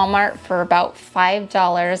at Walmart for about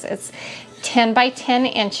 $5. It's 10 by 10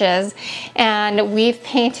 inches, and we've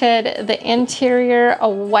painted the interior a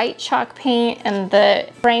white chalk paint and the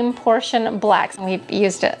frame portion black. We've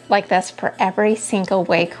used it like this for every single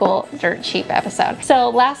Way Cool Dirt Cheap episode. So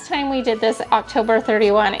last time we did this October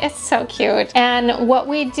 31, it's so cute. And what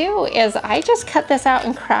we do is I just cut this out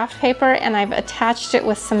in craft paper and I've attached it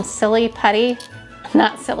with some silly putty.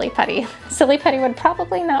 Not silly putty. Silly putty would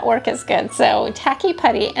probably not work as good. So tacky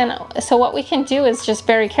putty. And so what we can do is just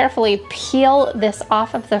very carefully peel this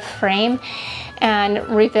off of the frame and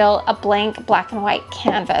reveal a blank black and white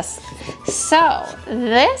canvas. So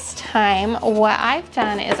this time what I've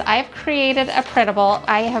done is I've created a printable.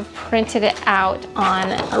 I have printed it out on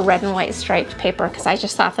a red and white striped paper because I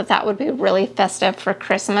just thought that that would be really festive for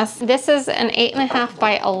Christmas. This is an 8.5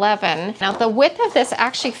 by 11. Now the width of this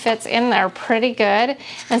actually fits in there pretty good.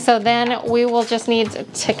 And so then we will just need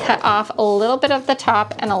to cut off a little bit of the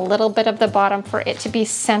top and a little bit of the bottom for it to be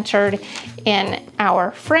centered in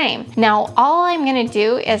our frame. Now all I'm going to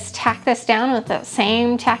do is tack this down with the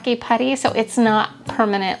same tacky putty so it's not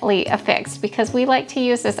permanently affixed, because we like to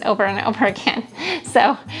use this over and over again.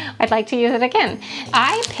 So I'd like to use it again.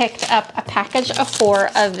 I picked up a package of 4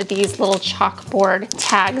 of these little chalkboard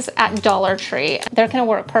tags at Dollar Tree. They're going to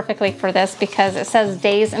work perfectly for this because it says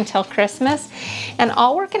days until Christmas, and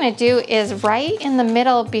all we're going to do is right in the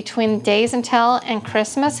middle between days until and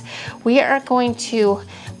Christmas, we are going to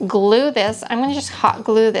glue this. I'm going to just hot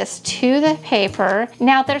glue this to the paper.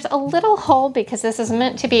 Now there's a little hole because this is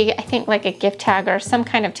meant to be, I think, like a gift tag or some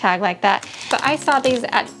kind of tag like that. But I saw these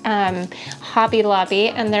at Hobby Lobby,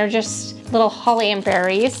 and they're just little holly and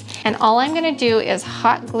berries. And all I'm going to do is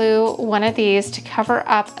hot glue one of these to cover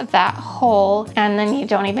up that hole, and then you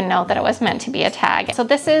don't even know that it was meant to be a tag. So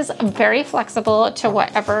this is very flexible to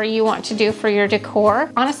whatever you want to do for your decor.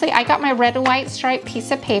 Honestly, I got my red and white striped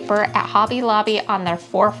piece of paper at Hobby Lobby on their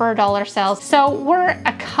 4 for $1 sales. So we're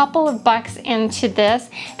a couple of bucks into this,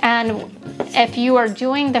 and if you are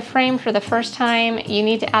doing the frame for the first time, you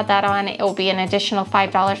need to add that on. It will be an additional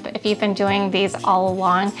 $5. But if you've been doing these all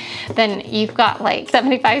along, then you've got like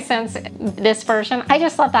 75 cents this version. I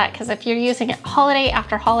just love that because if you're using it holiday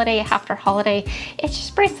after holiday after holiday, it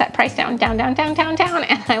just brings that price down, down, down, down, down, down.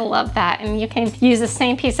 And I love that. And you can use the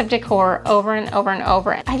same piece of decor over and over and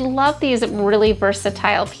over. I love these really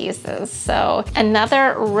versatile pieces. So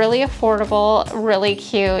another really affordable, really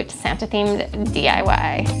cute Santa themed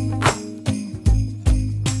DIY.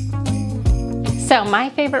 So my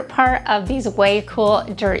favorite part of these Way Cool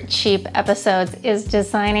Dirt Cheap episodes is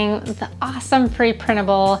designing the awesome free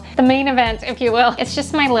printable, the main event, if you will. It's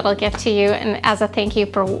just my little gift to you, and as a thank you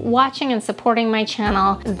for watching and supporting my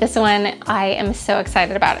channel. This one I am so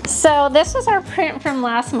excited about. So this was our print from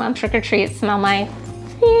last month, Trick or Treat, Smell My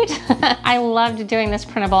Feet. I loved doing this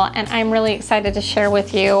printable, and I'm really excited to share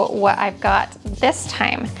with you what I've got this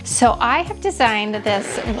time. So I have designed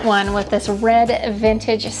this one with this red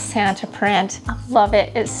vintage Santa print. I love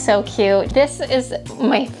it. It's so cute. This is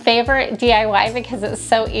my favorite DIY because it's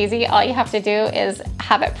so easy. All you have to do is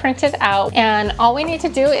have it printed out, and all we need to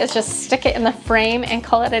do is just stick it in the frame and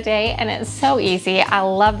call it a day, and it's so easy. I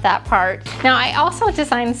love that part. Now I also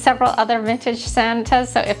designed several other vintage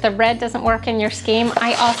Santas, so if the red doesn't work in your scheme,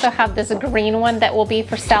 I also have this green one that will be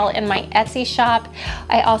for sale in my Etsy shop.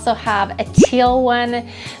 I also have a teal one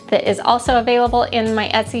that is also available in my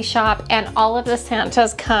Etsy shop, and all of the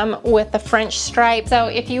Santas come with the French stripe. So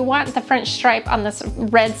if you want the French stripe on this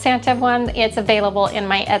red Santa one, it's available in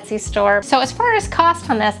my Etsy store. So as far as cost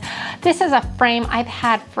on this, this is a frame I've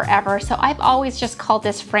had forever, so I've always just called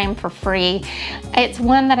this frame for free. It's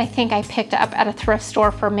one that I think I picked up at a thrift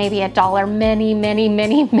store for maybe $1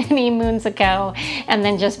 many moons ago, and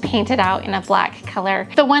then just painted out in a black color.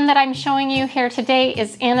 The one that I'm showing you here today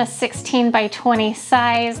is in a 16 by 20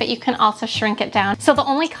 size, but you can also shrink it down. So the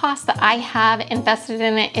only cost that I have invested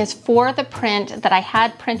in it is for the print that I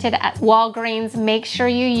had printed at Walgreens. Make sure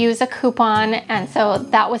you use a coupon, and so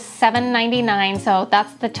that was $7.99, so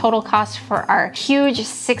that's the total cost for our huge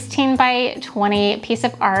 16 by 20 piece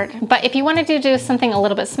of art. But if you wanted to do something a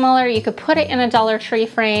little bit smaller, you could put it in a Dollar Tree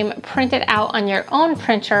frame, print it out on your own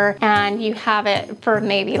printer, and you have it for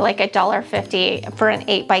maybe like $1.50 for an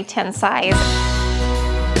 8 by 10 size.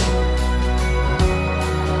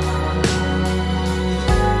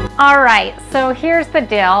 All right, so here's the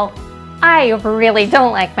deal. I really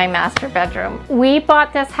don't like my master bedroom. We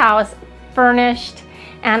bought this house furnished,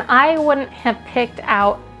 and I wouldn't have picked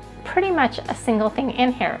out pretty much a single thing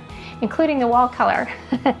in here, including the wall color.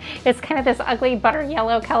 It's kind of this ugly butter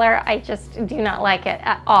yellow color. I just do not like it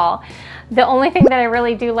at all. The only thing that I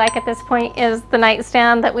really do like at this point is the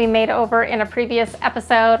nightstand that we made over in a previous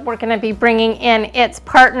episode. We're gonna be bringing in its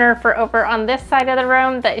partner for over on this side of the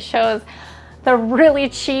room that shows the really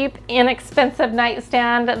cheap, inexpensive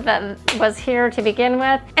nightstand that was here to begin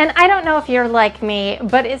with. And I don't know if you're like me,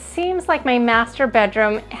 but it seems like my master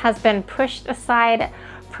bedroom has been pushed aside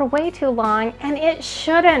for way too long, and it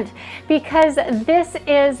shouldn't, because this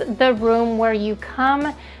is the room where you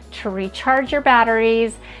come to recharge your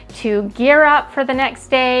batteries, to gear up for the next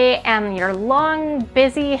day and your long,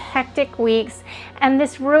 busy, hectic weeks. And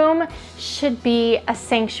this room should be a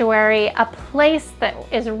sanctuary, a place that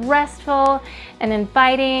is restful and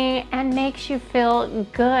inviting and makes you feel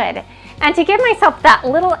good. And to give myself that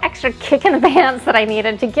little extra kick in the pants that I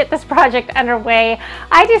needed to get this project underway,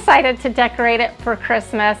 I decided to decorate it for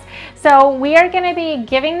Christmas. So we are going to be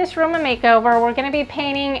giving this room a makeover. We're going to be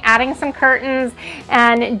painting, adding some curtains,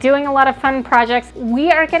 and doing a lot of fun projects.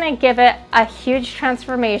 We are going to give it a huge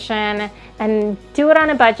transformation and do it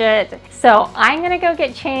on a budget. So I'm going to go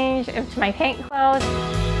get changed into my paint clothes.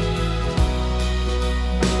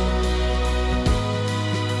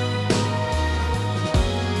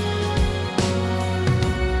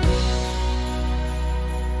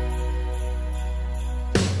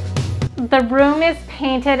 The room is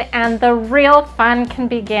painted and the real fun can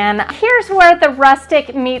begin. Here's where the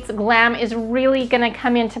rustic meets glam is really gonna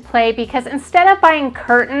come into play, because instead of buying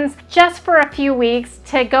curtains just for a few weeks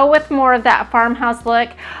to go with more of that farmhouse look,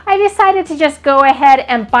 I decided to just go ahead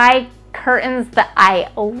and buy curtains that I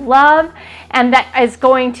love and that is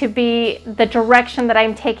going to be the direction that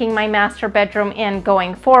I'm taking my master bedroom in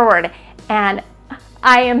going forward. And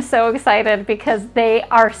I am so excited because they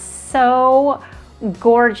are so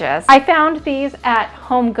gorgeous. I found these at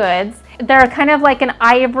Home Goods. They're kind of like an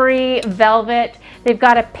ivory velvet. They've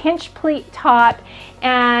got a pinch pleat top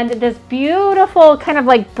and this beautiful kind of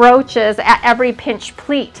like brooches at every pinch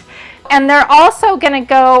pleat. And they're also gonna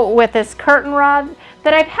go with this curtain rod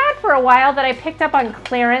that I've had for a while that I picked up on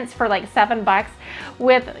clearance for like $7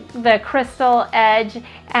 with the crystal edge,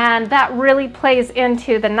 and that really plays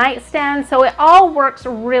into the nightstand. So it all works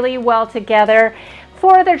really well together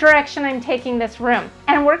for the direction I'm taking this room.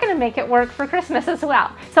 And we're gonna make it work for Christmas as well.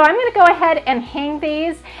 So I'm gonna go ahead and hang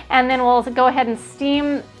these, and then we'll go ahead and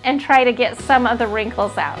steam and try to get some of the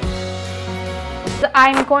wrinkles out.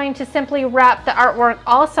 I'm going to simply wrap the artwork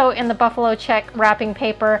also in the buffalo check wrapping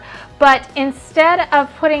paper, but instead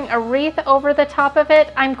of putting a wreath over the top of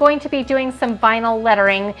it, I'm going to be doing some vinyl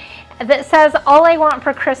lettering that says "All I want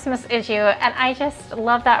for Christmas is you," and I just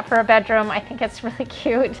love that for a bedroom. I think it's really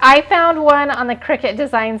cute. I found one on the Cricut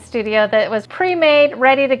Design Studio that was pre-made,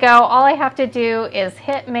 ready to go. All I have to do is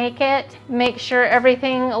hit make it, make sure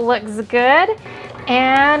everything looks good,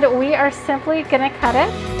 and we are simply gonna cut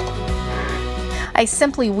it. I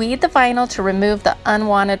simply weed the vinyl to remove the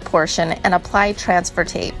unwanted portion and apply transfer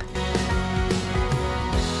tape.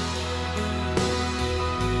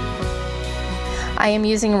 I am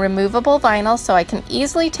using removable vinyl so I can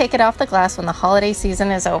easily take it off the glass when the holiday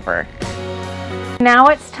season is over. Now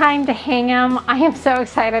it's time to hang them. I am so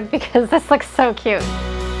excited because this looks so cute.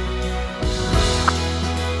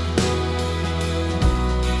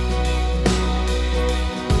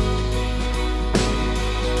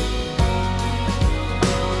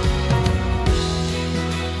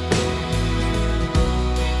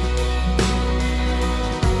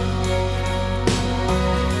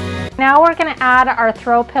 Now we're gonna add our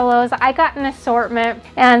throw pillows. I got an assortment,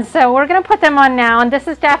 and so we're gonna put them on now, and this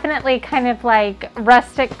is definitely kind of like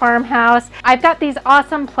rustic farmhouse. I've got these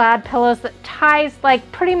awesome plaid pillows that ties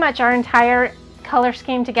like pretty much our entire color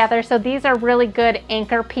scheme together, so these are really good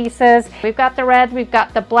anchor pieces. We've got the red, we've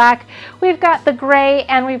got the black, we've got the gray,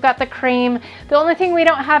 and we've got the cream. The only thing we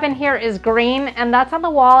don't have in here is green, and that's on the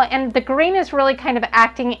wall, and the green is really kind of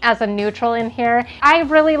acting as a neutral in here. I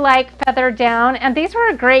really like feather down, and these were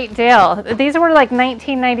a great deal. These were like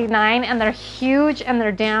 $19.99, and they're huge and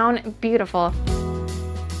they're down beautiful.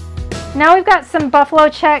 Now we've got some buffalo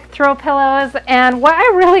check throw pillows, and what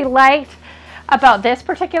I really liked about this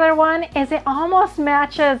particular one is it almost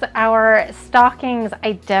matches our stockings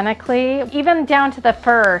identically, even down to the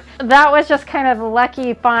fur. That was just kind of a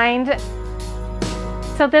lucky find.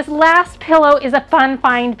 So this last pillow is a fun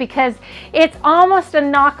find because it's almost a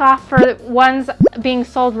knockoff for ones being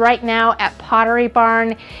sold right now at Pottery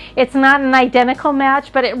Barn. It's not an identical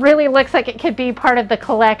match, but it really looks like it could be part of the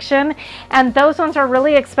collection. And those ones are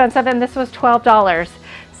really expensive, and this was $12.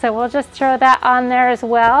 So we'll just throw that on there as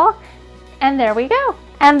well. And there we go.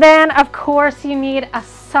 And then of course you need a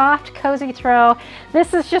soft, cozy throw.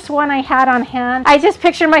 This is just one I had on hand. I just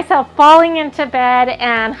pictured myself falling into bed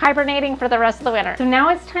and hibernating for the rest of the winter. So now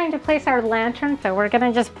it's time to place our lantern. So we're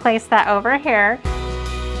gonna just place that over here.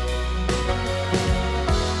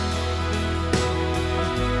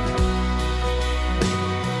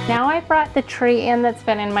 Now I brought the tree in that's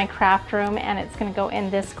been in my craft room, and it's gonna go in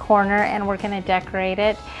this corner, and we're gonna decorate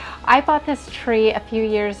it. I bought this tree a few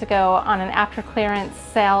years ago on an after clearance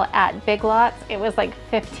sale at Big Lots. It was like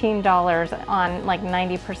 $15 on like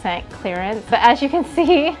 90% clearance. But as you can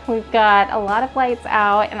see, we've got a lot of lights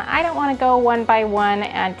out, and I don't want to go one by one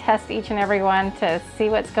and test each and every one to see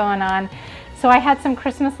what's going on. So I had some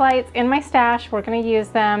Christmas lights in my stash. We're going to use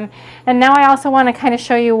them. And now I also want to kind of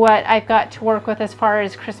show you what I've got to work with as far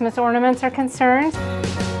as Christmas ornaments are concerned.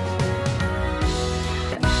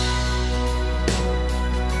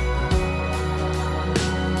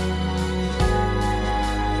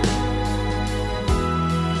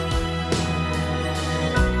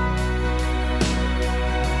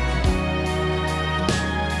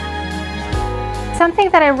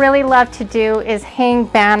 Something that I really love to do is hang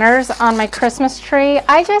banners on my Christmas tree.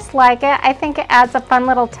 I just like it. I think it adds a fun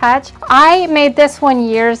little touch. I made this one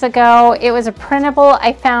years ago. It was a printable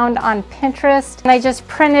I found on Pinterest, and I just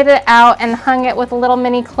printed it out and hung it with little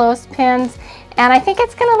mini clothespins, and I think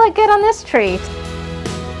it's gonna look good on this tree.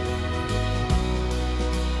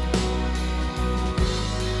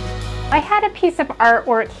 I had a piece of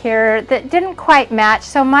artwork here that didn't quite match,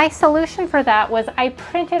 so my solution for that was I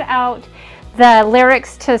printed out the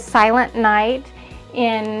lyrics to Silent Night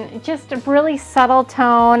in just a really subtle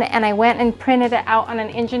tone, and I went and printed it out on an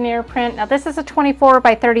engineer print. Now this is a 24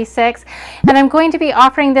 by 36, and I'm going to be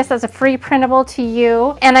offering this as a free printable to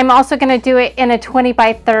you, and I'm also going to do it in a 20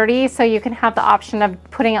 by 30, so you can have the option of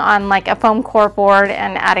putting it on like a foam core board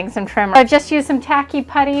and adding some trim. I've just used some tacky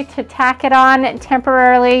putty to tack it on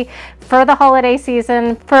temporarily for the holiday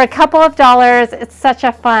season. For a couple of dollars, it's such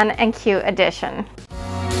a fun and cute addition.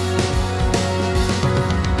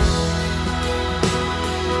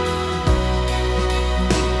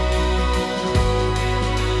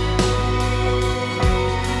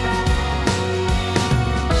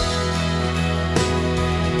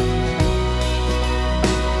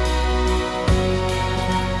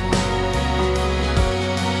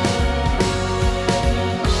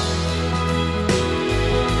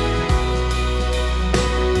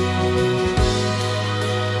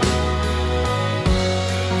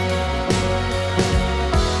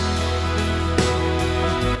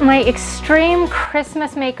 My extreme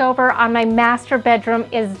Christmas makeover on my master bedroom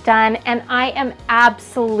is done, and I am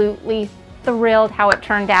absolutely thrilled how it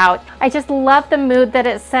turned out. I just love the mood that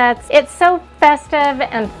it sets. It's so festive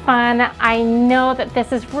and fun. I know that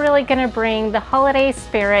this is really going to bring the holiday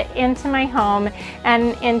spirit into my home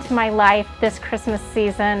and into my life this Christmas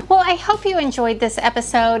season. Well, I hope you enjoyed this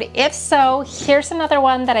episode. If so, here's another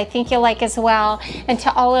one that I think you'll like as well. And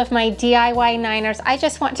to all of my DIY Niners, I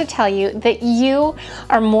just want to tell you that you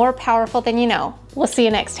are more powerful than you know. We'll see you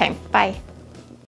next time. Bye.